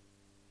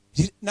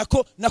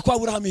nako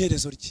Aburahamu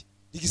iherezo rye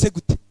rigize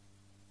gute?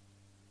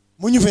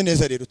 Munyuve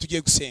neza rero,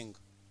 tugiye gusenga.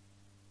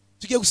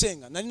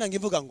 Nari nange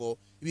mvuga ngo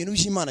ibintu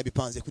by'Imana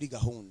bipanze kuri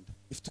gahunda,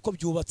 bifite uko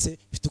byubatse,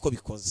 bifite uko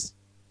bikoze.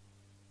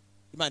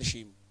 Imana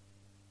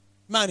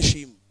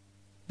ishimwe.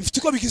 Bifite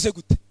uko bigize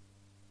gute?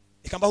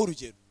 Reka mbaho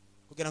urugero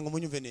kugira ngo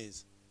munyumve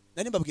neza.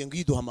 Nari mbabwiye ngo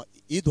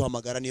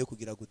iduhamagara niyo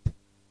kugira gute?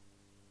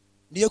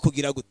 Niyo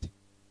kugira gute?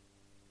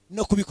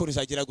 No kubikora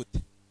uzagira gute?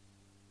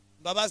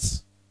 Mbabaza,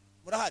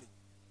 murahari?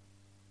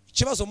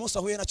 Ikibazo Mose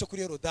ahuye nacyo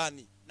kuri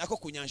Yorodani nako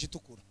ku nyanja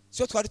itukura,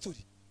 siyo twari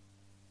turi?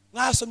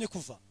 Mwasomye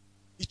kuva.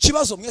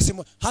 Ikibazo mwese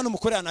hano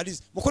mukore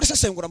analyze, mukore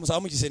sesengura, muzaba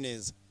mugize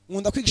neza.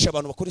 Nkunda kwigisha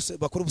abantu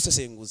bakora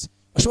ubusesenguzi,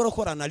 bashobora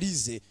gukora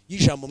analyze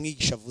y'ijambo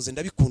mwigisha avuze,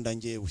 ndabikunda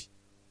ngewe.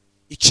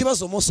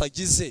 Ikibazo Mose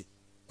agize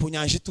ku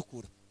nyanja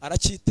itukura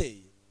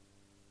aracyiteye.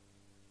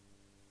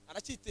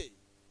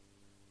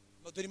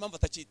 Maduri impamvu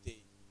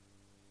atacyiteye,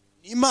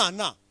 ni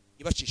Imana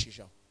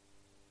ibacishijeho.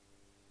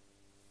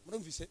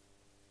 Murumvise?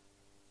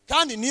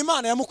 Kandi ni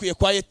Imana yamukuye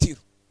kwa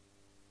Yetiro.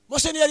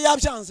 Mose yari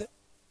yabyanze.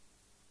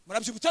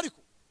 Murabyibutse?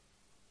 Ariko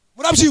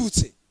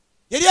murabyibutse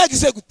yari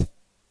yagize gute?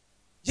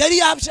 Yari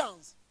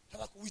yabyanze.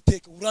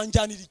 Uwiteka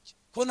uranjyanira iki?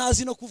 Ko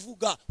nazi no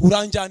kuvuga,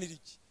 uranjyanira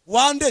iki?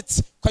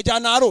 Wandetse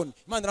ukajyana Aroni.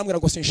 Imana iramubwira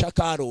ngo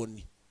sinshaka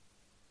Aroni,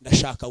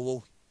 ndashaka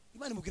wowe.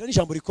 Imana imubwira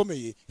n'ijambo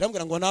rikomeye,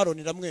 iramubwira ngo na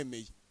Aroni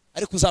ndamwemeye,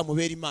 ariko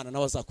uzamubera Imana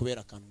nawe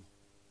azakubera akanwa.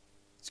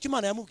 Siko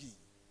Imana yamubwiye.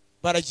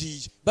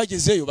 Baragiye,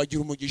 bagezeyo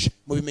bagira umugisha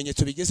mu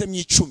bimenyetso bigeze mu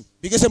 10.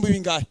 Bigeze mu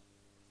bingahe?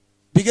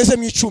 Bigeze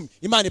mu 10.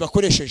 Imana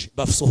ibakoresheje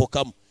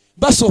basohokamo.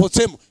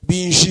 Basohotsemo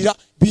binjira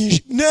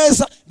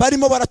neza,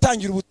 barimo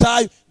baratangira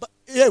ubutayu.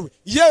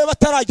 Yewe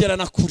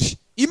bataragerana kuri.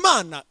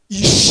 Imana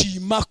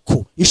ishima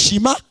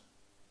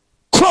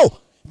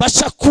ko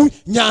baca ku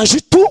nyanja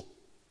itukura.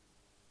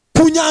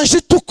 ku nyanja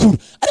itukura,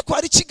 ariko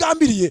hari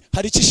ikigambiriye,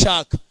 hari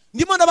ikishaka.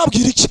 Ndimo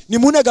nababwira iki? Ni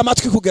munega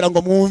amatwi kugira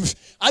ngo mwumve.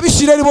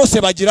 Abisirayeli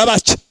bose bagira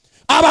bake,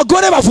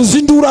 abagore bavuza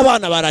induru,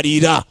 abana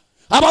bararira,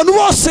 abantu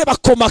bose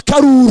bakoma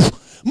karuru.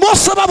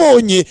 Mose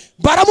babonye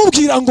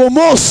baramubwira ngo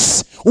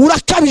Mose,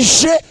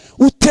 urakabije,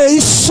 uteye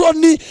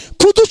isoni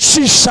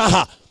kuducisha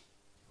aha.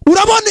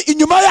 Urabona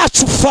inyuma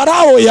yacu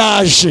Farawo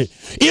yaje,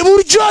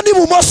 iburyo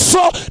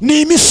n'ibumoso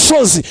ni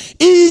imisozi,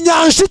 iyi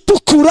nyanja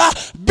itukura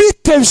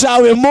bite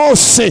byawe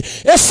Mose?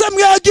 Ese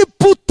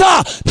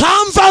mw'Egiputa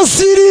nta mva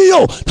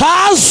ziriyo?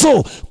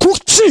 Ntazo.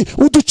 Kuki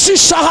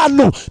uducisha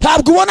hano?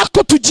 Ntabwo ubona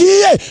ko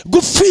tugiye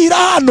gupfira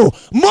hano?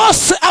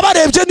 Mose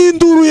abarebye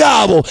n'induru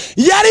yabo,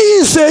 yari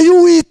yizeye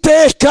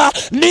Uwiteka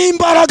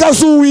n'imbaraga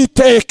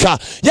z'Uwiteka.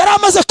 Yari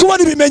amaze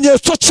kubona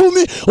ibimenyetso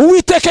 10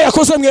 Uwiteka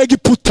yakoze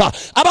mw'Egiputa.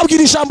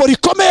 Ababwira ijambo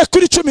rikomeye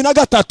kuri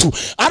 13,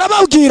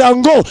 arababwira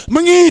ngo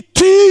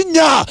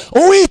mwitinya,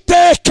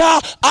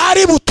 Uwiteka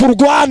ari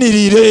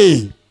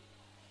buturwanirire.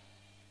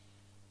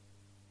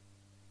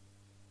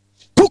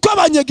 Kuko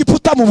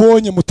abanyegiputa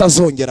mubonye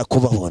mutazongera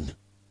kubabona.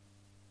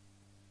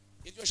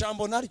 Iryo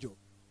jambo naryo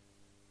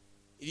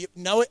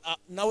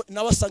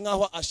nawe asa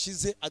nkaho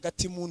ashize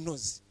agati mu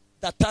ntozi.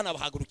 Datana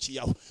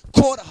bahagurukiyaho,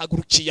 Kora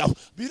hagurukiyaho,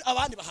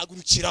 abandi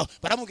bahagurukiraho,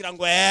 baramubwira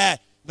ngo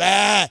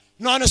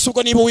none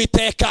subwo niba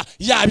Uwiteka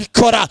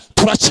yabikora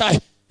turacaye.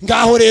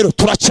 Ngaho rero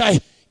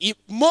turacaye.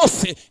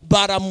 Mose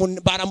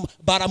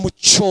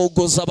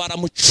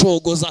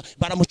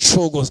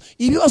baramucogoza.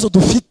 Ibibazo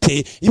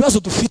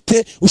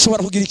dufite,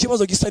 ushobora kugira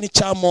ikibazo gisa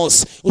n'icya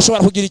Mose,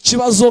 ushobora kugira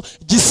ikibazo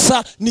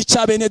gisa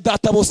n'icya bene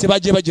data bose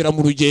bagiye bagira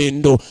mu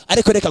rugendo,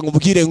 ariko reka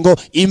ngubwire ngo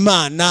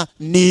Imana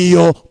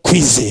niyo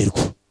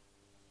kwizerwa.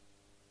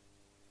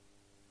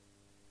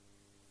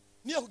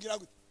 Niyo kugira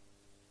gute?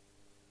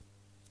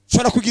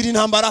 Ushobora kugira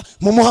intambara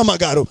mu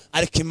muhamagaro,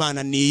 ariko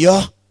Imana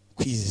niyo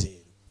kwizerwa.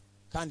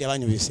 Kandi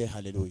abanyubise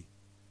haleluya.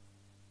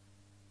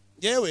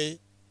 Yewe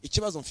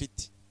ikibazo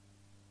mfite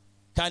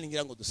kandi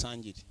ngira ngo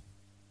dusangire,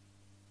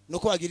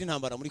 nuko wagira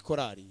intambara muri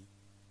korari.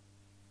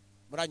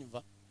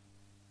 Muranyumva?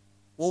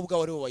 Wowe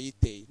ubwawe ari wowe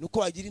wayiteye. Nuko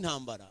wagira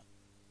intambara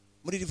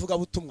muri rivuga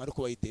butumwa,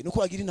 ariko wayiteye. Nuko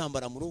wagira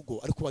intambara mu rugo,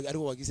 ariko ari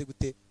wowe wagize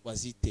gute?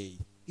 Waziteye.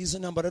 Izo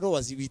ntambara rero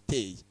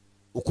wazibiteye,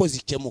 uko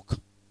zikemuka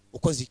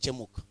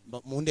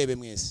mu ndebe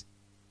mwese.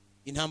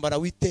 Intambara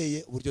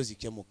witeye uburyo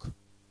zikemuka,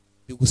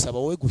 bigusaba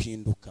wowe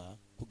guhinduka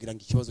kugira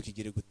ngo ikibazo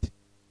kigere gute.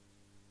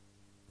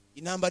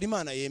 Intambara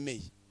Imana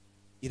yemeye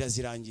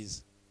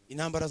irazirangiza.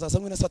 Intambara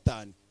zasamwe na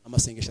Satani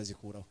amasengesho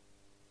azikuraho.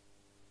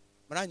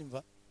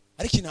 Muranyumva?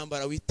 Ariko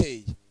intambara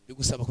witeye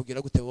bigusaba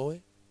kugira gute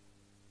wowe?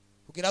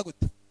 Kugira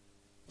gute?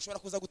 Ushobora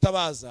kuza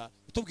gutabaza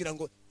utubwira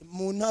ngo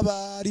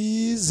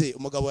muntabarize,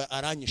 umugabo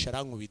aranyisha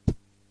arankubita,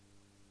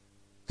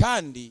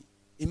 kandi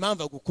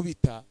impamvu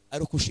agukubita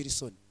ari ukushira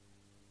isoni,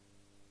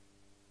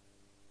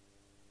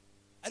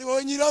 ari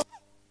wowe nyiraho.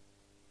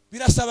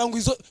 Birasaba ngo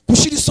izo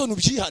gushira isoni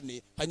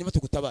ubyihane, hanyuma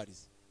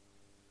tugutabarize.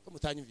 Ko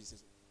mutanyumvise,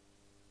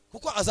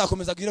 kuko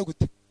azakomeza agira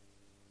gute?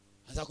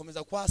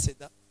 Azakomeza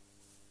kwaseda.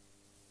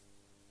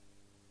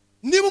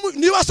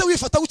 Niba se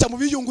wifata gucya mu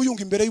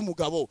biyunguyunga imbere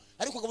y'umugabo,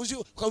 ariko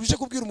ukabuje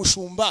kubwira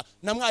umushumba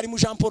na mwarimu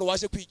Jean Paul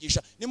waje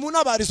kwigisha, ni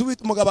munabarize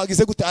umugabo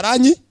agize gute?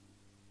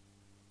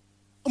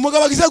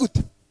 Umugabo agize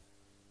gute?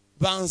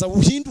 Banza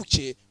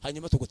uhinduke,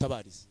 hanyuma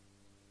tugutabarize.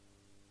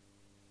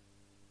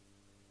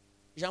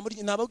 Ijambo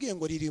nababwiye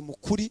ngo riri mu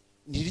kuri,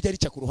 ntirijya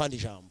rica ku ruhande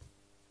ijambo.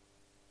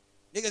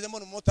 Nigeze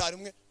mbona umumotari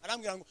umwe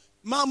arambwira ngo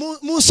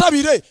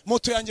munsabire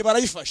moto yanjye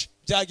barayifashe,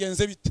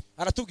 byagenze bite?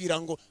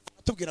 Aratubwira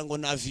ngo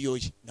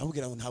naviyoye.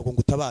 Ndamubwira ngo ntabwo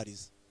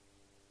ngutabariza,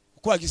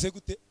 kuko wagize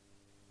gute?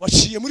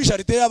 Waciye muri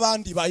jaride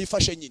y'abandi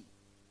bayifashe nyine.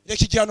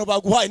 Reka igihano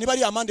baguhaye, niba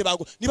ari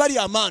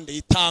amande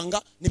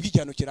itanga, nibwo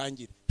igihano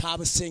kirangira.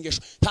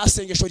 Nta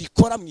sengesho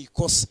rikora mu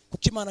ikosa,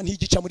 kuko Imana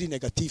ntigica muri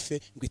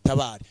negatife ngo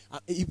itabare.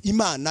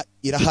 Imana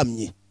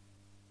irahamye.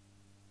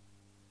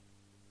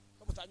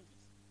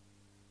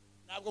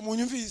 Ntabwo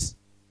munyumvise?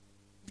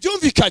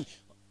 Byumvikanye?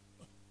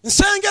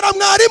 Nsengera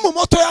mwarimu,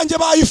 moto yanjye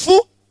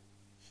bayifu,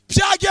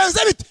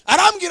 byagenze bite?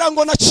 Arambwira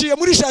ngo naciye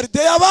muri jaride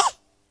y'aba,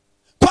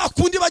 kwa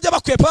kundi bajya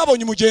bakwepa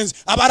babonye umugenzi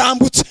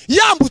abarambutse,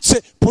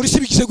 yambutse, polisi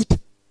bigize gute?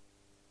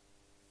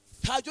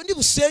 Ntabyo ndi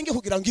busenge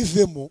kugira ngo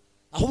ivemo,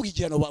 ahubwo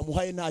igihano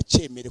bamuhaye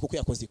ntacyemere kuko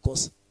yakoze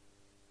ikosa.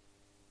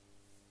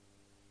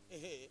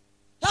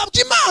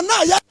 Ntabwo Imana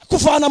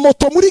yakuvana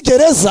moto muri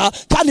gereza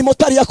kandi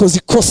motari yakoze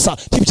ikosa,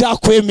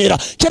 ntibyakwemera.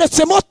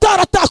 Keretse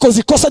motari atakoze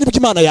ikosa nibwo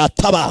Imana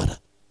yatabara.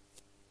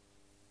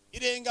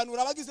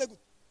 Irenganura abagize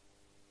gute?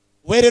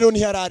 We rero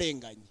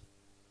ntiyararenganye.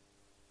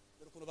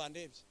 Dore ukuntu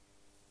bandebye.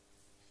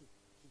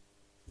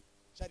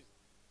 Shari,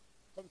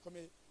 ko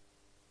bikomeye.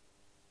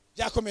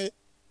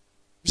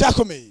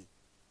 Byakomeye.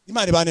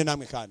 Imana ibane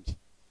namwe kandi.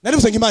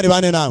 Naribuze ngo Imana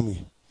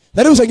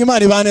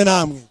ibane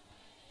namwe.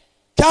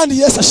 Kandi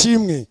Yesu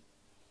ashimwe.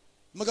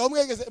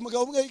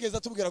 Umugabo umwe yigeze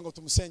atubwira ngo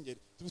tumusengere.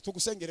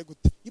 Tugusengere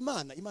gute?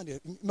 Imana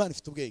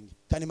ifite ubwenge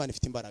kandi Imana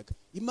ifite imbaraga.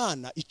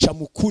 Imana ica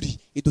mu kuri,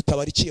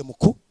 idutabarikiye mu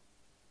ku.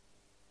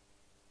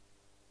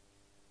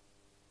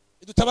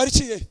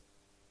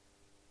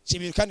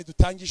 Shimira kandi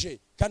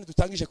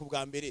dutangije ku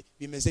bwa mbere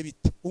bimeze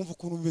bite? Umva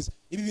ukuntu bimeze.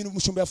 Ibi bintu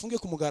umushumba yafungiye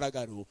ku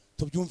mugaragaro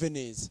tubyumve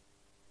neza.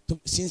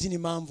 Sinzi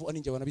n'impamvu ari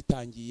njye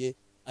bitangiye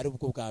ari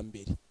ubwo bwa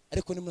mbere.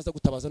 Ariko nimuza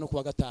gutabaza no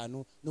kuwa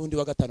gatanu n'undi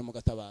wa gatanu mu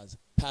gatabaza.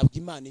 Ntabwo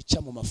Imana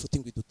ica mu mafuti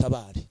ngo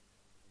idutabare.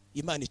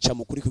 Imana ica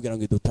mu kuri kugira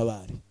ngo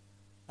idutabare.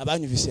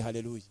 Abanyumvise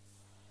haleluya.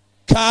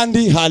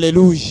 Kandi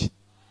haleluya.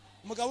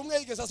 Umugabo umwe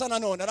yigeze asa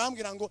nanone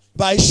arambwira ngo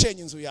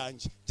bayishenye inzu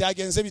yanjye.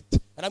 Byagenze bite?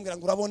 Arambwira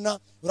ngo urabona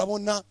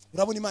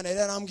Imana yari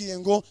yarambwiye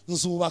ngo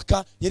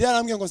nzubaka, yari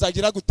yarambwiye ngo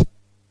nzagira gute?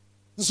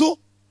 Nzu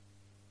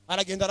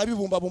aragenda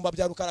arabibumba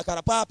bya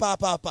rukarakara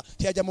pa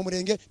tiyajya mu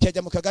murenge,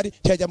 tiyajya mu kagari,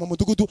 tiyajya mu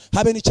mudugudu,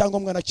 habe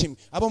n'icyangombwa na kimwe.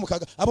 Abo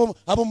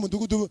mu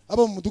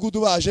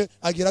mudugudu baje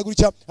agira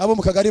gutya, abo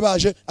mu kagari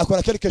baje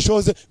akora quelque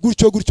chose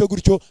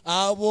gutyo,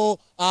 abo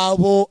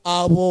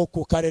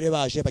ku karere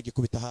baje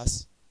bagikubita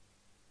hasi.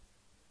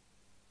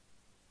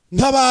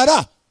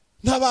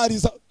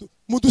 Ntabariza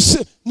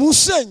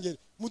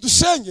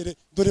mudusengere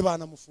dore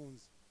bana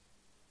mufunze.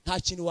 Nta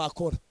kintu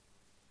wakora.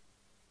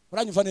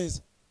 Muranyumva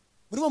neza?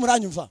 Murimo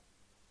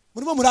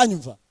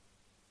muranyumva?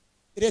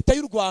 Leta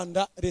y'u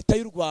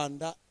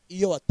Rwanda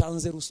iyo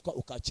watanze ruswa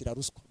ukakira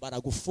ruswa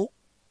baragufu.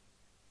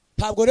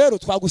 Ntabwo rero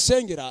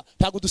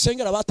ntabwo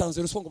dusengera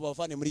batanze ruswa ngo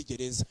bavane muri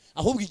gereza.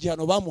 Ahubwo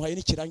igihano bamuhaye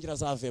n'ikirangira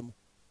azavemo.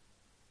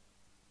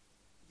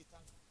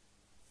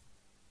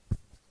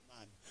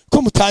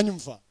 Ko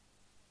mutanyumva?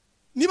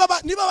 Niba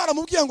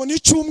baramubwiye ngo ni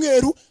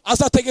icyumweru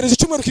azategereza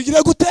icyumweru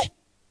kigira gute?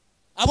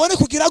 Abone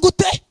kugira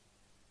gute?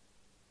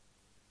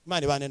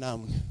 Imana ibane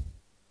namwe.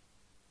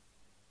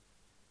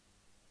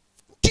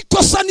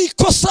 Ikosa ni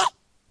ikosa.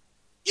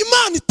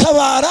 Imana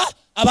itabara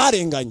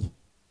abarenganye.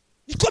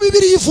 Niko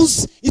Bibiliya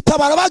ivuze.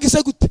 Itabara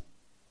bagize gute?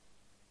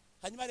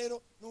 Hanyuma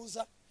rero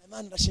nuza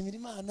Imana ndashimira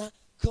Imana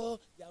ko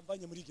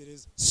yambanye muri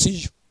gereza.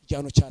 Siyo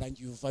igihano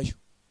cyarangiye uvayo.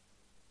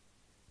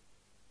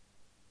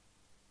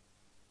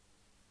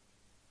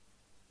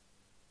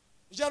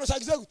 Igihano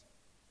cyagize gute?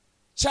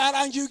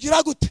 Cyarangiye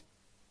ugira gute?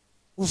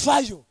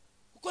 Uvayo.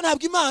 Kuko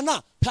ntabwo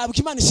Imana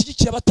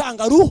ishyigikiye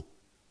abatanga ruhu.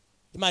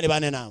 Imana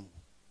ibane namwe.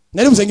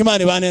 Naribuze ngo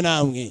Imana ibane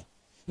namwe.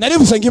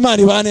 Naribuze ngo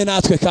Imana ibane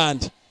natwe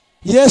kandi.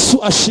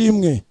 Yesu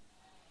ashimwe.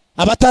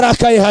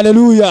 Abatarakaye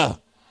haleluya.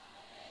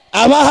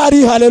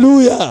 Abahari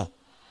haleluya.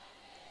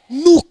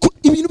 Nuko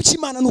ibintu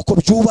by'Imana nuko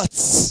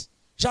byubatse.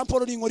 Jean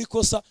Paul ni nkora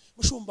ikosa,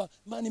 mushumba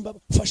Imana imbaba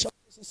fasha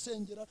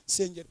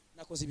sengera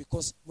nakoze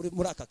ibikosa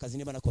muri aka kazi.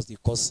 Niba nakoze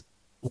ikosa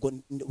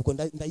ubwo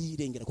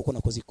ndayirengera kuko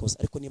nakoze ikosa,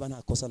 ariko niba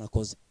nta kosa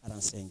nakoze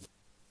aransengera.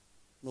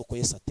 Nuko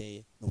Yesu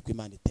ateye, nuko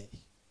Imana iteye.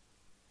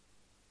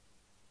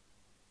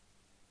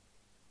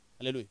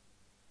 Haleluya.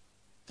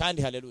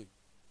 Kandi haleluya.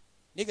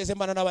 Nigeze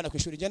mbana n'abana ku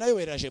ishuri, njye nayo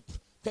weraje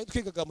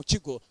twigaga mu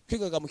kigo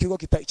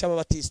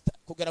cy'ababatista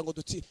kugira ngo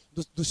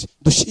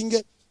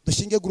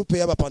dushinge groupe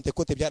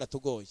y'abapentekote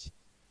byaratugoye.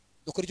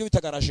 Dukora ibyo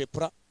bitaga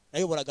rajepra,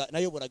 nayoboraga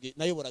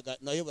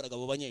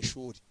abo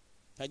banyeshuri.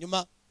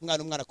 Hanyuma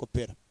umwana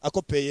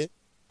akopeye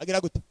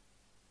agira gute?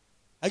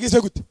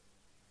 Agize gute?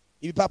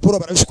 Ibipapuro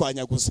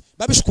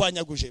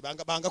babishwanyaguje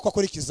banga ko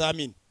akora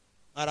ikizamini.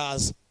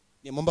 Araza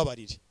ni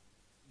mumbabarire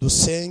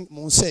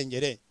mu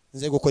nsengere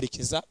nze gukora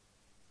ikiza.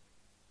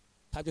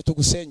 Ntabyo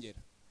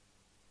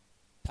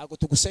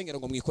tugusengera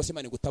ngo mwikose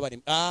Imana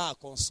gutabara.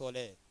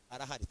 Consoler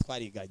arahari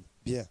twariganye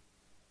bien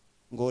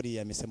ngori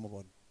ya mise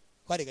mubona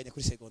twariganye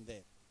kuri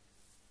secondaire.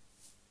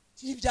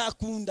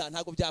 Byakunda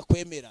ntago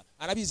byakwemera.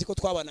 Arabizi ko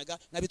twabanaga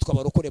nabitwa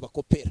barokore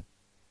bakopera.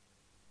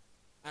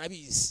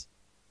 Arabizi.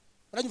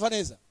 Uranyumva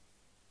neza?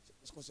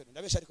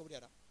 Ndabesha ariko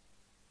buriya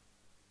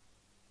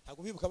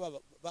ntago bibuka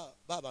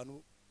ba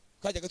bantu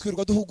twajyaga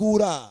twirwa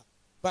duhugura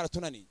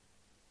baratunaniye.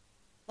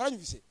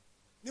 Baranyumvise?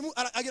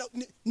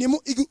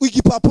 Nimu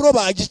igipapuro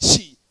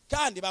bagici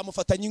kandi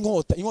bamufatanye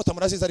inkota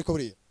muraziza ariko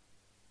buriya.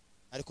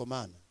 Ariko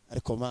mana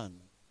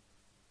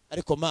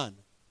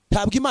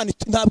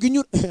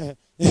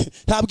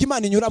ntabwo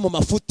Imana inyura mu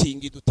mafuti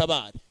ngo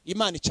idutabare.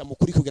 Imana ica mu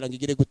kuri kugira ngo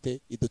igire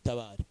gute?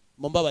 Idutabare.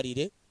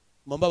 Mumbabarire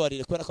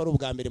kubera ko ari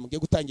ubwa mbere mugiye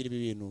gutangira ibi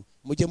bintu.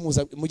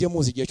 Mujye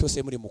muzi igihe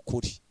cyose muri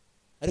mukuri.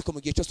 Ariko mu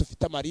gihe cyose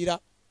ufite amarira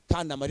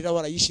kandi amarira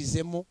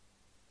warayishizemo,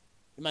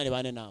 Imana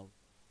ibane nawe.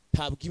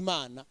 Ntabwo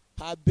Imana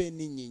habe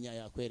n'inyinya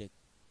yakwereka.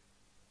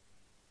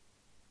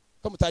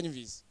 Ko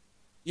mutanyumvize?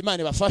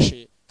 Imana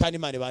ibafashe kandi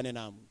Imana ibane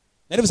namwe.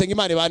 Naribuze ngo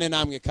Imana ibane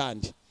namwe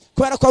kandi.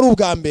 Kubera ko ari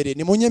ubwa mbere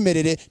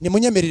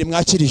nimunyemerere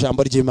mwakira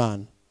ijambo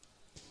ry'Imana.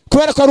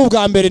 Kubera ko ari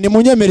ubwa mbere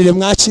nimunyemerere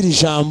mwakira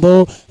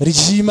ijambo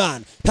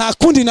ry'Imana. Nta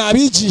kundi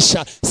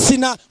nabigisha,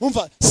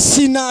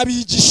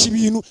 sinabigisha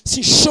ibintu,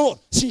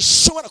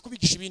 sinshobora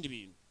kubigisha ibindi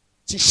bintu.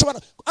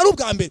 Ari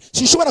ubwa mbere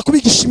sinshobora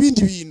kubigisha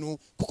ibindi bintu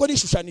kuko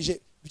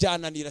nishushanije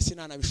byananira,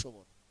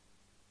 sinanabishobora.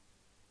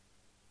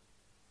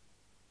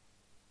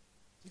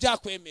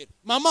 Byakwemera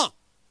mama,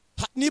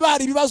 niba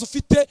hari ibibazo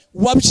ufite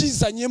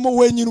wabyizanyemo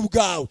wenyine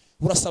ubwawe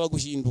urasaba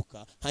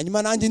guhinduka.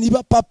 Hanyuma nanjye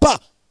niba papa,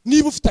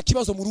 niba ufite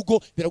ikibazo mu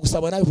rugo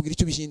biragusaba nawe kugira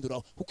icyo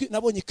bihinduraho, kuko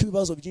nabonye ko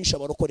ibibazo byinshi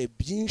abarokore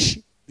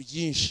byinshi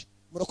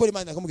murakora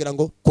Imana akamubwira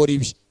ngo kora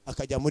ibi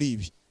akajya muri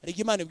ibi.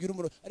 Ariko Imana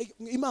ibwira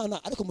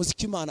Imana, ariko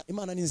muziki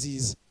Imana ni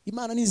nziza.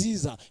 Imana ni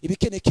nziza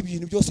ibikeneka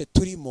ibintu byose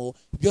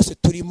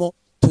turimo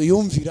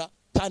tuyumvira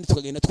kandi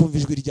tukagenda twumva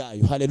ijwi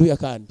ryayo. Haleluya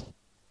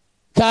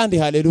kandi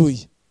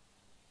haleluya.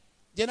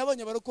 Je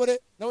nabonye abarokore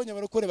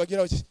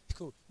bagira bati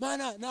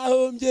Mana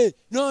nahombye,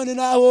 none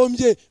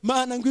nahombye,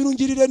 Mana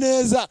ngwirungirire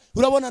neza,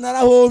 urabona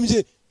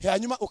narahombye.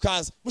 Hanyuma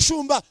ukaza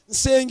mushumba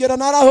nsengera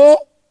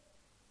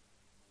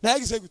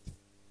nagize gute?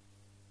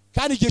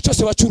 Kandi igihe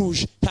cyose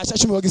wacuruje nta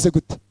cyashimwe wagize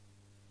gute?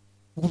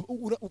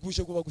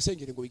 Ugushe kuba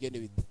gusengera ngo bigende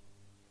bite?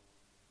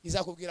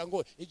 Izakubwira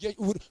ngo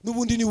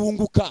nubundi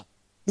niwunguka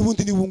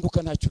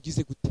ntacyo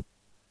ugize gute?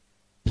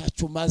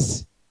 Ntacyo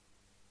maze.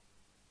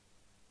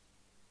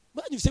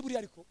 Muranyumvise buri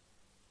ariko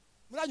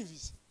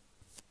muranyumvise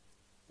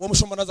uwo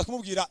mushumba naza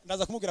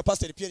kumubwira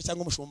Pastor Pierre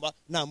cyangwa umushumba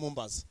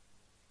namumbaza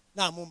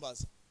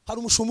hari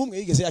umushumba umwe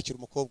yigeze yakira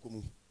umukobwa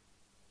umwe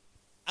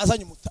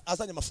azanye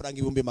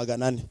amafaranga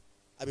 400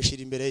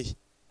 abishira imbere ye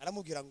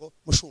aramubwira ngo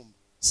mushumba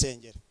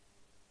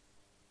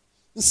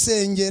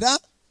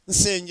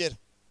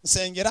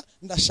nsengera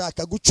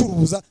ndashaka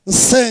gucuruza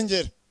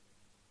nsengera.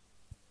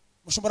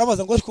 Mushumba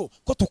arabaza ngo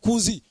ko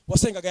tukuzi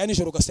wasengaga ya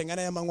nijoro ugasenga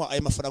n'ayamanywa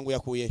ayo mafaranga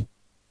uyakuye.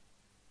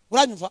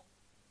 Uranyumva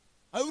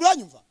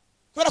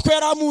kubera ko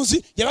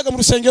yaramuzi yabaga mu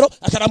rusengero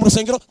akara mu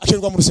rusengero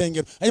akirwa mu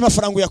rusengero ayo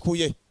mafaranga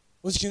uyakuye.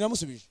 Uzi ikintu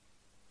yamusubije?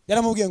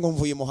 Yaramubwiye ngo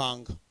mvuye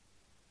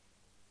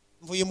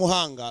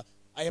Muhanga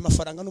aya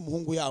mafaranga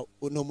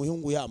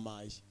n'umuhungu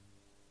yamaye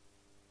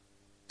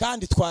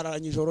kandi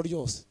twararanye ijoro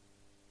ryose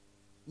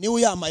niwe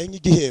uyamaye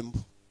nk'igihembo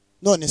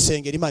none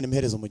sengera Imana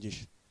imhereza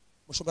umugisha.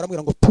 Mushobora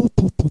aramubwira ngo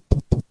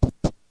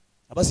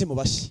abazimu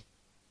bashyi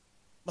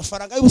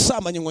mafaranga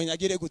y'ubusamanye ngo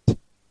nyagire gute?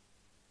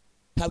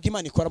 Ntabwo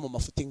Imana ikora mu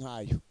mafuti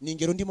nkayo. Ni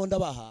ingero ndimo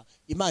ndabaha.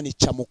 Imana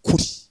ica mu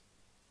kuri.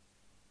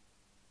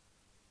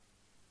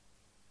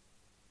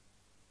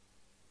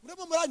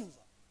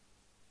 Muranyumva?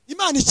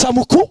 Imana ica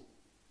mu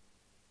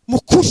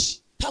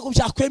kuri. Ntabwo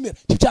byakwemera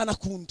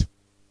ntibyanakunda.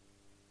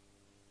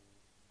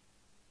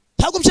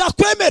 Ntabwo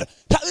byakwemera.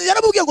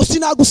 Yaramubwiye ngo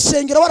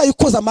sinagusengera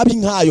warayikoza amabi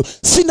nkayo.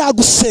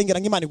 Sinagusengera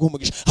ngo Imana iguhe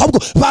umugisha. Ahubwo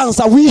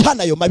banza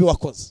wihana ayo mabi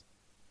wakoze.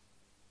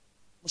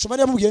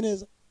 Mushumari yamubwiye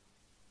neza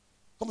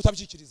ko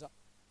mutabyikiriza.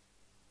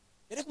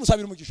 Ereka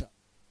musabira umugisha.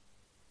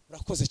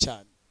 Urakoze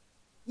cyane.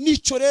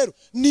 Nico rero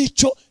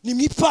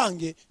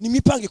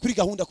nimwipange kuri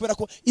gahunda kubera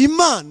ko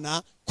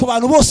Imana ku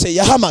bantu bose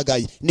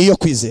yahamagaye niyo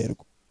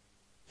kwizerwa.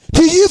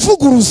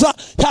 Ntiyivuguruza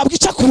ntabwo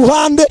ica ku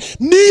ruhande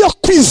niyo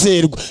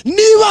kwizerwa.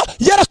 Niba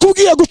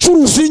yarakubwiye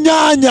gucuruza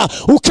inyanya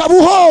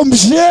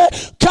ukabuhombye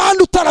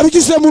kandi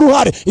utarabigizemo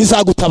uruhare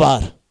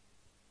izagutabara.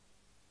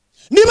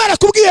 Niba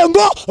yarakubwiye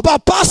ngo ba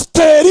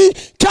pasteri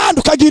kandi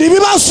ukagira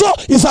ibibazo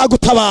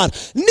izagutabara.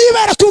 Niba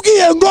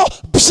yarakubwiye ngo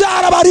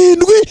byara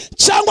 7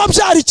 cyangwa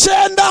byara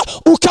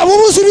 9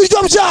 ukabubuza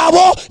ibiryo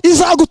byabo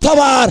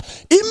izagutabara.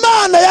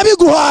 Imana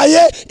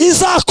yabiguhaye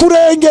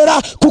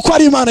izakurengera kuko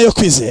ari Imana yo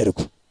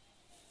kwizerwa.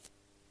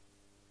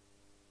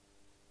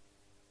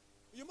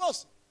 Uyu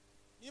munsi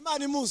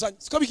Imana imuzanye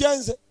siko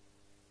bigenze.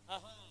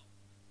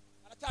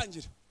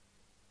 Aratangira.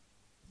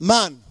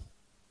 Mana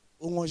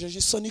unkojeje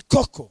isoni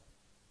koko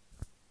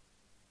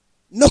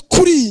no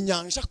kuri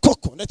inyanja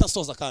koko ndahita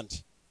nsoza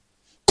kandi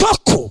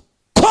koko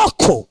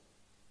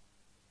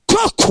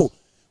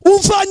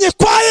umvanye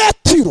kwa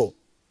Yetiro.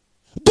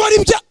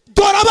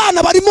 Dore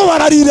abana barimo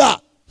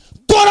bararira,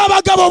 dore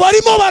abagabo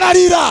barimo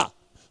bararira,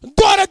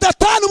 dore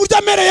Datani burya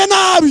amereye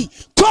nabi.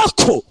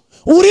 Koko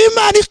uri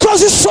Imana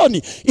ikoze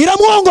isoni.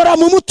 Iramwongora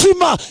mu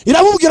mutima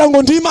iramubwira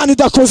ngo ndi Imana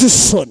idakoze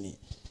isoni,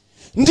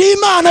 ndi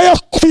Imana yo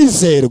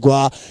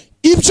kwizerwa.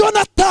 Ibyo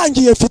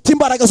natangiye mfite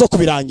imbaraga zo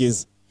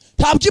kubirangiza.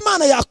 Ntabwo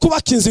Imana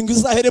yakubaka inzu ngo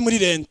izahere muri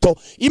rento.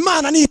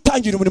 Imana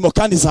nitangira umurimo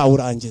kandi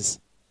izawurangiza.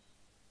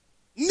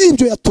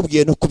 Nibyo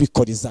yatubwiye no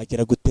kubikora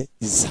izagera gute?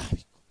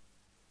 Izabiko.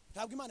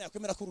 Ntabwo Imana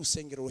yakwemera ko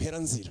urusengero ruhera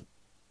nzira.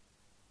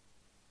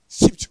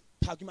 Sibyo.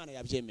 Ntabwo Imana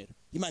yabyemera.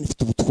 Imana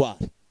ifite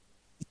ubutware.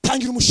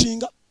 Itangira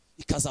umushinga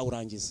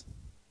ikazawurangiza.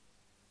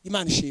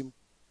 Imana ishimwe.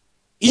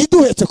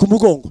 Iduhetse ku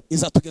mugongo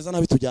izatugeza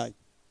nabi tujyanye.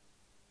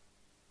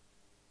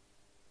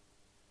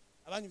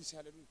 Abanyibise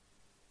haleluya.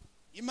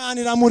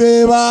 Imana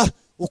iramureba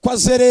uko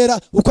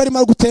azerera, uko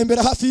arimo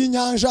gutembera hafi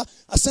y'inyanja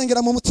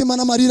asengera mu mutima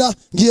n'amarira.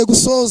 Ngiye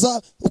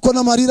gusoza uko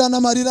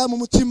n'amarira mu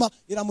mutima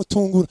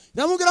iramutungura.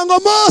 Iramubwira ngo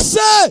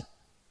Mose,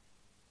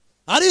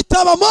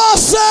 aritaba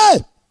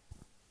Mose,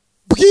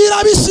 bwira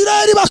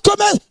Abisirayeli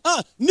bakomeze.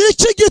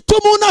 Niki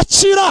gituma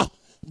unakira?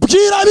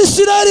 Bwira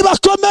Abisirayeli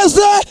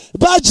bakomeze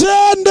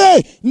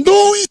bagende,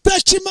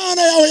 n'Uwiteka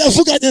Imana yawe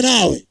yavuganye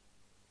nawe.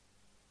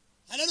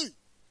 Haleluya.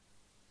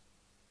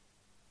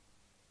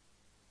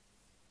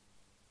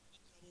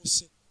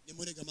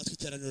 Nimurega amatwi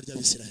iteraniro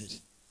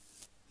ry'Abisirayeli.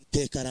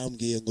 Iteka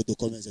arambwiye ngo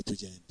dukomeze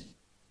tugende.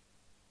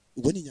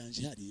 Ubwo ni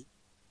inyanja ihari.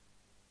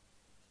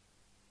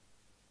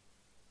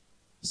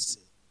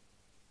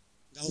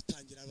 Ngaho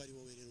tangira abari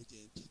wowe rero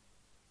ugende.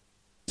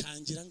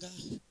 Tangira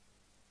ngaho.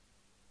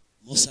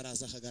 Mose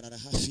araza ahagarara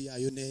hafi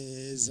yayo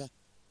neza.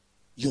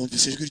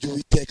 yumvise ijwi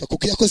ry'Uwiteka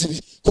kuko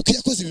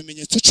yakoze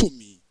ibimenyetso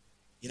 10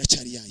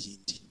 iracyari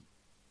yayindi.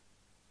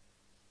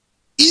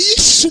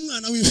 Iyishe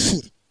umwana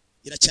w'imfura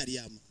iracyari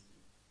yamana.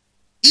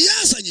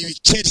 Iyazanye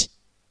ibikeri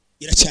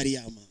iracyari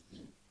yamana.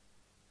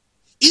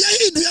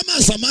 Iyahinduye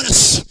amazi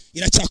amaraso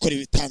iracyakora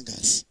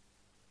ibitangaza.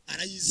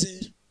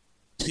 Arayizera,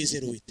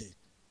 twizere Uwiteka.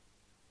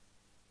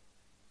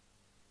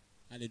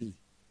 Haleluya.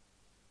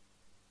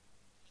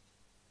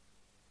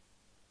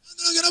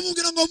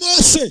 Aramubwira ngo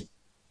Mose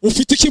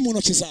ufite iki mu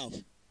ntoki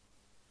zawe?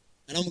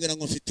 Aramubwira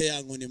ngo mfite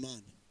ya nkoni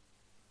Imana.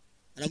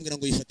 Aramubwira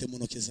ngo yifate mu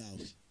ntoki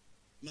zawe.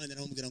 Imana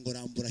aramubwira ngo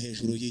rambura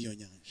hejuru y'iyo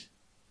nyanja.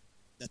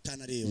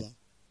 Datana areba,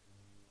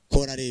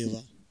 Kora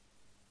areba,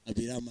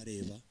 Abiramu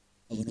areba,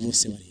 abantu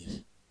bose bareba.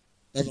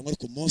 Baravuga ngo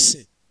ariko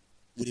Mose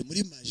uri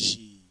muri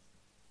maji,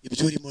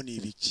 ibyo urimo ni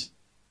ibiki?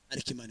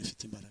 Ariko Imana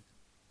ifite imbaraga.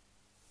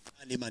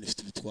 Kandi Imana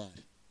ifite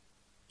ubutware.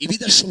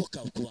 Ibidashoboka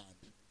ku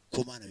bantu,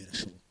 ku Mana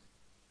birashoboka.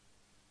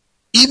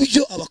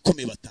 Ibyo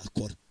abakomeye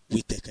batakora,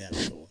 Uwiteka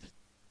yabishobora.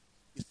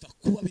 Bipfa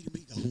kuba biri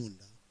muri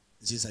gahunda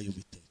nziza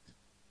y'Uwiteka.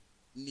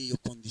 Niyo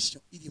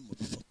condition irimo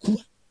bipfa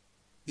kuba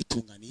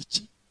bitungana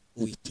iki?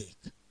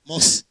 Uwiteka.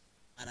 Mose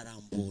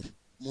ararambura.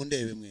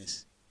 Mundebe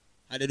mwese.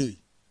 Haleluya.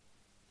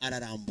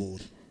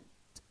 Ararambura.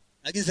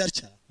 Agize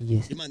atya,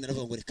 Imana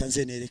iravuga ngo reka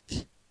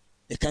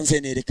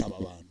nzenereke aba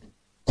bantu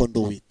ko ndi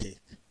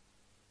Uwiteka.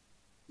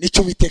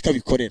 Nicyo Uwiteka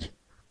bikorera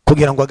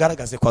kugira ngo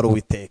agaragaze ko ari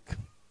Uwiteka.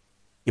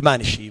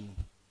 Imana ishimwe.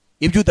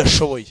 Ibyo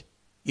udashoboye,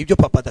 ibyo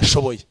papa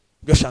adashoboye,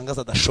 ibyo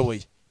shangaza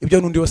adashoboye,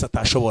 ibyo nundi wese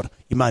atashobora,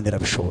 Imana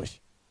irabishoboye.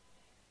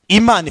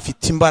 Imana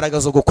ifite imbaraga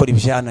zo gukora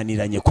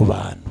ibyananiranye ku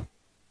bantu.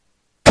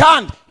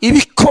 Kandi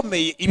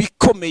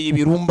ibikomeye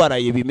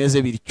birumbaraye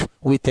bimeze bityo,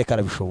 Uwiteka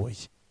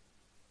arabishoboye.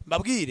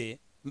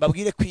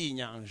 Mbabwire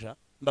kwinyanja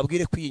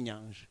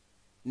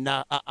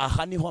na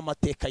aha niho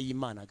amateka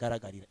y'Imana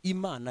agaragarira.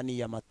 Imana ni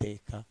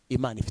y'amateka,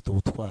 Imana ifite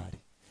ubutware.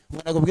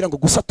 Umwana akubwira ngo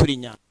gusatura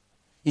inyanja,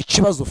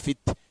 ikibazo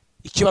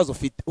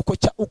ufite uko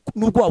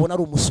nubwo wabona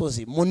ari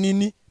umusozi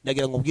munini,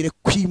 ndagira ngo ubwire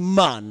ko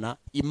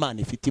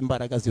Imana ifite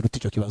imbaraga ziruta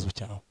icyo kibazo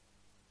cyawe.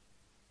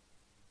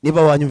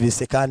 Niba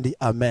wanyumvise kandi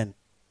amen.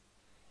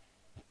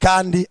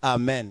 Kandi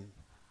amen.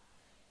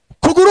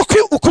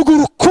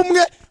 Ukuguru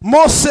kumwe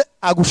Mose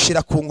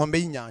agushira ku nkombe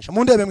y'inyanja.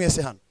 Mundebe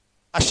mwese hano.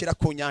 Ashira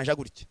ku nyanja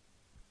gutya.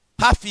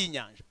 Hafi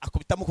y'inyanja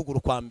akubitamo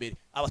ukuguru kwa mbere.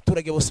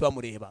 Abaturage bose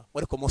bamureba.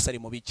 Ariko Mose ari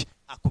mu biki?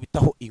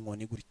 Akubitaho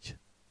inkoni gutya.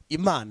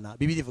 Imana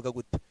Bibiliya ivuga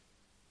gute?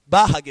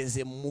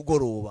 Bahageze mu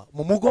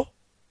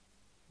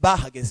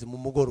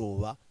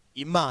mugoroba,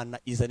 Imana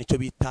izana icyo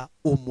bita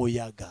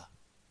umuyaga.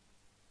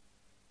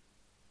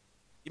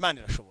 Imana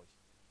irashoboye.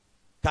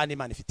 Kandi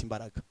Imana ifite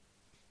imbaraga.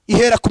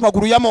 Ihera ku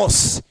maguru ya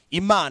Mose,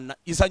 Imana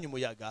izanye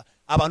umuyaga.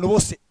 Abantu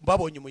bose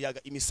babonye umuyaga,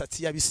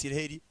 imisatsi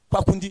y'Abisiraheli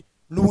kwa kundi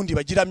n'ubundi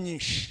bagira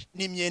myinshi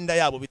n'imyenda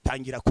yabo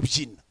bitangira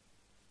kubyina.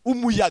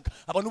 Umuyaga,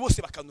 abantu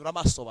bose bakanura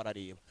amaso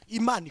barareba.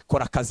 Imana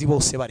ikora akazi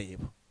bose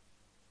bareba.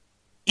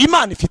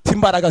 Imana ifite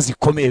imbaraga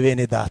zikomeye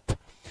bene data.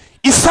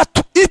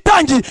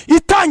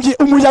 Itangiye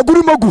umuyaga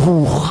urimo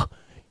guhuha.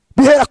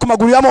 Bihera ku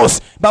maguru ya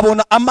Mose,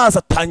 babona amazi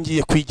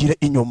atangiye kwigira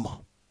inyuma.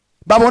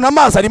 Babona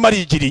amazi arimo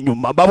arigira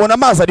inyuma.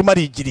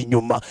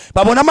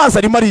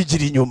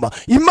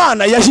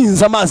 Imana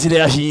yahinze amazi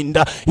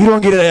irayahinda,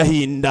 irongera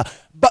irayahinda.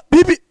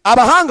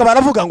 Abahanga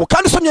baravuga ngo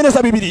kandi usomye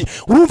neza Bibiliya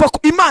urumva ko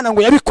Imana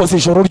ngo yabikoze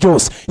ijoro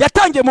ryose.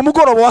 Yatangiye mu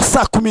mugoroba wa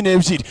saa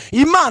 12.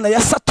 Imana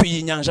yasatuye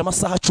inyanja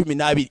amasaha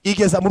 12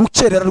 igeza mu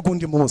rukerera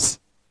rw'undi munsi.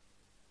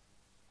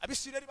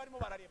 Abisirayeli barimo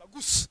barareba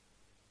gusa.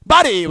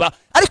 Bareba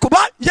ariko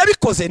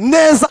yabikoze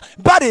neza,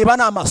 bareba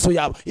n'amaso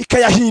yabo.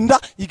 Ikayahinda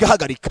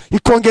igahagarika,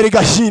 ikongera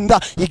igahinda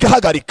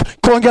igahagarika,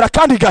 kongera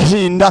kandi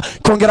igahinda,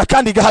 kongera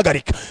kandi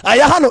igahagarika.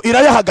 Aya hano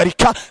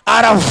irayahagarika,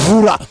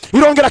 aravura,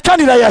 irongera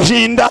kandi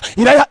irayahinda,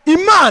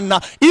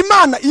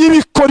 Imana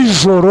ibikora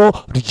ijoro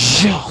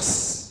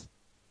ryose.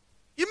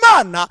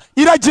 Imana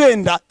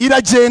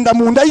iragenda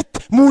mu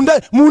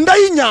nda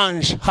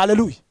y'inyanja.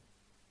 Haleluya.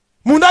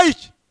 Mu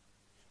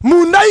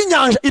nda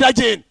y'inyanja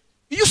iragenda.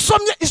 Iyo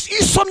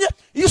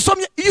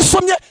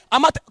usomye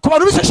ku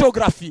bantu bise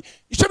geography,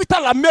 icyo bita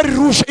la mer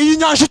rouge, iyi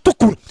nyanja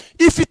itukura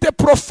ifite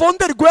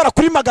profondeur guhera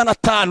kuri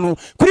 500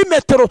 kuri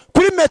metero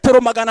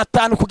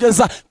 500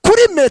 kugeza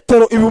kuri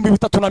metero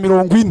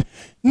 340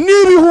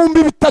 n'ibihumbi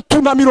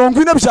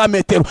 340 bya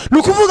metero.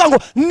 Nukuvuga ngo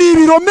ni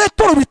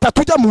ibirometero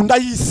 3 ujya mu nda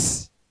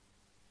y'isi.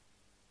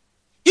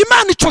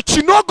 Imana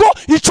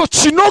icyo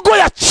kinogo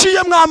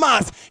yaciye mu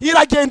amazi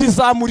iragenda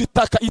izamura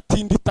itaka,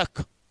 itinda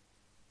itaka.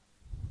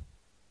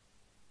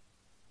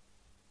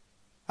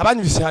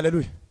 Abanyumvise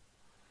haleluya.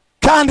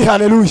 Kandi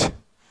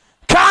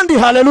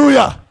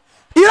haleluya.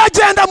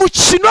 Iragenda mu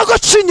kinogo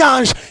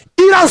cy'inyanja,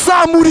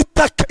 irazamura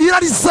itaka,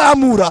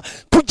 irarizamura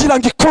kugira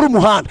ngo ikore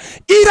umuhanda.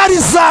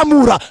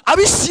 Irarizamura,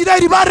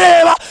 Abisirayeli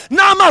bareba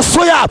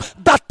n'amaso yabo.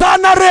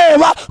 Datana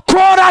areba,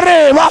 Kora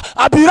areba,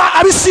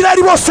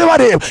 Abisirayeli bose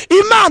bareba.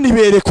 Imana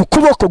ibereka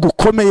ukuboko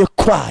gukomeye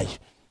kwayo.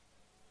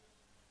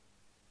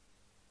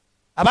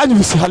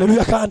 Abanyumvise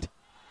haleluya.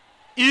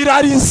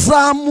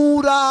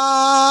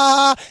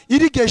 irarizamura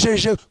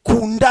irigejeje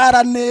ku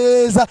ndara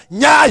neza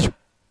nyayo,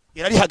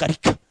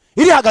 irarihagarika.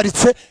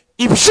 Irihagaritse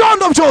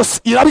ibyondo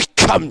byose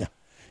irabikamya,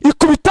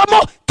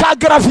 ikubitamo ka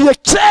garaviye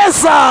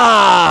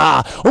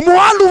keza,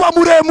 umuhanda uba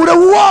muremure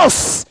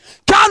wose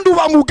kandi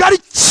uba mugari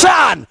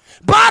cyane.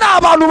 Bari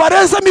abantu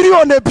barenze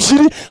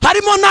 2,000,000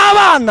 harimo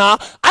n'abana,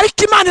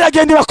 ariko Imana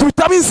iragenda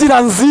ibakubitamo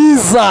inzira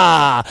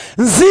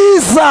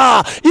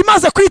nziza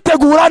imaze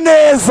kwitegura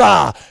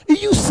neza.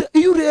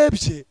 Iyo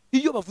urebye,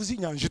 iyo bavuze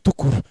inyanja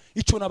itukura,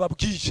 icyo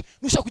nababwiye,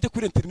 nushaka kujya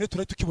kuri internet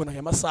urahita ukibona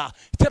aya masaha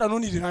iterano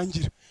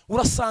nirirangira,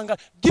 urasanga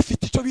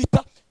gifite icyo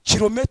bita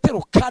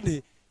kilometero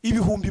kare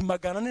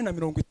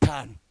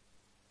 450.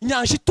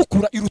 Inyanja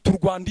itukura iruta u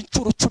Rwanda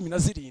inshuro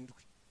 17.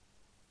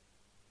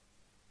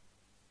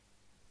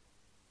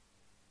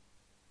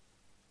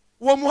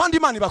 Uwo muhanda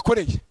Imana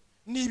ibakoreye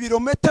ni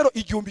ibirometero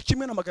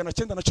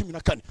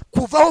 1914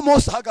 kuva aho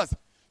Mose ahagaze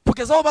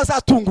kugeza aho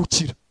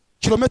bazatungukira,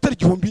 kilometero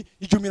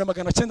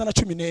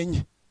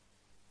 1914.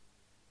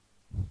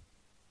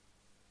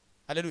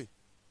 Haleluya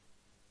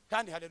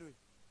kandi haleluya.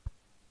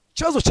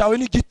 Ikibazo cyawe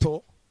ni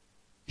gito,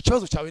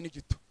 ikibazo cyawe ni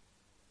gito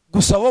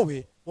gusa,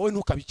 wowe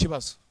ntukabe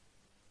ikibazo,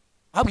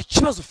 ahubwo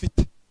ikibazo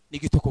ufite ni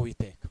gito ko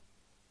witeka.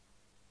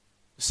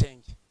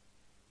 Usenge,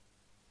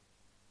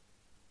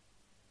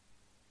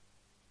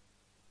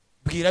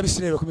 bwira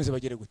abisirayeli bakomeze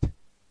bagere gute,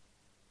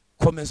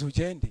 komeza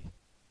ugende.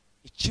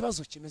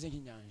 Ikibazo kimeze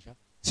nk'inyanja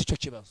si cyo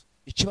kibazo,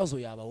 ikibazo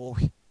yaba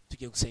wowe.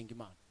 Tugiye gusenga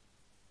Imana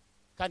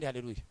kandi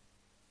haleluya.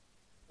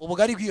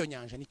 Ubugari bw'iyo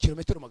nyanja ni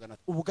kilometero 300.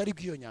 Ubugari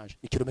bw'iyo nyanja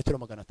ni kilometero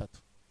 300.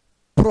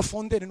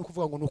 Profondeur ni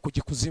kuvuga ngo ni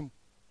ukugikuzimu,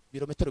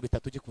 birometero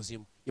 3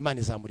 gikuzimu. Imana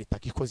izamura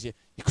itaka ikoze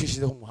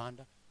ikwishizeho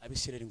umuhanda,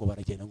 abisirayeli ngo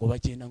baragenda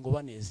ngo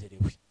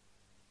banezerewe,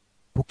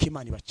 kuko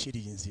Imana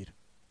ibaciriye inzira.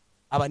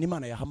 Abantu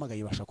Imana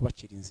yahamagaye basha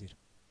kubacira inzira.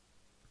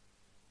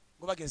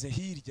 Ngo bageze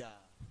hirya,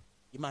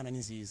 Imana ni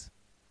nziza,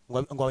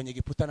 ngo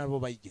abanyegiputa nabo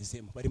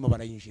bayigezemo, barimo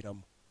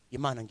barayinjiramo.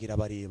 Imana ngira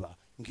bareba,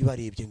 ngo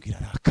ibarebye ngo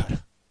irarakara.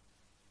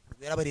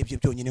 Yarabarebye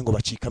byonyine ngo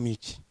bacikamo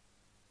iki?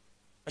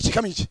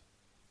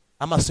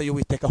 Amaso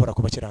y'Uwiteka ahora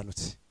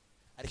kubakiranutse,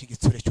 ariko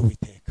igitsure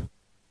cy'Uwiteka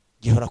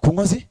gihora ku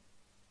nkozi.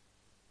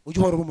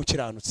 Ujye uhora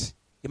umukiranutse,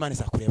 Imana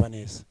izakureba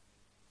neza.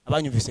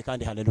 Abanyumvise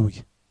kandi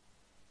haleluya.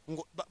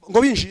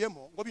 Ngo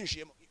binjiyemo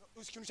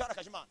ikintu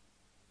cyarakaje Imana.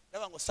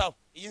 Yaba ngo sawa,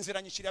 iyi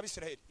nzira nyikiri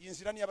abisirayeli, iyi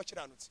nzira ni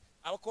y'abakiranutse,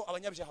 abako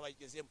abanyabyaha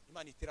bayigezemo,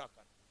 Imana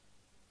itirakara.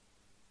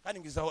 Kandi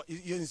ngizaho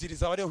iyo nzira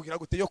izaho rero kugira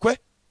gute yo kwe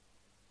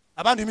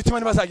abandi imitima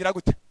nibazagira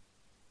gute.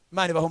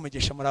 Imana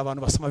ibahumugisha muri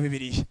abantu basoma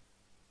Bibiliya.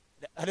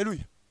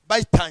 Haleluya.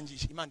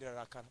 Bayitangiye Imana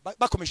irarakara,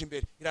 bakomeje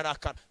imbere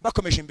irarakara,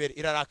 bakomeje imbere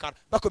irarakara,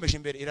 bakomeje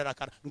imbere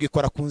irarakara.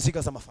 Ngikora ku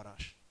nziga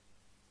z'amafarashi,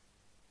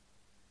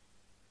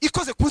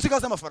 ikoze ku nziga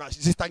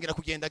z'amafarashi zitangira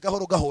kugenda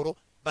gahoro gahoro.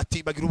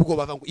 Bati bagira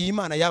ubwoba bavuga ngo iyi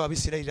Imana yaba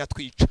abisirayeli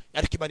iratwica,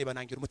 ariko Imana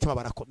ibanangira umutima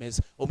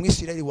barakomeza.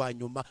 Umwisirayeli wa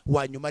nyuma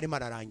arimo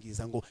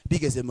ararangiza ngo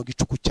bigeze mu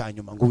gicuku cya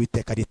nyuma ngo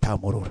Uwiteka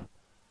ritamurura.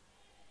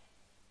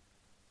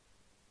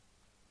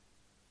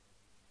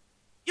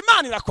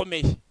 Imana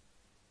irakomeye.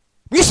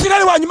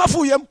 Mwisirayeli wa nyuma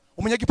avuyemo,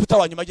 umunyegiputa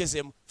wa nyuma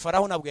agezemo.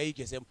 Faraho nabwo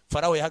yayigezemo.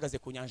 Faraho yahagaze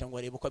ku nyanja ngo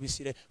arebe uko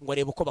abisirayeli, ngo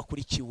arebe uko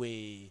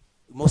bakurikiwe.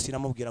 Mose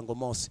namubwira ngo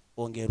Mose,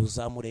 ongera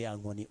uzamure ya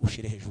nkoni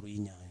ushire hejuru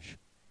y'inyanja.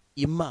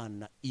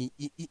 Imana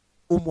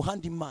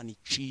umuhanda Imana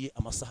iciye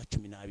amasaha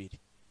 12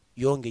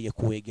 yongeye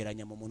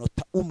kuwegeranya mu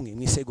munota umwe,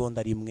 mu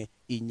isegonda rimwe.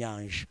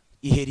 Inyanja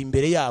ihera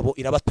imbere yabo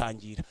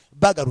irabatangira,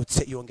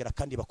 bagarutse yongera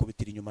kandi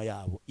bakubitira inyuma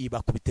yabo,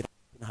 ibakubitira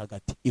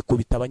hagati,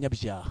 ikubita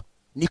abanyabyaha.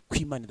 Niko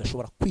Imana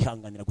idashobora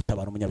kwihanganira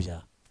gutabara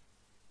umunyabyaha.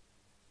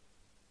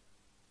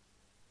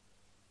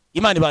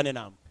 Imana ibane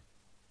namwe.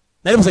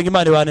 Naribuze ngo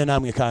Imana ibane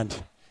namwe kandi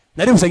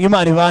naribuze ngo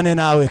Imana ibane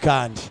nawe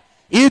kandi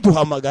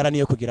iduhamagara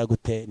niyo kugira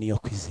gute, niyo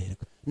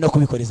kwizerwa, no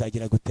kubikora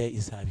izagira gute,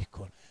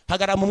 izabikora.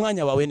 Hagara mu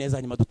mwanya wawe neza,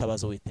 hanyuma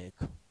dutabaza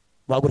Uwiteka.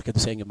 Bahaguruke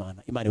dusenge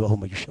Imana. Imana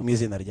ibahumugisha mu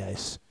izina rya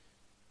Yesu.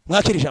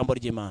 Mwakira ijambo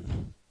ry'Imana.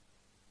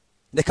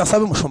 Reka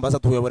sabe umushumbaza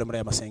tuyobore muri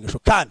aya masengesho,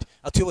 kandi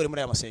atuyobore muri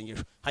aya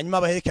masengesho. Hanyuma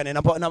abaherekane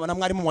na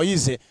mwarimu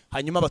Moyize,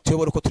 hanyuma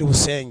batuyobore uko turi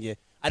busenge,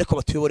 ariko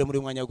batuyobore muri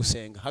mwanya wo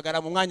gusenga.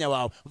 Hagara mu mwanya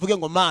wawe uvuge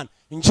ngo Mana,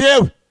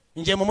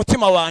 njye mu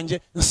mutima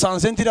wanjye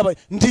nsanze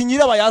ndi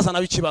nyirabayazana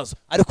w'ikibazo,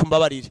 ariko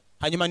mbabarire.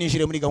 Hanyuma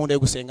ninjire muri gahunda yo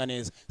gusenga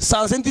neza.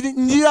 Sanze ndi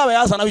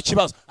nyirabayazana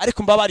w'ikibazo,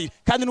 ariko mbabarire.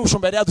 Kandi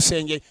n'ubushumba yari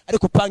yadusengeye,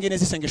 ariko upange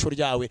neza isengesho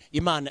ryawe.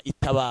 Imana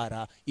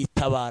itabara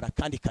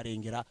kandi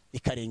ikarengera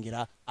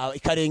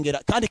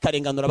kandi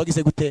ikarenganura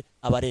abagize gute,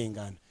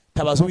 abarengana.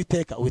 Tabaza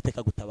Uwiteka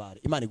gutabare.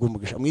 Imana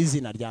igumugisha mu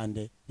izina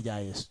rya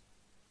Yesu.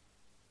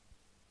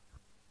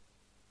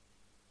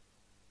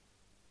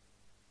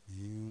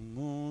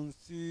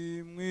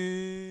 Umunsi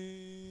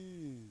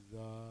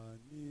mwiza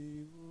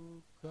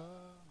nibuka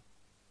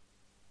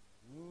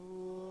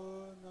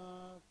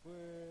ubona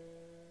kwemeye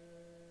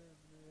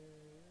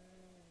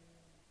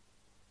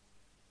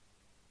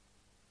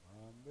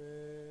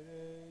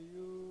mbere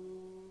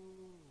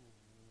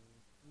y'ubutumwa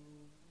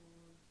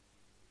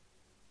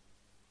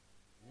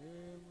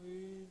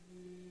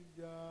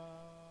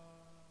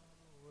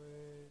byawe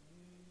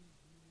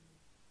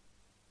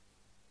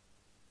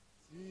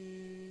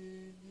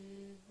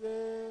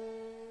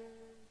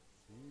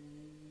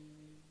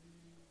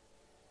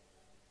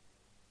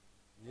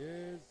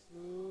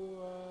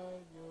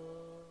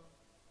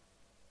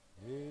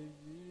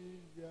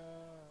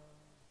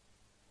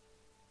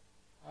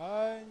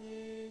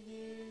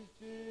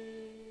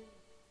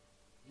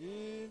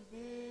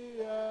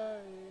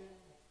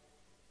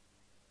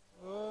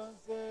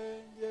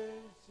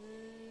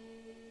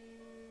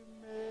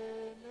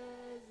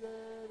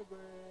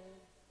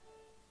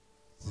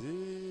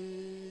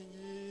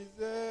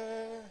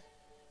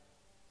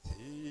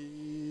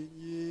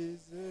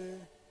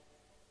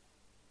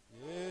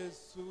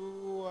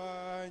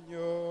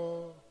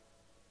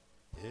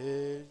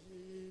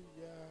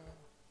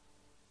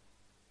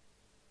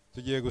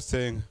tugiye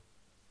gusenga.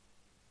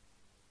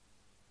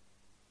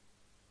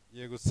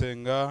 Tugiye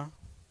gusenga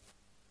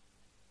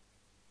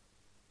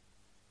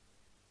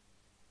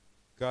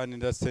kandi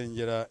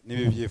ndasengera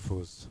n'ibi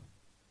byifuzo.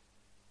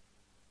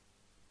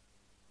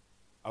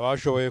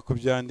 Abashoboye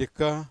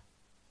kubyandika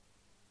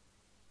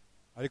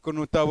ariko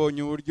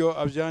nutabonye uburyo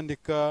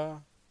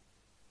abyandika,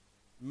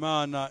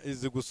 Imana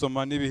izi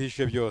gusoma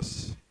n'ibihishe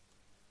byose.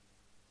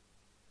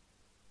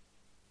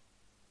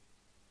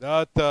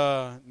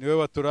 Data, niwe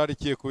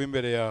waturarikiye kuba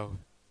imbere yawe.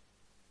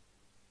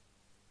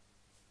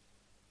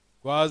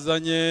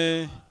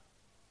 Twazanye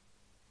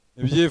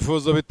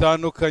ibyifuzo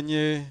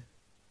bitandukanye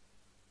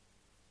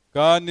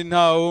kandi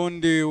nta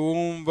wundi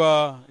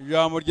wumva.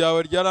 Ijambo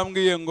ryawe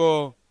ryarambwiye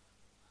ngo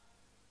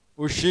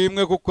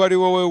ushimwe kuko ari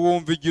wowe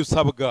wumva ibyo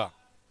usabwa.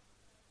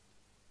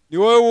 Ni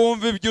wowe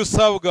wumva ibyo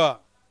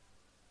usabwa.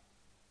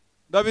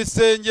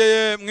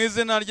 Ndabisengeye mu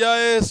izina rya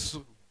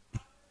Yesu.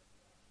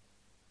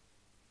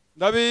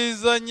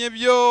 Ndabizanye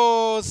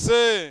byose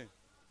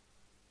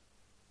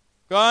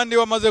kandi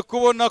wamaze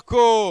kubona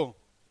ko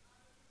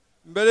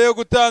mbere yo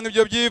gutanga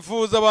ibyo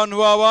byifuzo abantu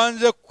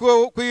babanje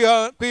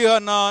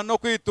kwihana no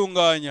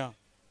kwitunganya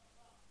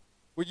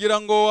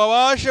kugira ngo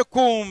babashe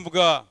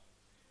kumvwa.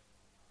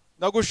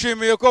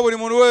 Ndagushimiye ko buri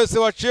muntu wese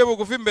waciye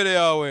bugufi imbere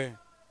yawe,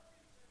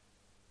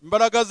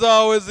 imbaraga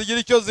zawe zigira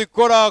icyo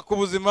zikora ku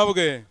buzima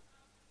bwe.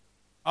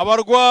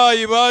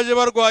 Abarwayi baje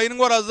barwaye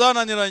indwara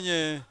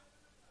zananiranye,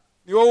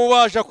 ni wowe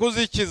ubasha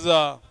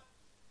kuzikiza.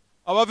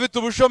 Abafite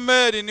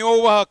ubushomeri ni wowe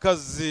ubaha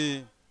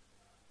akazi.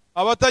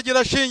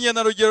 Abatagira shinge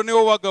na rugero ni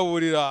wowe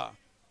ubagaburira.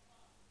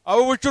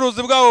 Abo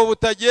ubucuruzi bwabo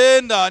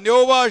butagenda ni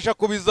wowe ubasha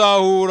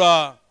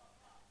kubizahura.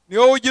 Ni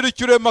wowe ugira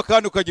icyo urema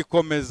kandi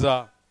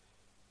ukagikomeza.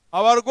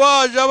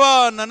 Abarwaje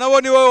abana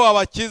nabo ni wowe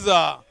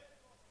wabakiza.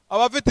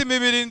 Abafite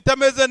imibiri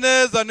itameze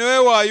neza ni wowe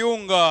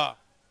wayunga.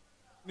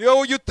 Ni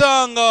wowe ujya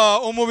utanga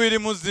umubiri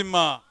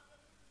muzima.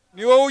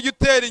 Ni wowe ujya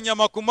utera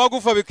inyama ku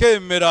magufa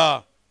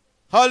bikemera.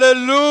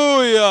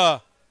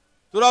 Haleluya!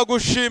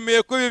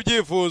 Turagushimiye ko ibi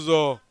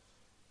byifuzo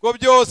ko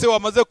byose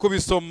wamaze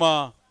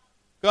kubisoma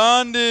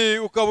kandi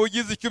ukaba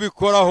ugize icyo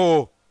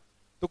ubikoraho.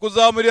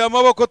 Tukuzamuriye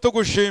amaboko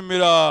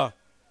tugushimira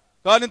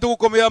kandi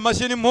tugukomeye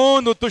amashyi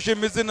n'impundu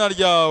tushima izina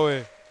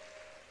ryawe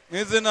mu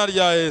izina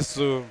rya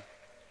Yesu.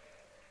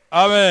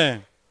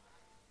 Amen.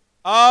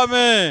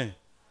 Amen.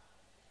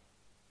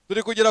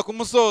 Turi kugera ku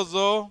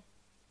musozo.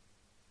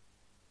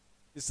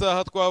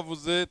 Isaha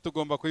twavuze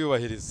tugomba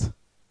kuyubahiriza.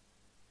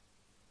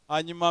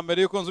 Hanyuma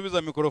mbere yuko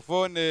nsubiza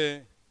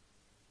mikrofone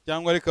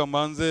cyangwa reka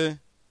mbanze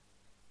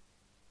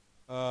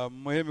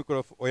muhe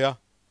mikrofone. Oya,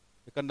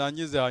 reka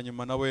ndangize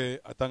hanyuma nawe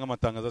atanga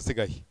amatangazo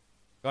asigaye.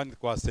 Kandi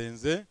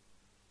twasenze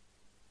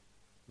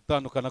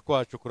gutandukana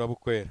kwacu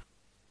kurabukwera.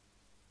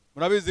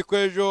 Murabizi ko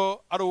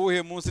ejo ari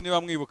uwuhe munsi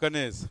niba mwibuka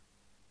neza?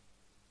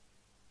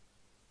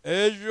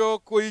 Ejo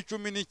ku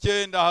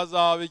 19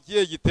 hazaba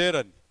ikihe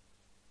giterane?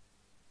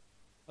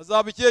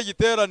 Hazaba ikihe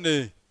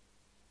giterane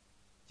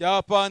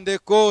cya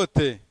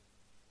Pentecote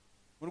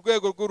mu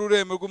rwego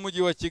rw'ururembo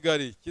rw'umujyi wa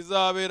Kigali.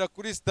 Kizabera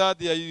kuri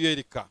stade ya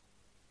URK.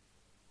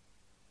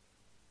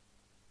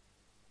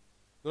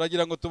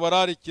 Turagira ngo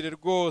tubararikire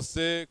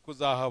rwose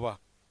kuzahaba.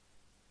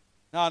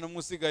 Nta numwe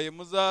usigaye,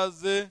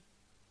 muzaze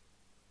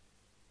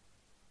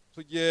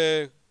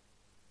tugiye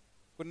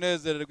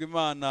kunezererwa.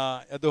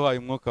 Imana yaduhaye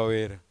umwuka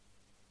wera.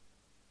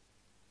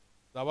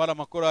 Zabara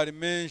amakorari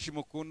menshi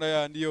mukunda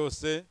yandi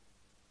yose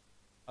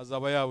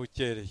azaba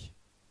yabukereye.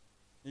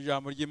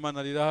 Ijambo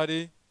ry'Imana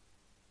rirahari,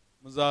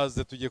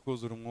 muzaze tujye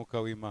kuzura umwuka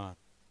w'Imana.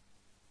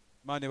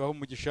 Imana ibahe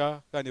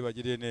umugisha kandi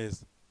bagiriye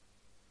neza.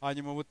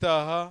 Hanyuma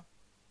ubutaha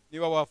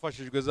niba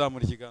wafashijwe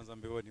zamura ikiganza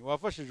mbibone.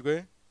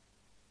 Wafashijwe?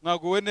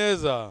 Mwaguwe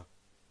neza?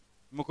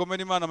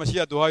 Mukomere Imana amashyi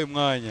yaduhaye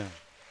umwanya.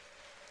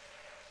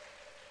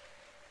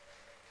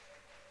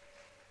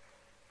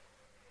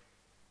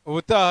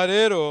 Ubutaha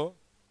rero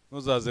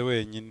ntuzaze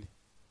wenyine.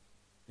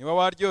 Niba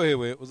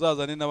waryohewe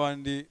uzazane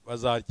n'abandi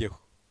bazaryeho.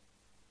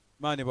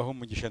 Imana ibahe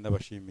umugisha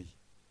ndabashimiye.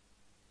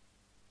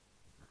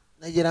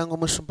 Nagira ngo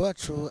umushumba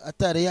wacu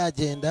atari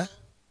yagenda.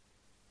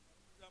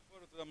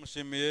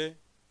 Turamushimiye.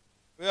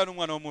 We ari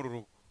umwana wo mu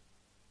rugo.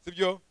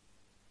 Sibyo?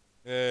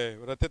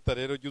 Urateta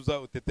rero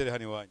jya utetere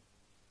hano iwanyu.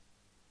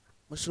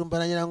 Mushumba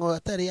nagira ngo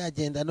atari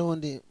yagenda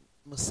n'ubundi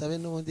musabe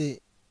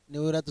n'ubundi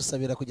niwe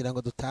uradusabira kugira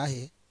ngo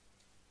dutahe.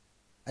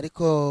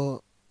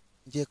 Ariko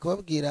ngiye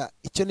kubabwira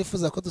icyo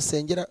nifuza ko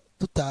dusengera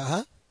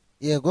tutaha.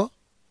 Yego.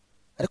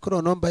 Ariko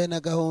noneho mbaye na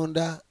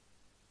gahunda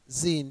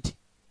zindi.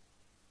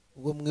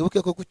 Ubwo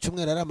mwibuke ko ku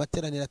cyumweru ari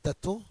amateraniro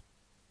 3.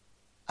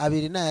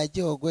 2 ni aya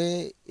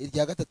Gihogwe,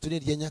 irya 3 ni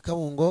irya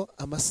Nyakabungo.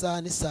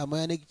 Amasaha ni saa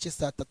 9 n'igice,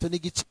 saa 3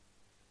 n'igice,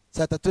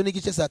 saa 3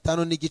 n'igice, saa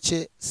 5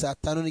 n'igice, saa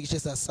 5 n'igice,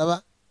 saa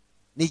 7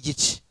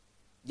 n'igice.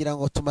 Ngira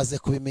ngo tumaze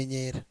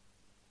kubimenyera.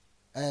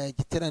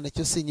 Igiterane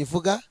cyo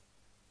sinyivuga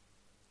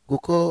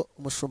kuko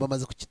umushumba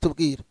amaze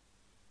kukitubwira.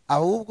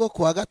 Ahubwo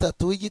ku wa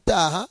 3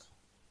 w'igitaha,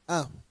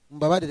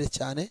 mbabarire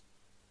cyane,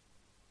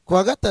 ku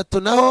wa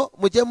 3 naho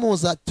mujye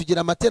muza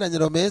tugira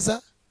amateraniro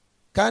meza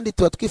kandi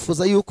tuba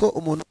twifuza yuko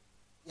umuntu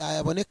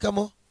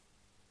yayabonekamo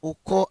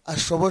uko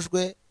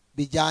ashobojwe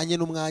bijyanye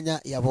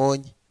n'umwanya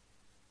yabonye.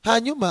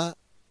 Hanyuma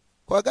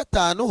kuwa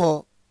gatanu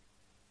ho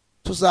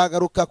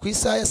tuzagaruka ku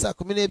isaha ya saa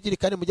 12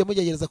 kandi mujye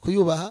mugerageza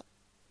kuyubaha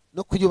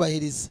no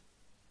kuyubahiriza.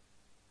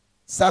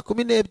 Saa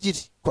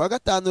 12 kuwa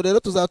gatanu rero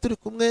tuzaba turi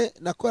kumwe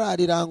na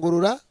korali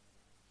Rangurura,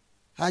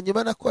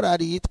 hanyuma na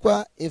korali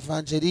yitwa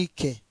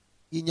Evangelique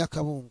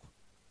y'Inyakabungo.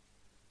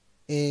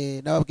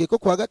 Nababwiye ko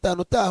kuwa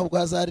gatanu utaha ubwo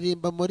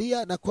hazaririmba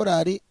Moriya na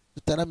korali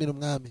Dutaramira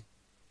Umwami.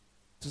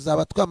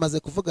 Tuzaba twamaze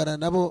kuvugana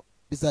nabo,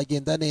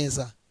 bizagenda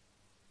neza.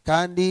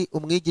 Kandi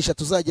umwigisha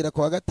tuzagira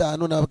kuwa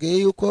gatanu nababwiye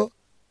yuko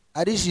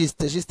ari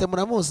Juste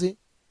muramuzi?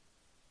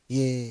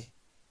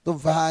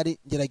 Ndumva hari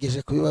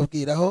ngerageje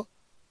kubibabwiraho,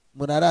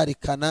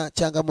 murararikana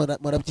cyangwa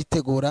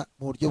murabyitegura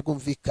mu buryo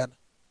bwumvikana.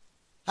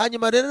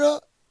 Hanyuma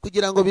rero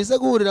kugira ngo bize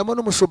guhuriramo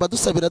n'umushumba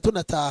dusabira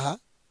tunataha,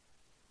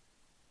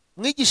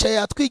 mwigisha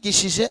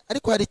yatwigishije,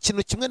 ariko hari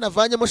ikintu kimwe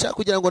navanyemo shaka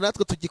kugira ngo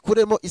natwe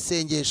tugikuremo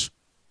isengesho.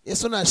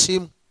 Yesu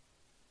nashimwe.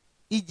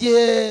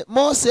 Igihe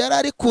Mose yari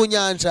ari ku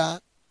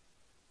nyanja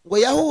ngo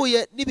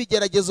yahuye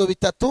n'ibigeragezo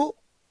bitatu,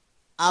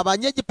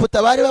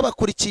 abanyegiputa bari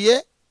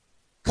babakurikiye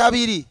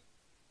kabiri,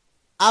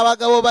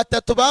 abagabo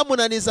batatu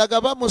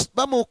bamunanizaga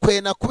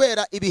bamukwena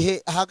kubera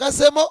ibihe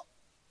ahagazemo,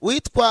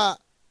 witwa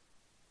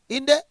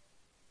inde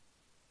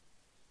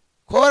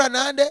Kora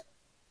nande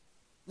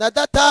na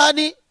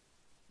Datani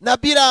na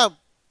Biramu,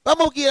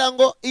 bamubwira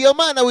ngo iyo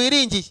mana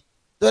wiringiye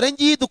dore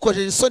ngiye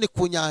dukojeje isoni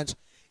ku nyanja.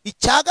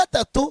 Icya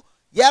gatatu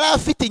yari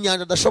afite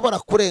inyanja adashobora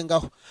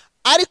kurengaho,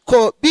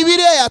 ariko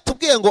Bibiliya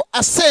yatubwiye ngo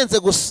asenze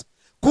gusa,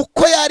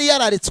 kuko yari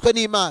yararitswe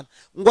n'Imana,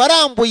 ngo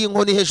arambuye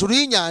inkoni hejuru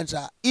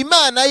y'inyanja,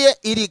 Imana ye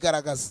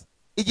irigaragaza.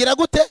 Igira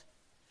gute?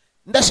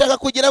 Ndashaka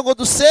kugira ngo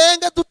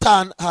dusenge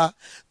dutaha,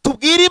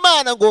 tubwire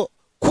Imana ngo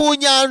ku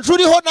nyanja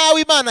uriho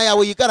nawe Imana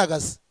yawe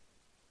yigaragaza.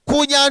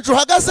 Ku nyanja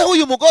uhagazeho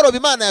uyu mugoroba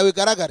Imana yawe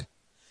igaragare.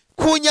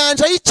 Ku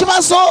nyanja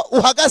y'ikibazo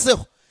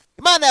uhagazeho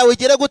Imana yawe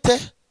igire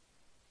gute?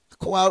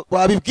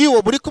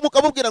 Wabibwiwe muri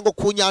kumukabubwira ngo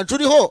ku nyanja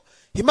uriho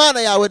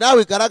Imana yawe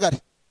nawe igaragare.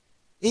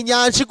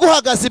 Inyanja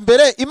iguhagaze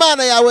imbere,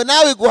 Imana yawe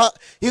nawe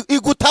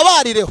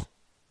igutabarireho.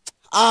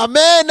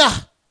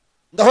 Amena.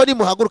 Ngaho ni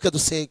muhaguruke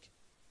dusenge.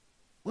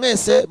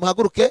 Mwese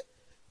muhaguruke.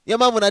 Niyo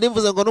mpamvu nari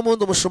mvuze ngo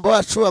n'umundi umushumba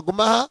wacu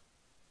agumaha.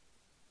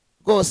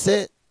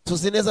 Rwose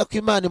tuzi neza ko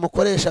Imana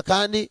imukoresha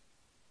kandi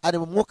ari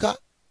mu mwuka.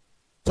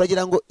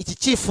 Turagira ngo iki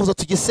cyifuzo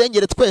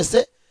tugisengere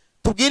twese,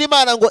 tubwire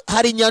Imana ngo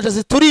hari inyanja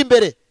zituri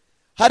imbere.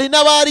 Hari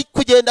n'abari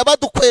kugenda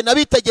badukwena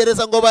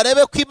bitegereza ngo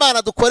barebe ko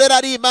Imana dukorera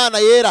ari Imana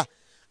yera,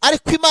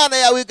 ariko Imana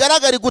yawe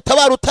igaragara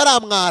gutabara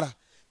utaramwara.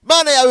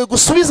 Imana yawe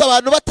gusubiza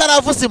abantu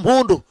bataravuza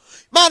impundu.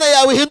 Imana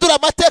yawe ihindura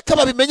amateka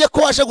babimenye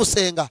ko waje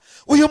gusenga.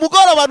 Uyu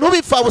mugoroba abantu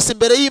bipfabusa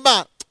imbere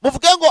y'Imana.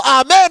 Muvuge ngo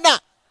amena.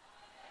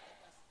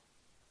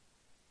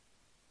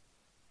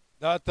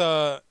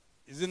 Data,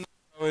 izina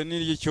ryawe ni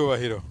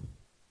iry'icyubahiro.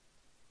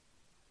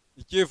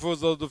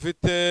 Icyifuzo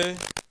dufite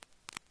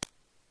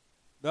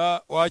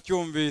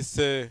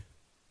wacyumvise,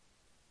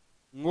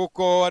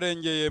 nk'uko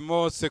warengeye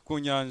Mose ku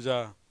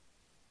nyanja,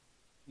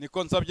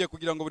 niko nsabye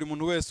kugira ngo buri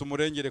muntu wese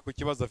umurengere ku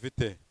kibazo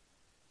afite.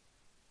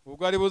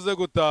 Ubwo ari buze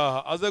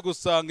gutaha aze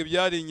gusanga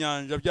ibyari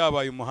inyanja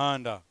byabaye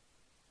umuhanda.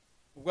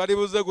 Ubwo ari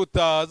buze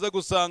gutaha aze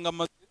gusanga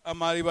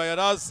amariba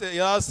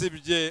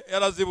yarasibye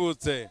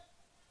yarazibutse.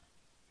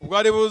 Ubwo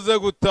ari buze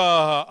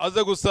gutaha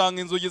aze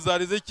gusanga inzugi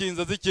zari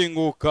zikinze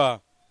zikinguka.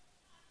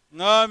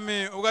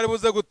 Mwami, ubwo ari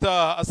buze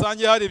gutaha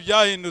asange hari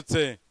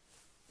ibyahindutse.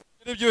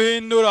 Ugira ibyo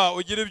uhindura,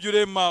 ugira ibyo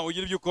urema,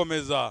 ugira ibyo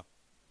ukomeza.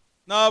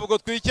 Ntabwo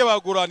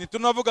twikebagura,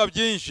 ntitunavuga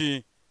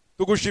byinshi,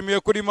 tugushimiye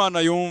kuri Imana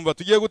yumva.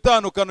 Tugiye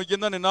gutandukana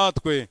ugendane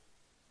natwe,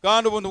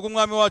 kandi ubuntu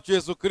bw'Umwami wacu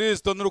Yesu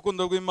Kristo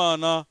n'urukundo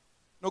rw'Imana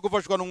no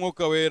gufashwa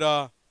n'Umwuka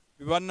Wera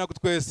bibane na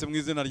twese mu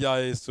izina rya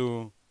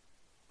Yesu.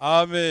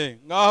 Amen.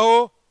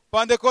 Ngaho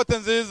Pentekote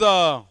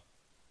nziza.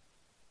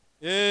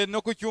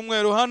 No ku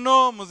cyumweru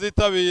hano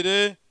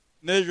muzitabire,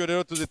 n'ejo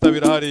rero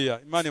tuzitabira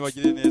hariya. Imana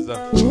ibagire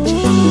neza.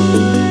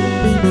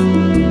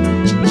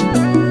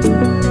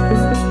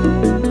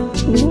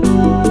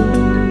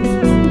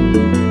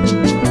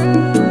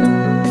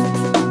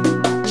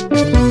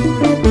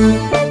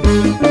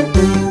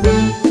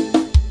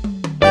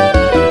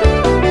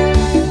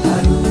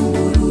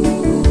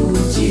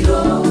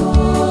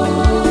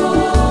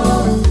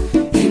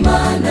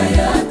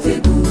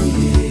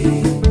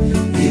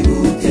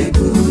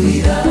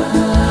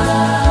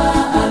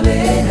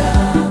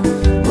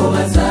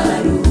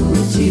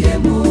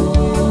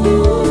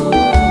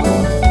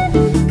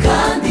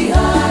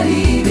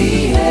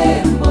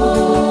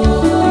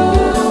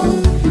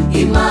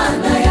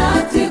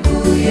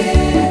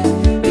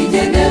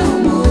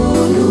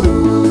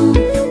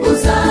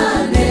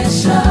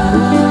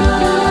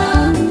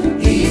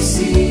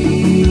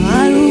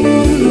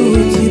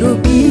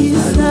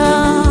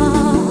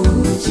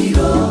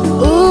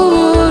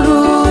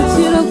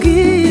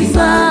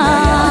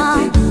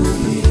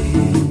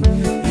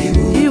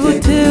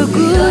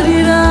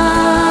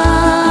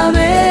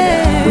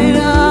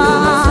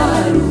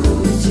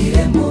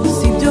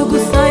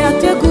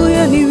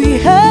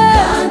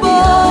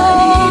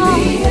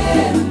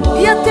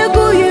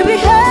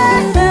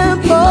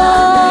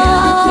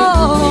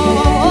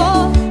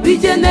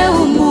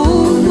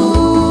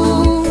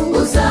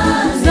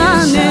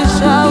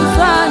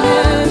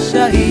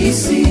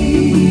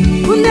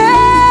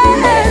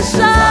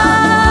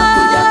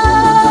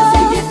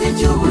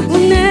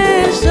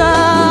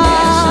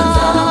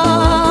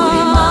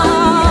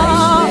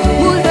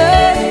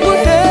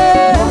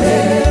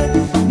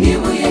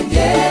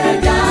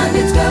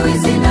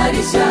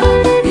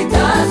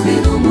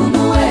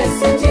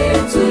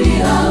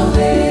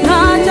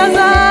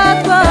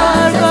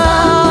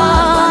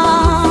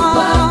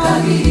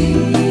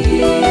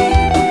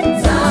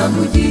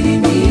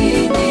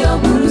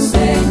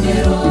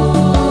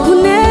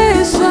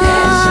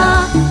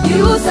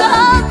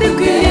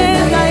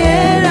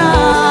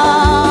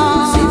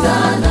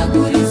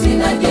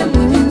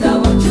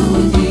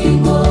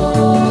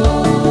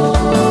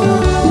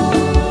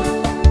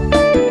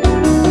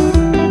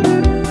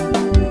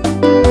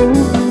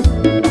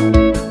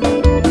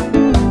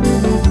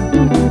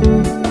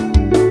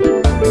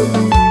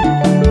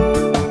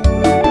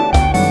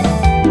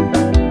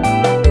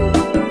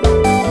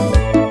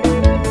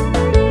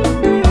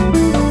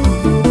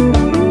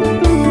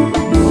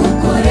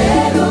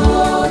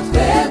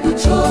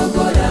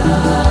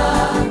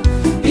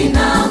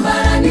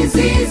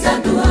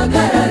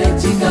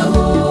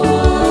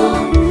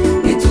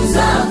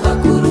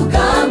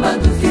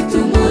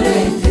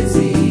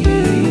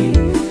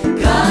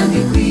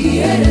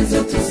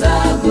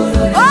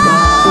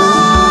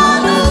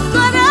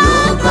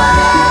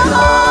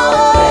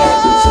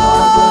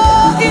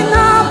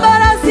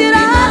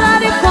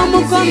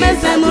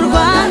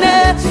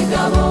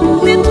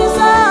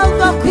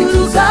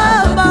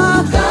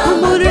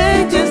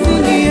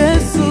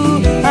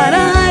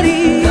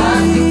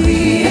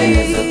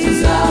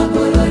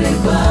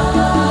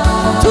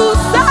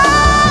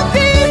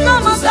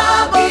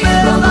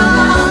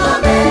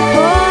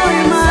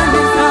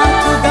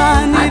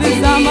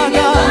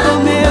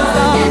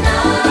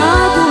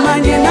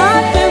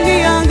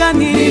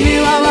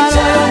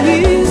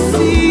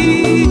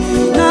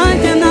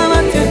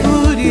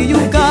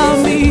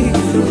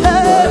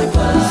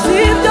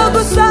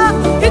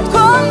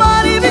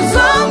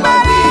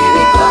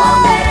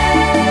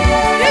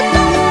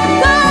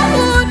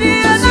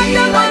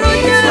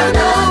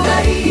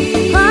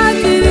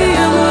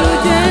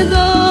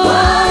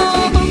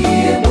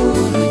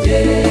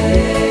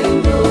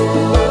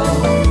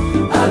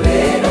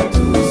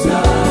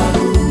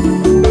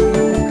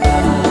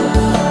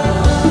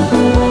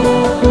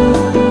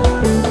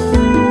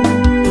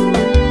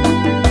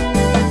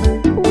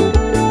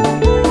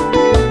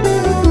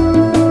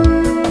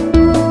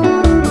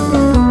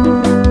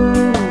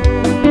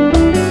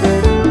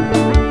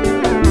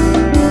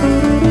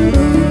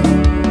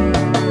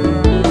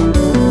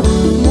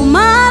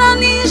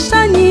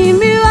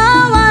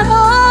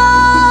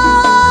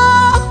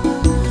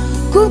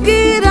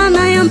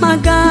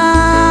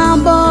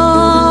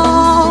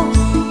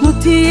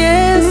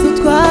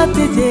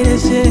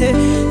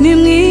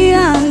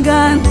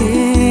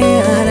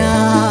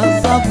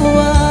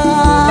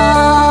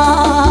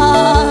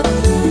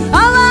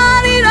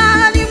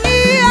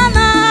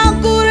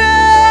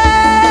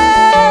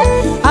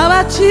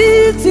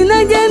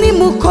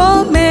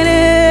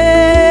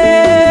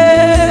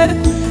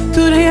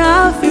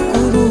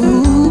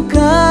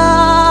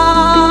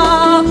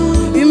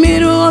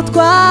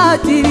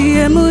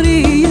 tuje muri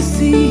iyi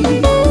si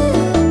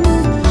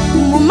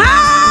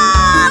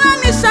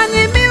mumaranishanye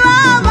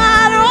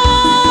imibabaro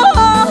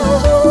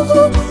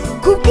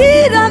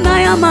kubwirana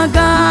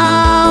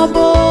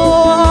y'amagambo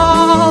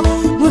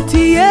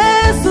muti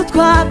Yesu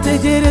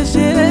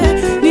twategereje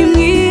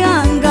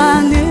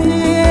nimwihangane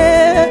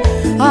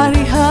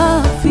ari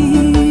hafi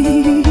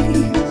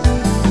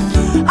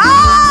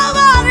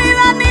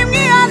abarira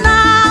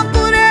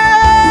nimwihanagure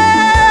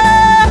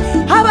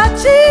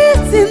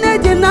abacitse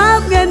intege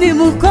namwe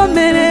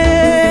nimukomere